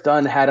 and Chris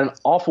Dunn had an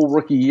awful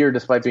rookie year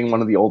despite being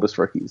one of the oldest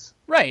rookies.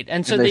 Right,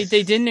 and so they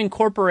didn't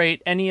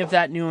incorporate any of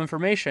that new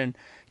information.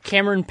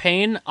 Cameron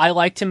Payne, I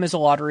liked him as a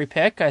lottery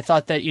pick. I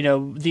thought that,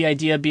 the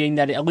idea being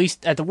that at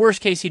least at the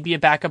worst case, he'd be a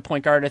backup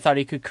point guard. I thought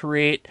he could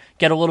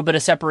get a little bit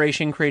of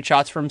separation, create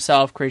shots for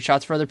himself, create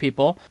shots for other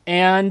people.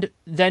 And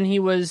then he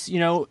was,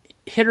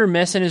 hit or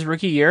miss in his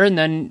rookie year. And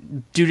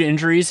then due to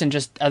injuries and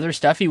just other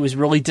stuff, he was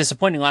really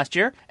disappointing last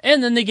year.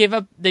 And then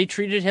they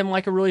treated him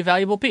like a really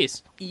valuable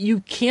piece. You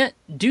can't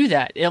do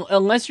that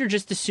unless you're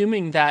just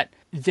assuming that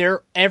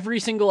every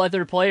single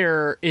other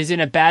player is in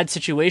a bad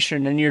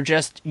situation and you're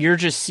just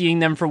seeing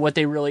them for what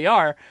they really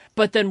are.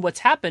 But then what's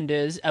happened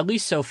is, at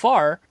least so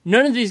far,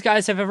 none of these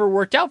guys have ever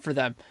worked out for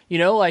them.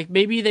 Like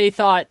maybe they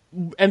thought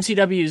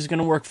MCW is going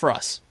to work for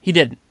us. He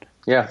didn't.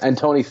 Yeah, and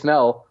Tony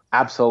Snell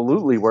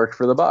absolutely worked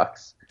for the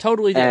Bucks.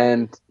 Totally did.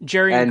 And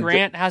Jerry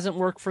Grant hasn't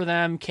worked for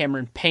them.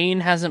 Cameron Payne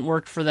hasn't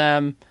worked for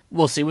them.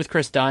 We'll see with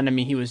Chris Dunn. I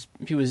mean, he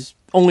was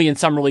only in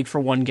Summer League for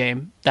one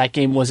game. That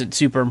game wasn't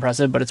super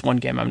impressive, but it's one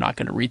game. I'm not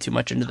going to read too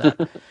much into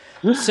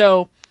that.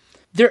 So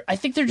I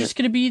think they're just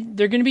going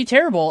to be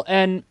terrible.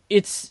 And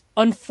it's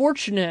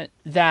unfortunate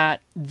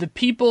that the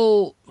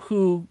people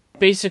who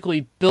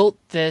basically built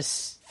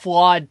this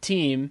flawed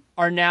team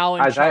are now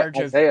in charge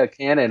of... Isaiah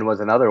Cannon was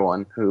another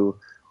one who...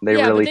 They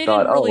didn't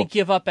really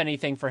give up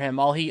anything for him.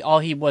 All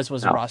he was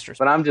a roster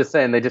spot. But I'm just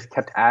saying they just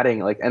kept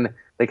adding and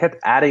they kept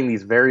adding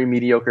these very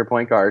mediocre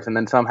point guards and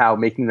then somehow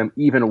making them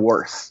even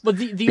worse. But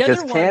because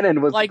other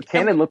one,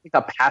 Cannon looked like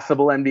a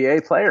passable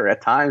NBA player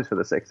at times for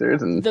the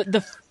Sixers. And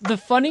the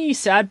funny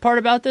sad part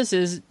about this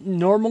is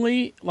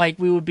normally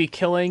we would be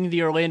killing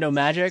the Orlando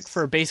Magic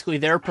for basically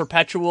their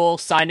perpetual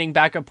signing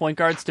backup point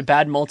guards to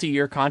bad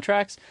multi-year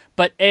contracts.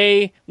 But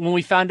when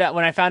I found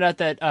out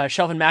that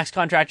Shelvin Mack's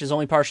contract is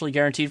only partially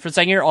guaranteed for the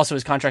second year, also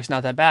his contract's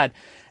not that bad.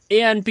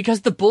 And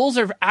because the Bulls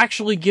are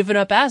actually giving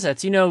up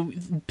assets,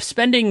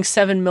 spending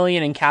 $7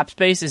 million in cap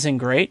space isn't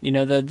great. The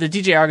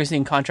DJ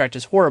Augustine contract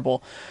is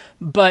horrible,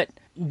 but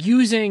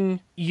using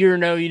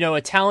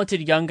a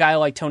talented young guy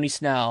like Tony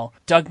Snell,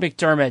 Doug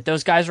McDermott,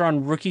 those guys are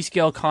on rookie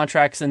scale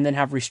contracts and then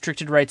have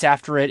restricted rights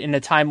after it in a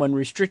time when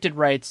restricted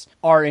rights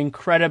are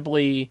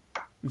incredibly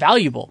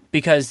valuable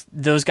because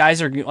those guys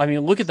are,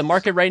 look at the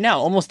market right now.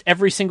 Almost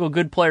every single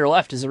good player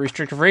left is a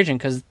restricted free agent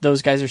because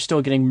those guys are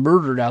still getting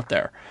murdered out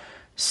there.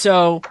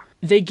 So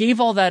they gave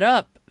all that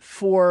up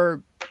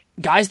for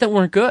guys that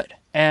weren't good.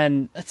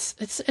 And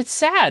it's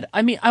sad.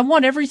 I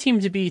want every team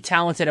to be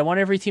talented. I want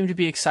every team to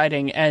be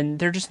exciting, and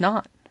they're just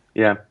not.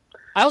 Yeah.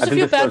 I also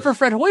feel bad for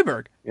Fred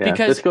Hoiberg. Yeah,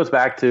 because this goes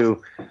back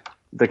to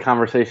the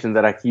conversation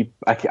that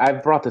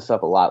I've brought this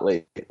up a lot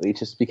lately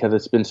just because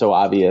it's been so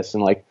obvious.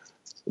 And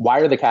why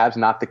are the Cavs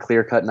not the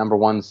clear-cut number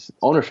one's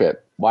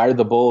ownership? Why are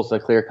the Bulls the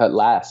clear-cut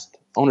last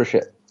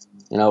ownership?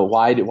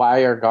 Why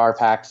are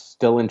Garpax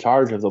still in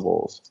charge of the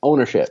Bulls?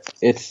 Ownership.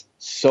 It's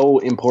so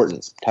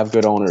important to have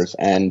good owners,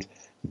 and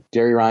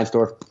Jerry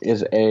Reinsdorf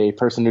is a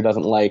person who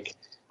doesn't like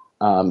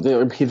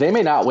they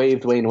may not waive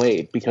Dwayne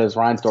Wade because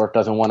Reinsdorf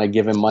doesn't want to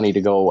give him money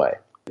to go away.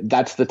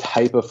 That's the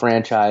type of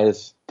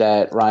franchise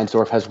that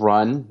Reinsdorf has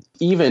run,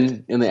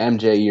 even in the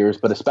MJ years,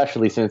 but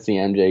especially since the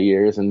MJ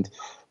years, and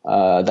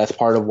that's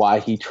part of why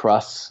he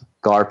trusts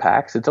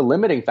Garpax. It's a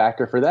limiting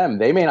factor for them.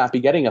 They may not be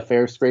getting a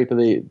fair scrape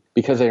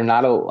because they're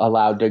not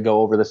allowed to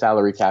go over the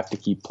salary cap to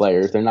keep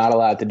players. They're not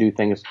allowed to do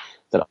things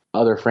that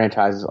other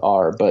franchises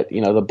are. But,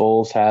 the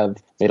Bulls have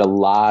made a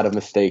lot of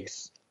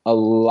mistakes,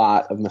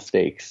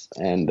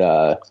 and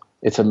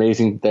it's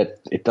amazing that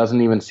it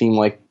doesn't even seem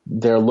like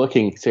they're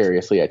looking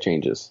seriously at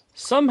changes.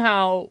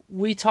 Somehow,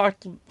 we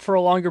talked for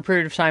a longer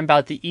period of time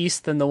about the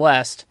East than the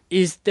West.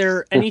 Is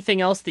there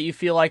anything else that you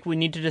feel like we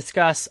need to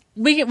discuss?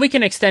 We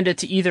can extend it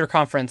to either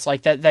conference,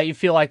 like that you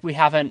feel like we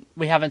haven't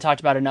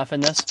talked about enough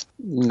in this.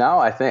 No,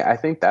 I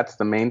think that's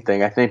the main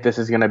thing. I think this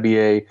is going to be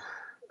a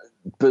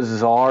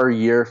bizarre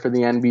year for the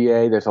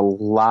NBA. There's a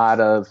lot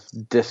of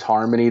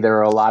disharmony. There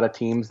are a lot of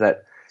teams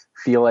that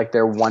feel like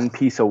they're one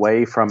piece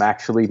away from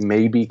actually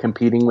maybe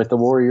competing with the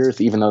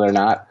Warriors, even though they're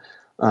not.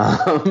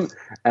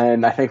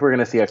 And I think we're going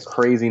to see a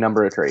crazy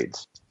number of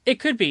trades. It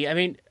could be. I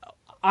mean,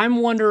 I'm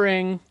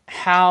wondering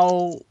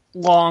how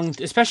long,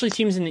 especially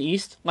teams in the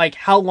East, like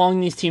how long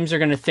these teams are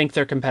going to think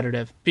they're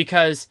competitive,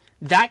 because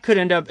that could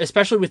end up,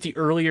 especially with the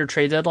earlier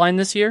trade deadline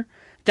this year,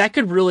 that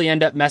could really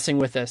end up messing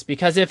with this.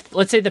 Because if,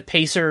 let's say the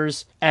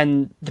Pacers,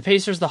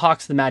 the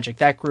Hawks, the Magic,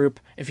 that group,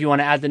 if you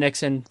want to add the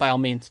Knicks in, by all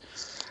means,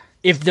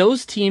 if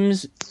those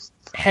teams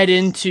head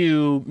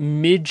into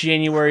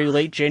mid-January,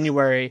 late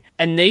January,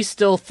 and they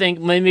still think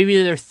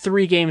maybe they're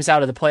 3 games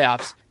out of the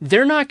playoffs,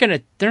 they're not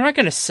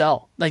gonna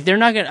sell. Like they're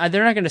not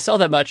gonna sell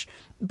that much.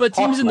 But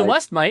teams in the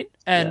West might,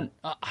 and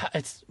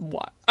it's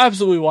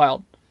absolutely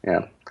wild.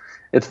 Yeah,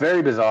 it's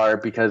very bizarre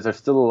because there's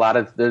still a lot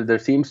of there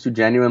seems to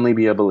genuinely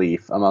be a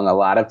belief among a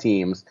lot of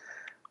teams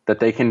that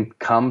they can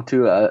come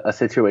to a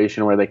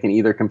situation where they can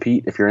either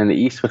compete if you're in the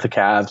East with the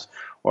Cavs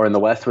or in the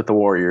West with the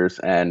Warriors.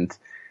 And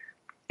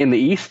in the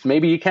East,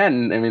 maybe you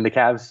can. I mean, the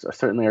Cavs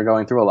certainly are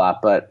going through a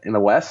lot, but in the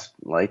West,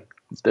 like,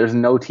 there's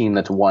no team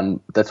that's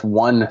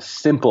one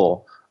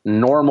simple,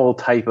 normal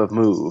type of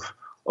move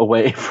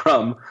away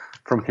from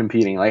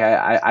competing. Like,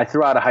 I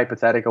threw out a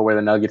hypothetical where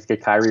the Nuggets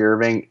get Kyrie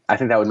Irving. I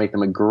think that would make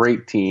them a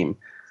great team.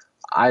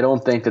 I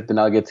don't think that the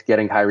Nuggets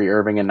getting Kyrie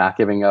Irving and not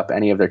giving up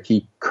any of their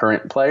key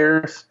current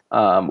players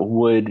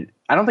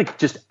I don't think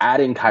just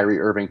adding Kyrie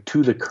Irving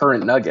to the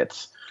current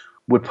Nuggets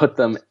would put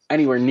them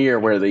anywhere near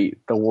where the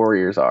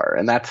Warriors are.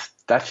 And that's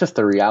just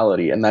the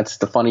reality. And that's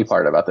the funny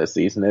part about this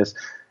season is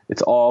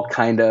it's all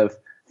kind of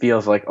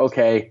feels like,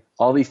 okay,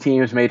 all these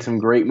teams made some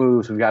great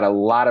moves. We've got a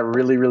lot of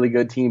really, really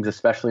good teams,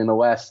 especially in the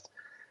West.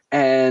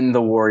 And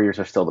the Warriors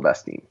are still the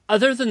best team.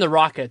 Other than the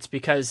Rockets,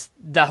 because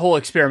that whole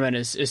experiment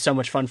is so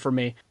much fun for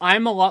me.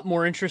 I'm a lot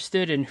more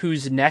interested in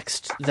who's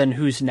next than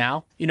who's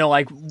now. You know,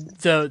 like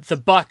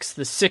the Bucks,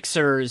 the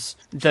Sixers,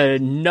 the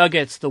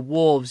Nuggets, the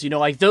Wolves, you know,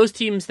 like those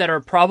teams that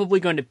are probably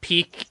going to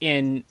peak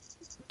in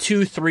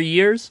 2-3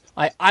 years.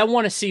 I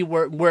want to see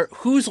where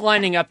who's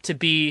lining up to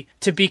be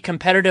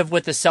competitive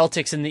with the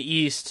Celtics in the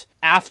East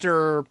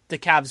after the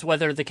Cavs,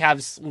 whether the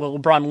Cavs,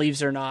 LeBron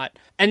leaves or not.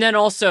 And then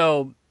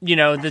also, you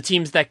know, the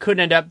teams that could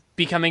end up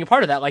becoming a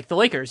part of that, like the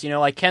Lakers. You know,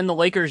 like, can the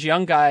Lakers'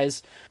 young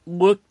guys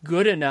look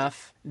good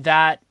enough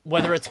that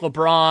whether it's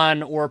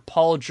LeBron or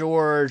Paul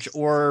George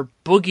or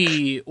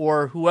Boogie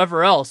or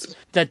whoever else,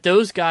 that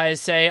those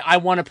guys say, I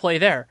want to play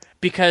there?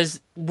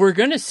 Because we're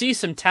going to see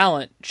some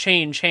talent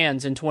change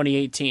hands in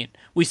 2018.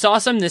 We saw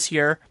some this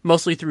year,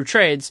 mostly through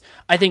trades.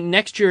 I think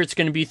next year it's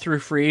going to be through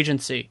free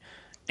agency.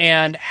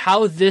 And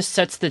how this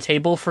sets the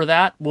table for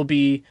that will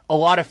be a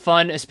lot of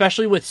fun,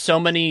 especially with so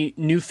many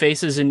new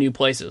faces in new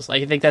places.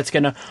 Like, I think that's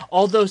going to,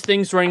 all those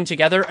things running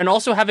together, and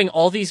also having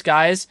all these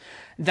guys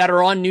that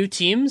are on new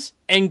teams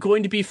and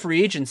going to be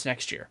free agents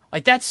next year.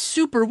 Like, that's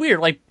super weird.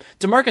 Like,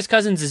 DeMarcus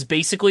Cousins is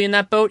basically in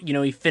that boat. You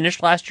know, he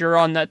finished last year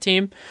on that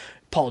team.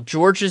 Paul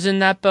George is in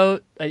that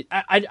boat.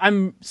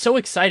 I'm so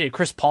excited.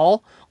 Chris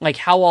Paul, like,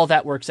 how all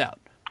that works out.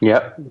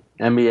 Yep.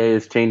 NBA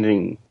is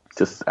changing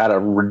just at a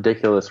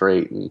ridiculous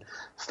rate, and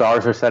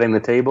stars are setting the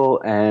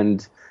table,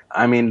 and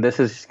I mean,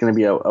 this is going to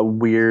be a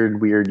weird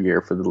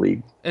year for the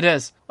league. It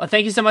is. Well,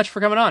 thank you so much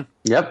for coming on.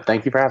 Yep,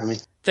 thank you for having me.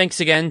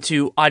 Thanks again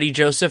to Adi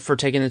Joseph for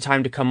taking the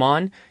time to come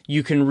on.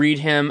 You can read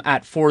him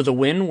at For the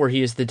Win, where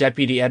he is the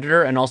deputy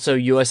editor, and also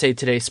USA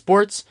Today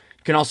Sports.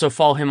 You can also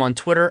follow him on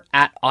Twitter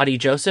at Adi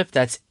Joseph.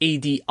 That's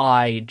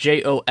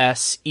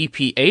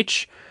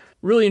ADIJOSEPH.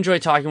 Really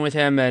enjoyed talking with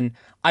him, and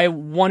I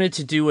wanted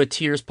to do a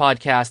Tiers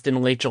podcast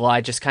in late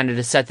July just kind of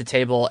to set the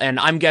table,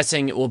 and I'm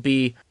guessing it will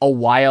be a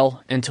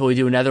while until we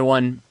do another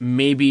one,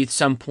 maybe at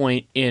some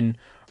point in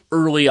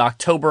early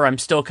October. I'm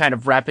still kind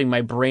of wrapping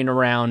my brain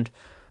around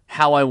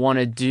how I want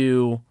to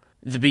do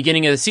the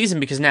beginning of the season,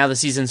 because now the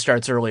season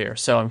starts earlier,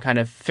 so I'm kind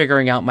of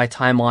figuring out my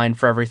timeline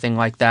for everything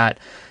like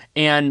that.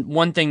 And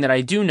one thing that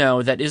I do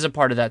know that is a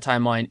part of that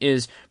timeline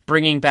is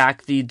bringing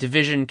back the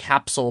Division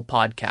Capsule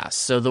podcast.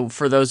 So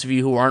for those of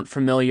you who aren't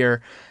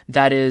familiar,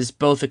 that is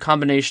both a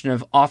combination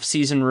of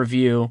off-season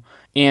review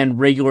and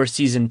regular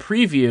season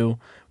preview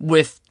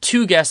with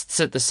 2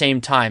 guests at the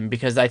same time,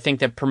 because I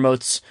think that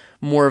promotes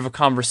more of a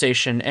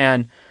conversation.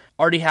 And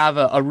already have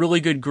a really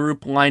good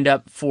group lined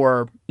up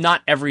for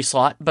not every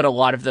slot, but a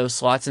lot of those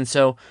slots. And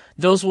so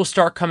those will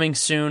start coming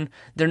soon.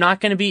 They're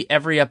not going to be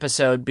every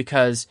episode,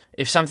 because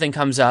if something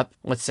comes up,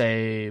 let's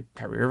say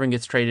Kyrie Irving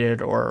gets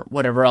traded or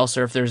whatever else,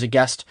 or if there's a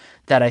guest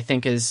that I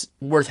think is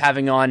worth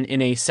having on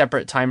in a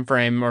separate time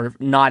frame or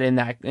not in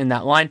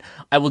that line,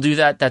 I will do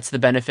that. That's the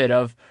benefit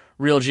of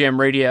Real GM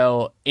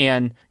Radio,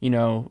 and, you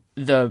know,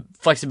 the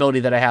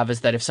flexibility that I have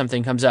is that if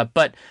something comes up,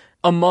 but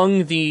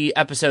among the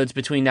episodes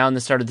between now and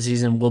the start of the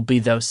season will be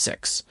those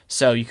 6.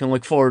 So you can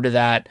look forward to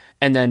that,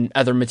 and then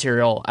other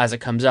material as it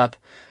comes up.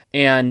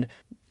 And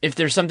if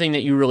there's something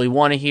that you really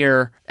want to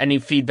hear, any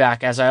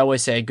feedback, as I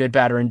always say, good,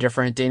 bad, or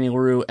indifferent, Danny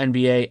Leroux,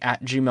 NBA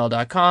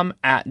 @gmail.com,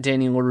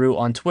 @Danny Leroux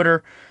on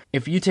Twitter.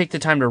 If you take the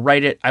time to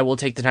write it, I will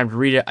take the time to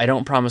read it. I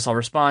don't promise I'll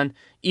respond.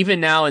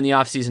 Even now in the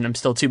off season, I'm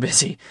still too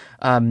busy.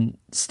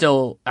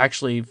 Still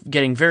actually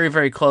getting very,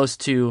 very close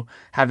to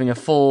having a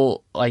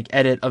full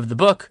edit of the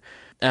book.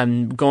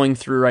 I'm going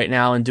through right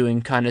now and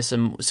doing kind of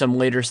some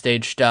later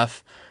stage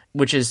stuff,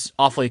 which is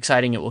awfully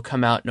exciting. It will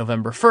come out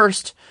November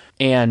 1st,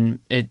 and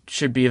it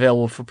should be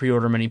available for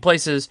pre-order many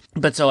places.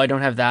 But so I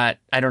don't have that.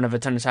 I don't have a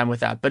ton of time with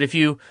that. But if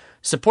you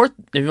want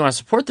to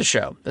support the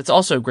show, that's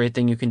also a great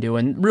thing you can do.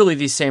 And really,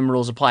 these same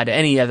rules apply to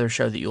any other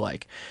show that you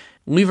like.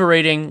 Leave a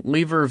rating,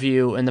 leave a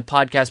review in the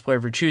podcast player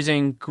of your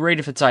choosing.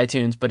 Great if it's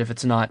iTunes, but if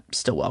it's not,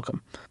 still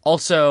welcome.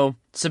 Also,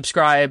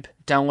 subscribe,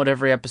 download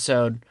every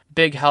episode.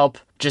 Big help.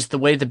 Just the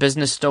way the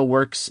business still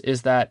works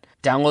is that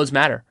downloads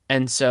matter.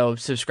 And so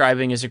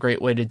subscribing is a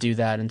great way to do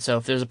that. And so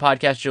if there's a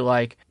podcast you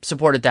like,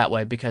 support it that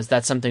way, because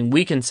that's something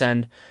we can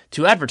send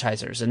to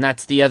advertisers. And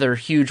that's the other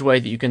huge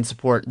way that you can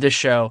support this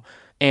show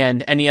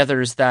and any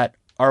others that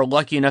are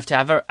lucky enough to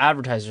have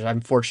advertisers.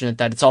 I'm fortunate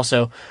that it's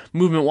also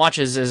Movement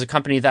Watches is a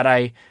company that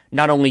I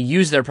not only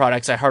use their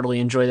products, I heartily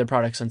enjoy their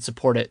products and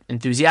support it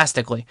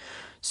enthusiastically.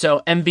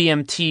 So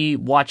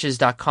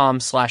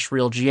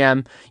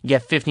mbmtwatches.com/realgm. You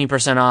get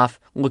 15% off.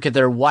 Look at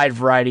their wide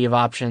variety of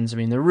options. I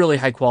mean, they're really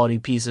high quality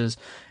pieces,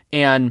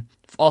 and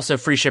also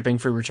free shipping,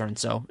 free return.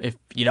 So if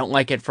you don't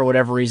like it for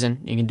whatever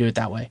reason, you can do it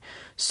that way.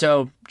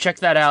 So check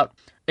that out.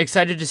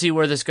 Excited to see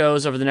where this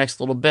goes over the next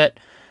little bit.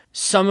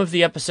 Some of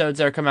the episodes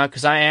that are coming out,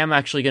 because I am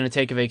actually going to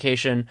take a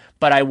vacation,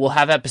 but I will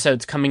have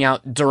episodes coming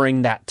out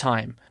during that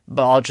time.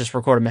 But I'll just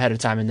record them ahead of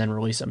time and then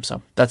release them.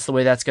 So that's the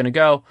way that's going to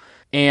go.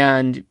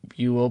 And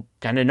you will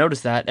kind of notice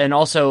that. And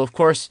also, of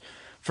course,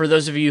 for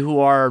those of you who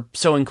are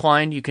so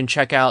inclined, you can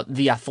check out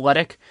The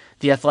Athletic.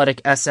 The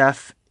Athletic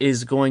SF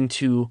is going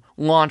to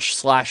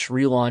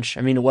launch/relaunch.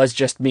 I mean, it was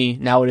just me.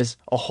 Now it is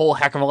a whole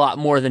heck of a lot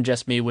more than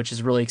just me, which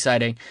is really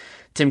exciting.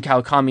 Tim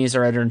Kawakami is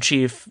our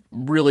editor-in-chief.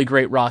 Really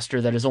great roster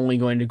that is only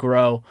going to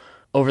grow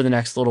over the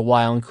next little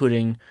while,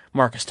 including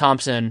Marcus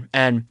Thompson.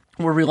 And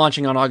we're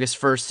relaunching on August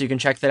 1st, so you can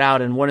check that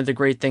out. And one of the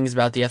great things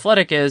about The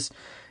Athletic is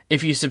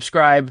if you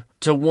subscribe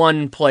to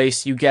one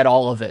place, you get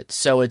all of it.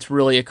 So it's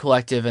really a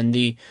collective, and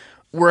the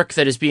work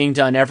that is being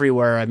done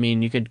everywhere. I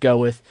mean, you could go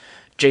with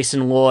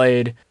Jason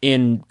Lloyd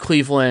in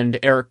Cleveland,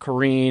 Eric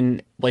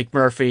Corrine, Blake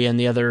Murphy, and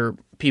the other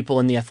people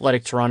in The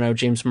Athletic Toronto.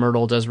 James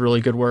Myrtle does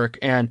really good work,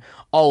 and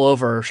all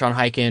over, Sean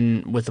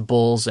Hyken with the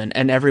Bulls and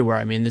everywhere.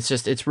 I mean,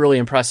 it's really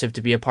impressive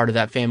to be a part of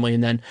that family.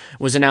 And then it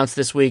was announced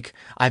this week.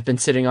 I've been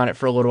sitting on it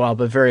for a little while,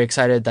 but very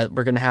excited that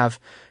we're going to have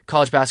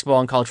college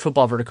basketball and college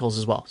football verticals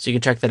as well. So you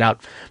can check that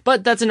out.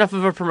 But that's enough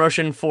of a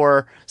promotion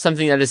for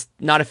something that is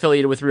not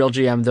affiliated with Real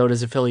GM, though it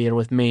is affiliated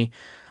with me.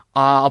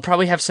 I'll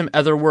probably have some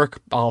other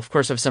work. I'll, of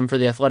course, have some for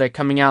The Athletic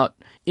coming out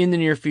in the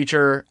near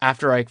future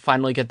after I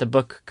finally get the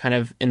book kind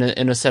of in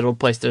a settled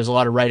place. There's a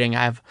lot of writing.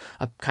 I have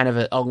a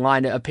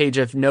page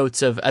of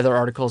notes of other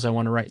articles I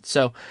want to write.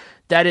 So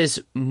that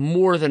is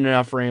more than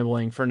enough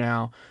rambling for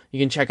now. You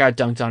can check out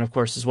Dunked On, of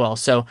course, as well.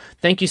 So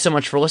thank you so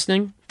much for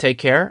listening. Take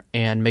care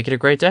and make it a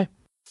great day.